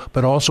Idaho,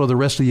 but also the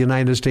rest of the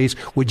United States,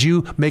 would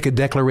you make a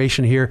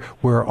declaration here?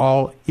 We're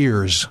all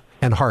ears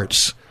and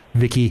hearts.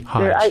 Vicki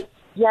Hodge.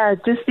 Yeah,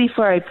 just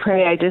before I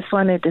pray, I just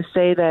wanted to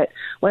say that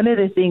one of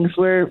the things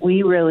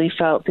we really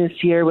felt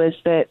this year was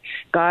that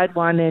God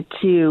wanted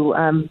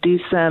to do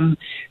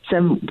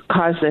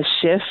cause a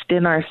shift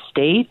in our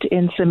state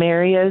in some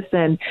areas.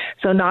 And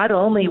so not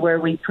only were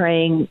we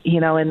praying,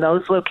 in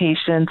those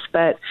locations,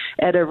 but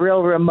at a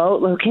real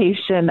remote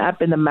location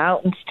up in the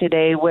mountains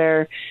today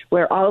where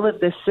all of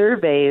the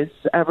surveys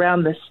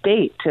around the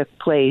state took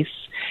place.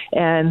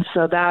 And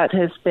so that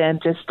has been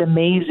just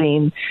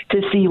amazing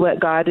to see what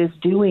God is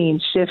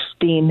doing,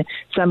 shifting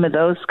some of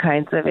those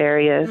kinds of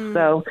areas.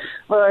 So,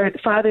 Lord,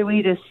 Father,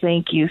 we just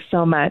thank you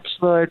so much,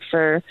 Lord,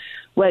 for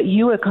what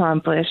you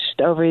accomplished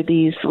over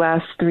these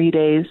last 3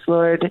 days,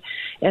 Lord.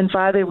 And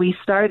Father, we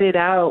started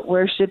out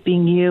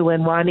worshiping you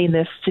and wanting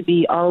this to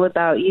be all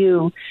about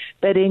you,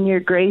 but in your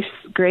grace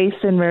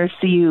and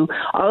mercy, you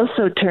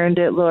also turned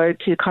it, Lord,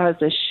 to cause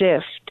a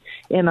shift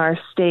in our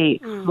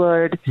state,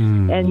 Lord,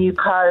 and you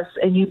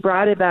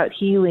brought about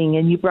healing,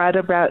 and you brought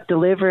about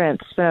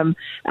deliverance from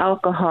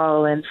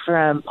alcohol and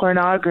from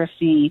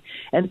pornography.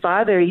 And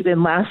Father,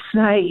 even last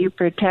night you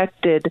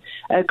protected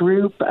a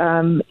group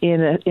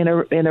in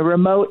a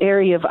remote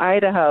area of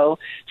Idaho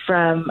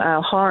from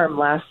harm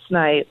last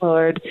night,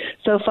 Lord.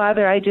 So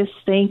Father, I just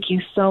thank you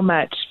so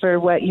much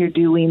for what you're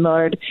doing,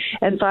 Lord.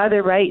 And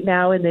Father, right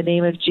now in the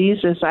name of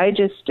Jesus, I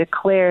just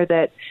declare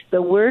that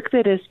the work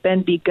that has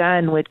been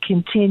begun would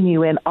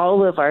continue in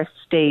all of our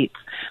states.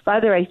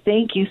 Father, I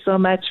thank you so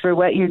much for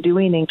what you're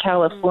doing in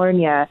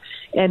California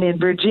and in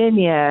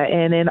Virginia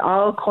and in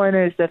all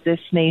corners of this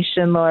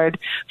nation, Lord.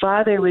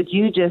 Father, would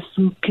you just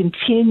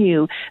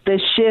continue the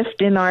shift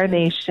in our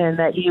nation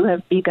that you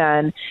have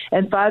begun?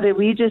 And Father,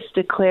 we just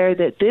declare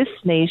that this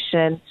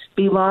nation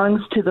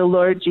belongs to the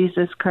Lord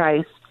Jesus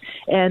Christ,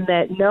 and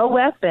that no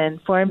weapon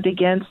formed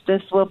against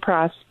us will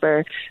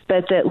prosper,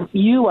 but that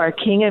you are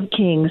King of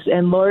Kings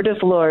and Lord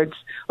of Lords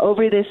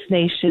over this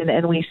nation,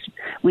 and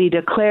we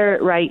declare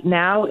it right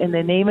now in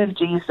the name of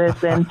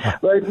Jesus. And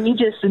Lord, we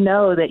just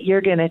know that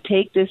you're going to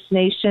take this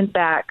nation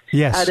back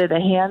out of the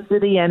hands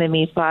of the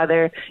enemy,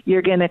 Father.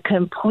 You're going to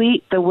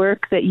complete the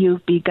work that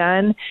you've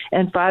begun,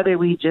 and Father,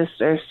 we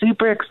just are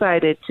super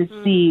excited to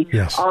see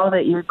all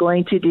that you're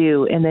going to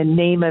do in the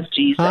name of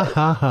Jesus.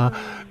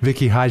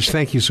 Vicki Hodge,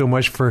 thank you so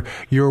much for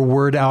your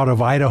word out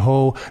of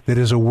Idaho that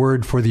is a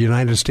word for the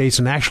United States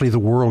and actually the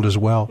world as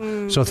well.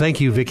 So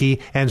thank you, Vicki.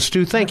 And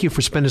Stu, thank you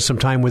for spending some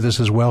time with us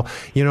as well.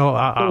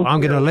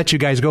 I'm going to let you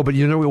guys go, but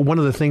one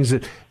of the things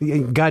that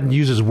God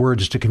uses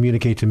words to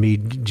communicate to me,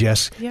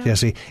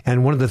 Jesse,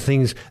 and one of the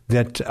things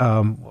that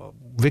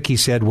Vicki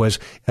said was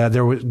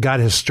God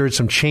has stirred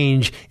some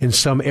change in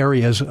some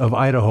areas of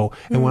Idaho.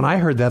 And when I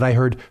heard that, I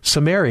heard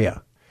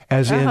Samaria.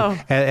 As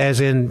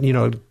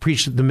in,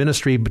 preach the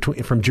ministry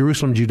from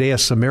Jerusalem, Judea,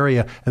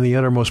 Samaria, and the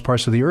uttermost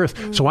parts of the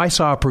earth. So I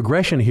saw a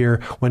progression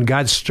here when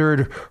God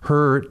stirred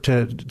her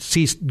to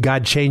see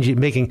God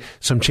making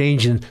some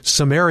change in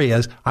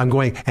Samaria.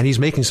 And he's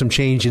making some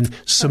change in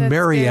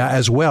Samaria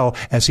as well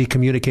as he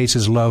communicates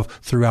his love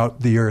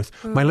throughout the earth.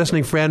 My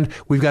listening friend,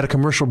 we've got a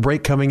commercial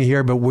break coming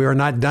here, but we're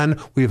not done.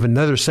 We have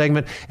another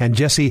segment, and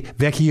Jesse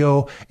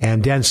Vecchio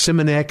and Dan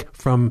Simonek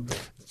from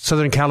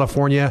Southern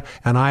California,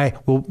 and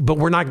but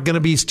we're not going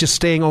to be just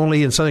staying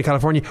only in Southern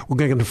California. We're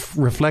going to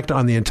reflect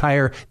on the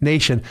entire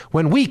nation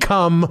when we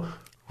come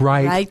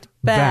right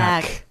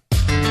back.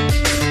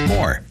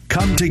 More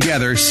Come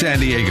Together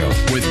San Diego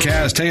with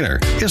Kaz Taylor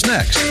is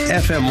next.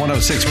 FM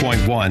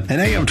 106.1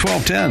 and AM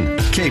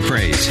 1210.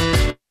 K-Praise.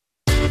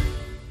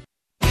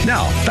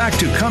 Now, back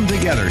to Come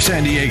Together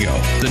San Diego,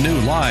 the new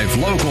live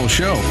local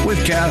show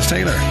with Kaz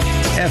Taylor.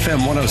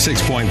 FM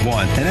 106.1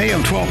 and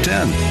AM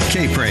 1210.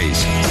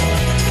 K-Praise.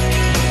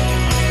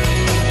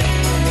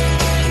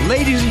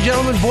 Ladies and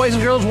gentlemen, boys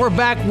and girls, we're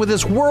back with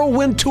this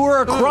whirlwind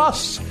tour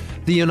across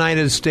the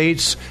United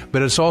States,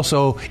 but it's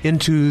also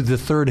into the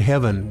third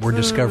heaven we're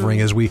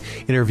discovering as we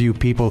interview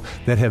people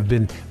that have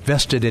been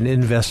vested and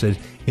invested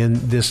in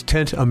this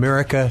Tent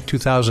America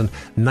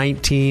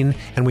 2019,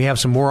 and we have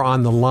some more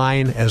on the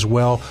line as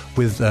well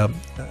with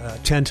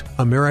Tent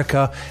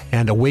America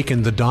and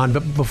Awaken the Dawn.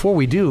 But before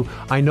we do,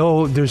 I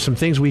know there's some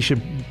things we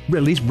should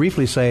at least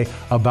briefly say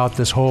about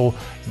the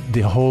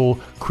whole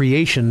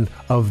creation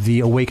of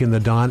the Awaken the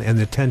Dawn and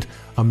the Tent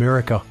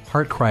America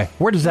Heart Cry.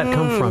 Where does that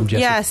come from,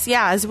 Jesse?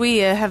 As we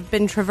have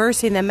been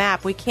traversing the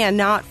map, we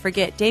cannot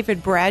forget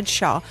David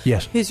Bradshaw,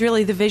 who's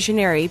really the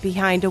visionary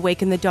behind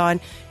Awaken the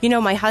Dawn.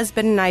 My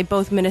husband and I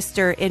both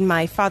minister in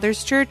my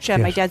father's church,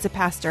 and my dad's a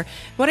pastor.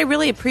 What I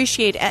really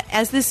appreciate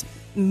as this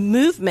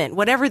movement,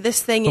 whatever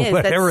this thing is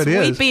that's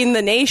sweeping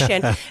the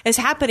nation is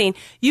happening,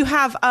 you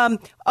have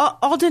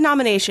all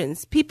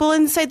denominations, people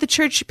inside the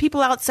church,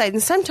 people outside.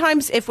 And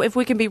sometimes, if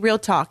we can be real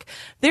talk,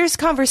 there's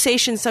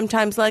conversations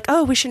sometimes like,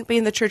 oh, we shouldn't be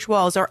in the church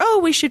walls, or oh,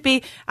 we should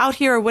be out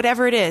here, or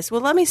whatever it is.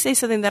 Well, let me say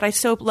something that I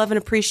so love and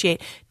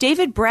appreciate.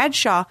 David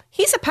Bradshaw,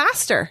 he's a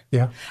pastor.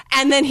 Yeah.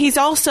 And then he's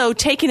also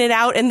taking it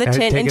out in the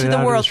tent into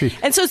the world.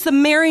 And so it's the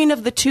marrying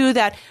of the two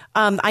that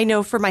I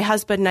know for my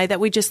husband and I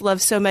that we just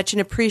love so much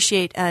and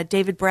appreciate David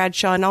David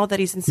Bradshaw and all that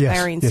he's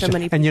inspiring so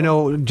many people. And you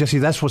know, Jesse,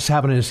 that's what's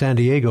happening in San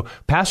Diego.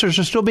 Pastors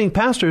are still being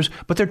pastors,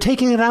 but they're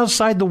taking it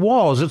outside the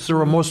walls. It's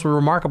the most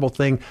remarkable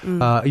thing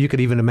you could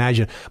even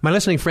imagine. My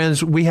listening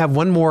friends, we have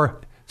one more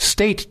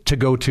state to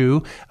go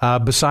to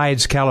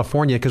besides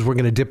California, because we're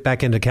going to dip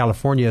back into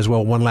California as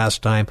well one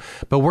last time.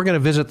 But we're going to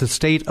visit the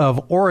state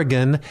of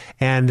Oregon,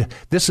 and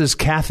this is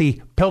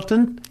Kathy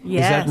Pelton.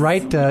 Yes. Is that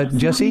right,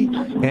 Jesse?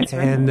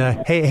 And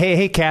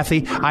hey,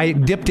 Kathy, I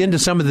dipped into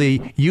some of the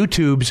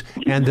YouTubes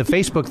and the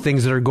Facebook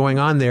things that are going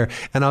on there,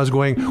 and I was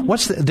going,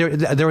 what's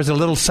there was a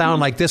little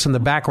sound like this in the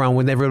background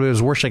when everybody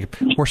was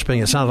worshiping.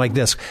 It sounded like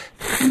this.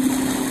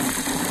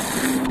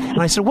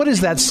 And I said, what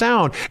is that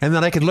sound? And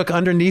then I could look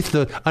underneath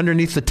the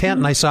tent,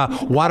 and I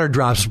saw water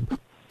drops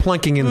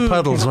plunking in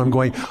puddles. And I'm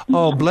going,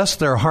 oh, bless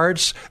their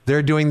hearts.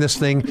 They're doing this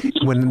thing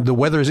when the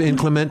weather is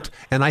inclement.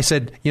 And I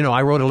said,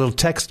 I wrote a little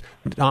text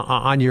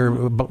on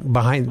your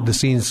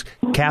behind-the-scenes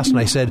cast, and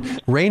I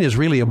said, rain is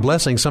really a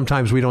blessing.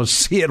 Sometimes we don't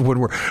see it when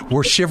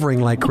we're shivering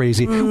like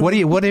crazy.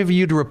 What have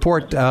you to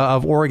report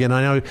of Oregon?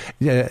 I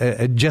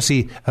know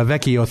Jesse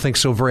Vecchio thinks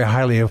so very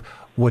highly of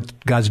what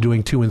God's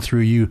doing to and through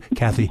you,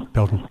 Kathy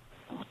Pelton.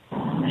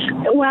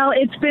 Well,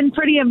 it's been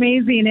pretty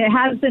amazing. It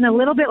has been a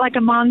little bit like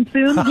a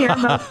monsoon here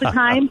most of the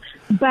time.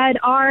 But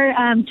our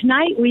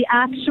tonight we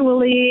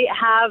actually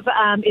have,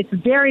 it's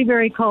very,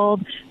 very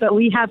cold, but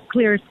we have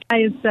clear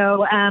skies.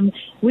 So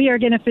we are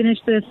going to finish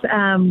this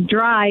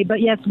dry.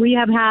 But, yes, we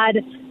have had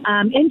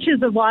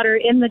inches of water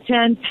in the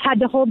tent, had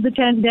to hold the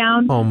tent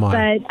down. Oh,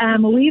 my.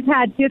 But we've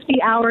had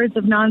 50 hours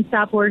of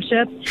nonstop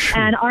worship,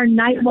 and our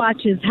night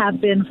watches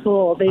have been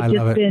full. They've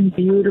just been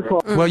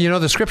beautiful. Well,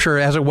 the scripture,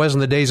 as it was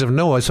in the days of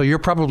Noah, so you're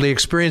probably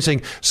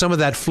experiencing some of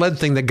that flood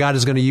thing that God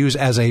is going to use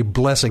as a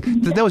blessing.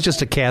 That was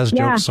just a Kaz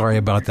joke. Sorry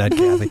about that,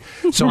 Kathy.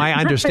 So I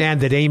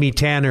understand that Amy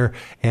Tanner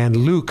and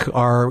Luke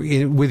are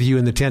with you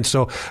in the tent.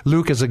 So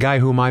Luke is a guy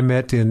whom I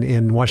met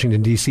in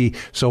Washington, D.C.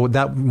 So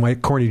that my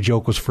corny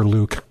joke was for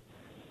Luke.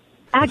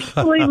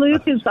 Actually,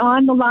 Luke is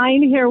on the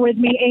line here with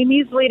me.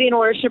 Amy's leading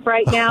worship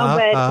right now,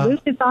 but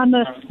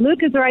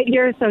Luke is right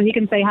here, so he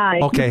can say hi.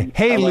 Okay.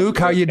 Hey, Luke,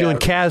 how you doing?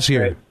 Kaz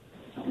here.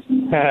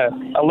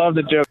 I love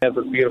the joke. That's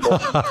beautiful.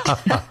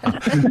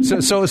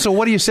 So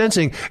what are you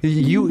sensing?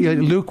 You,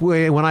 Luke,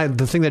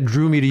 the thing that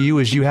drew me to you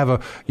is you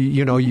have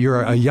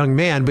you're a young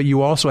man, but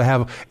you also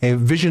have a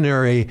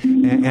visionary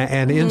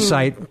and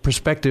insight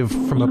perspective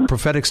from a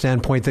prophetic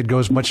standpoint that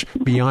goes much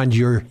beyond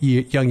your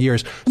young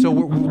years.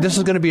 So this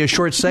is going to be a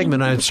short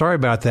segment. I'm sorry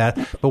about that,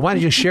 but why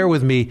don't you share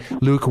with me,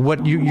 Luke,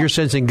 what you're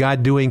sensing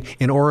God doing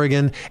in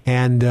Oregon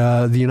and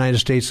the United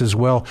States as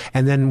well,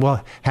 and then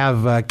we'll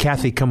have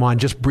Kathy come on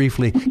just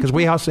briefly, because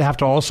we also have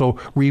to also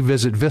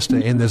revisit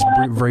Vista in this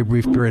very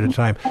brief period of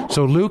time.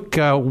 So, Luke,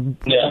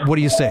 what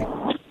do you say?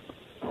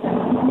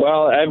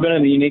 Well, I've been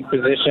in the unique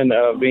position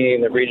of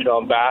being the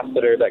regional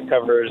ambassador that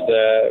covers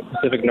the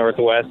Pacific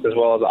Northwest as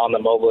well as on the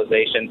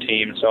mobilization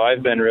team. So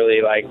I've been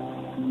really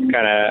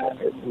kind of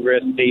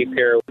wrist deep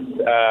here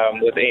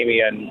with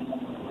Amy and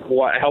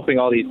helping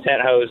all these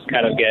tent hosts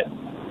kind of get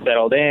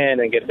settled in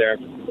and get their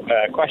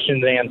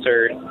questions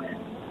answered.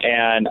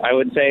 And I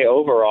would say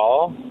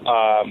overall,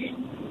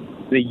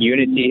 the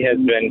unity has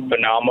been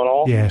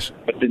phenomenal. Yes.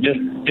 But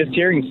just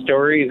hearing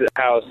stories of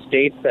how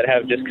states that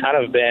have just kind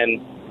of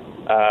been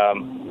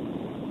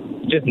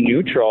just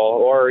neutral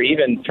or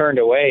even turned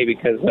away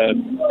because of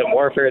the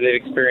warfare they've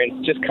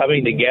experienced, just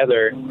coming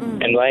together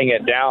and laying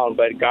it down.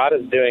 But God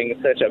is doing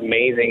such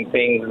amazing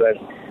things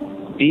that's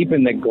deep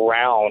in the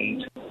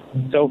ground,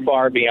 so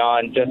far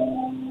beyond just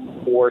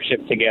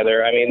worship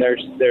together. I mean,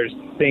 there's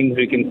things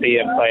we can see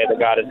in play that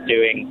God is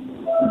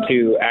doing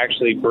to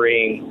actually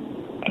bring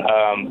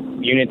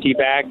unity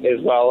back, as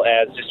well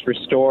as just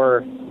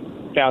restore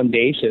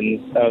foundations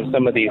of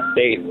some of these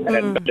states.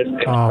 And it's just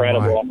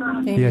incredible.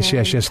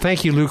 Yes.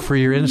 Thank you, Luke, for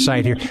your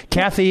insight here.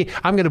 Kathy,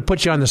 I'm going to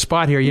put you on the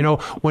spot here.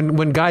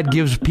 When God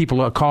gives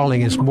people a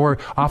calling, it's more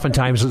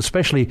oftentimes,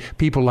 especially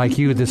people like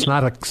you, that's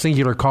not a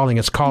singular calling,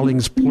 it's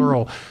callings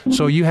plural.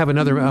 So you have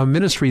another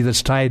ministry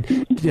that's tied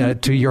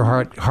to your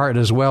heart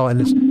as well,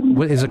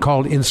 and is it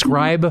called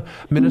Inscribe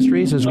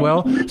Ministries as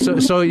well?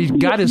 So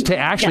God is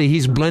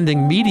He's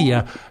blending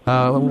media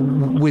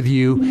with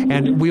you,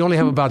 and we only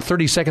have about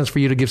 30 seconds for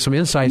you to give some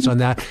insights on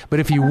that. But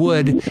if you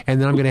would,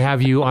 and then I'm going to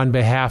have you on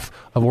behalf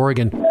of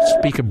Oregon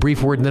speak a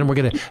brief word, and then we're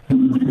going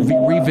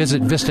to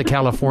revisit Vista,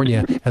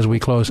 California as we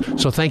close.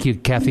 So thank you,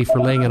 Kathy, for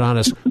laying it on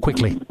us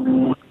quickly.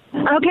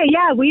 Okay,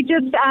 we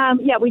just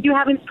we do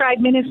have Inscribe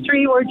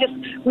Ministry.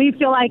 We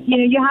feel like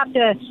you have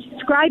to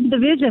scribe the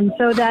vision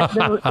so that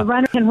the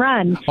runner can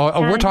run.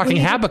 We're talking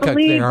Habakkuk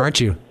there, aren't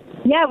you?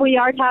 Yeah, we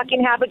are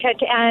talking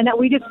Habakkuk, and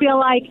we just feel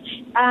like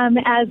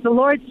as the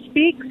Lord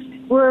speaks,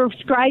 we're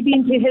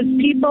scribing to his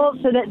people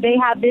so that they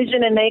have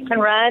vision and they can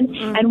run.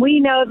 And we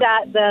know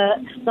that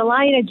the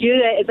Lion of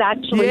Judah is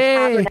actually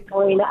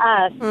tabernacling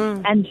us.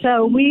 And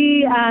so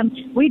we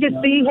just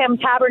see him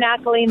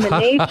tabernacling the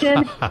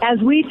nation as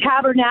we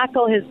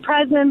tabernacle his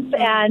presence.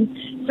 And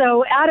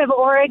so out of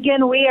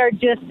Oregon, we are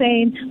just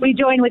saying, we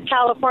join with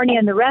California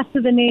and the rest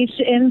of the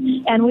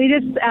nation, and we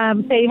just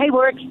say, hey,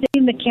 we're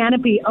extending the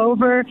canopy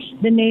over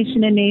the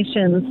nation and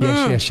nations.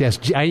 Yes.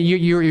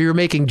 You're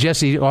making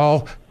Jesse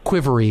all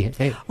quivery.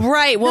 Hey.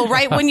 Right. Well,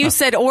 right when you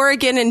said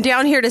Oregon and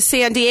down here to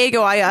San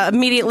Diego, I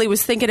immediately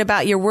was thinking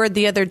about your word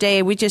the other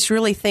day. We just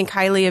really think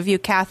highly of you,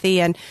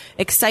 Kathy, and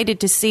excited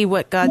to see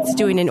what God's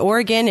doing in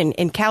Oregon and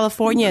in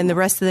California and the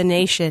rest of the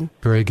nation.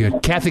 Very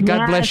good. Kathy,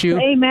 God bless you.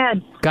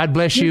 Amen. God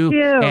bless you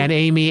and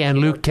Amy and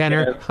Luke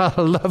Tanner.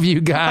 I love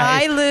you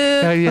guys. Bye,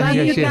 Luke. Love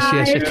you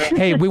guys. Yes.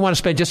 Hey, we want to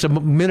spend just a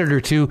minute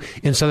or two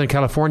in Southern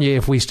California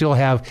if we still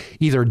have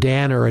either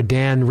Dan or a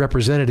Dan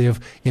representative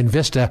in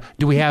Vista.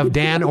 Do we have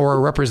Dan or a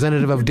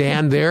representative of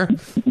Dan there?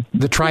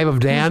 The tribe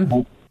of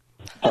Dan?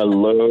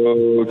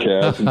 Hello,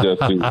 Cass and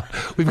Jesse.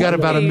 We've got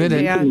about a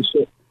minute.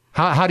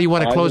 How do you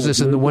want to close this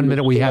in the 1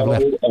 minute we have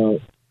left?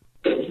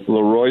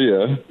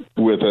 LaRoya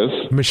with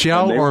us.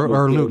 Michelle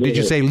or Luke? Did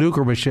you say Luke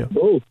or Michelle?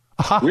 Both.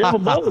 We have a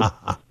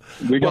both.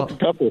 We got the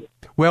couple.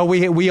 Well,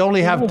 we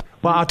only have.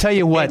 Well, I'll tell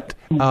you what,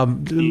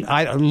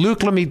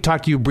 Luke. Let me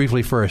talk to you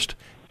briefly first.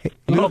 Hey,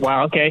 Luke,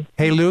 wow. Okay.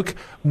 Hey, Luke.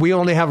 We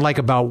only have like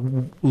about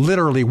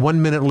literally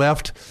 1 minute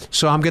left,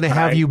 so I'm going to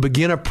have you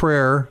begin a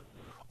prayer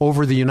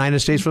over the United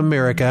States of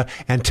America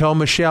and tell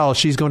Michelle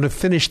she's going to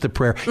finish the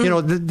prayer. You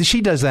know, she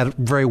does that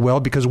very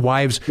well because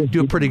wives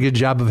do a pretty good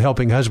job of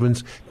helping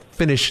husbands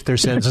finish their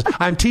sentences.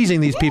 I'm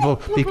teasing these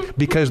people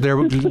because they're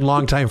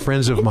longtime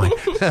friends of mine.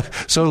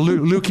 So,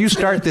 Luke, you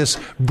start this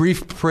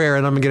brief prayer,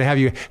 and I'm going to have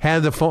you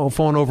hand the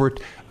phone over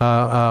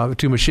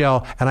to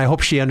Michelle, and I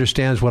hope she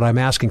understands what I'm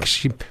asking because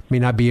she may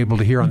not be able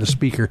to hear on the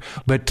speaker,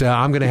 but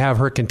I'm going to have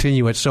her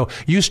continue it. So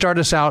you start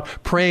us out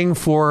praying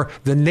for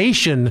the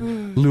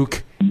nation,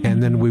 Luke,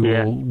 and then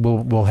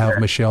we'll have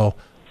Michelle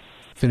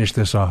finish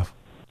this off.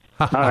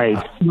 All right.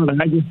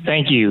 I just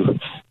thank you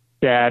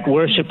that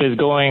worship is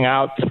going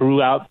out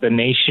throughout the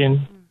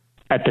nation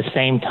at the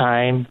same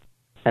time,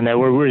 and that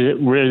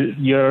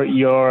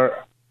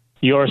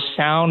your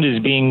sound is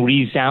being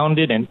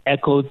resounded and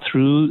echoed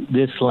through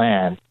this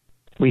land.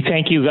 We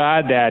thank you,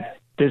 God, that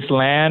this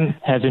land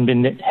has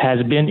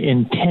been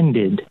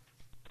intended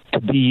to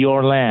be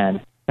your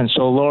land. And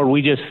so, Lord,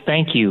 we just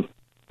thank you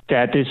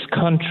that this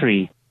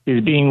country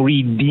is being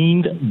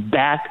redeemed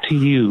back to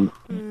you.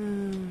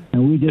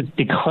 And we just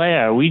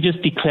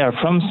declare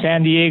from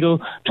San Diego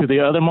to the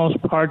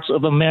othermost parts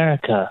of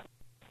America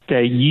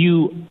that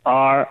you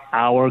are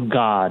our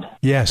God.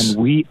 Yes.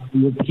 And we are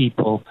your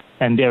people,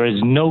 and there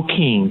is no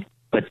king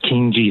but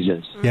King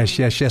Jesus. Yes.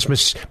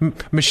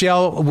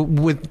 Michelle,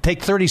 would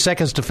take 30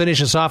 seconds to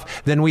finish us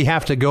off, then we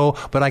have to go,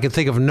 but I can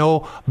think of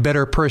no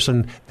better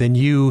person than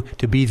you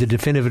to be the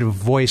definitive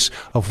voice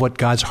of what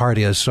God's heart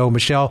is. So,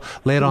 Michelle,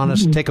 lay it on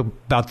us, take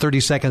about 30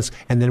 seconds,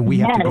 and then we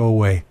have to go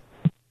away.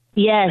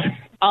 Yes.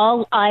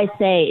 All I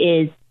say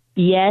is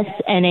yes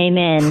and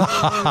amen.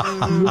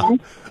 Yes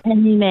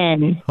and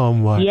amen. Oh,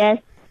 my. Yes,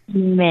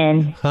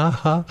 amen.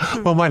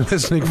 Well, my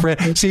listening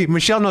friend, see,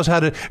 Michelle knows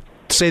how to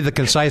say the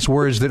concise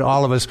words that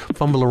all of us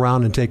fumble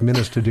around and take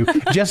minutes to do.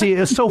 Jesse,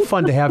 it's so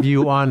fun to have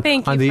you on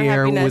the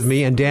air with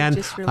me. And Dan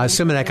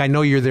Simonek, I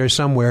know you're there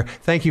somewhere.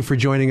 Thank you for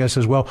joining us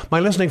as well. My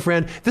listening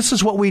friend, this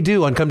is what we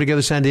do on Come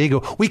Together San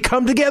Diego. We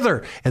come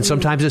together. And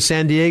sometimes it's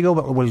San Diego,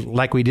 but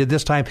like we did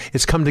this time,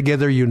 it's Come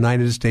Together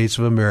United States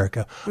of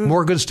America.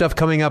 More good stuff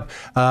coming up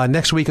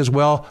next week as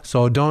well.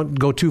 So don't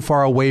go too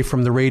far away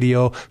from the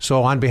radio.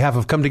 So on behalf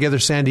of Come Together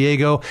San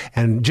Diego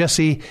and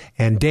Jesse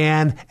and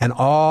Dan and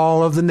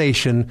all of the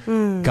nation,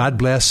 God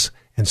bless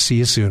and see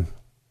you soon.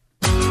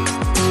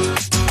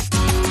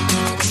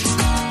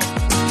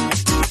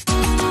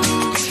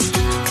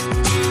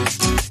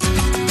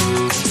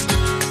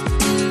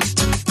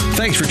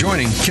 Thanks for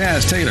joining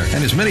Kaz Taylor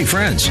and his many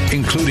friends,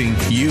 including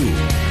you,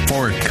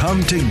 for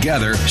Come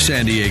Together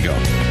San Diego.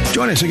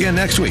 Join us again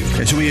next week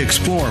as we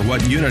explore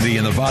what unity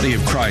in the body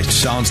of Christ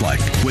sounds like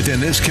within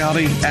this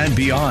county and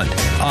beyond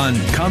on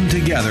Come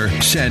Together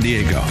San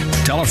Diego.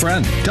 Tell a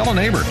friend, tell a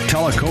neighbor,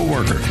 tell a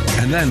coworker,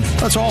 and then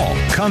let's all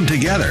come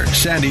together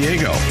San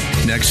Diego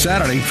next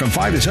Saturday from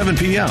 5 to 7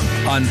 p.m.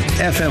 on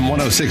FM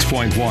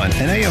 106.1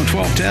 and AM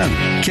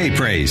 1210.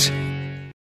 K-Praise.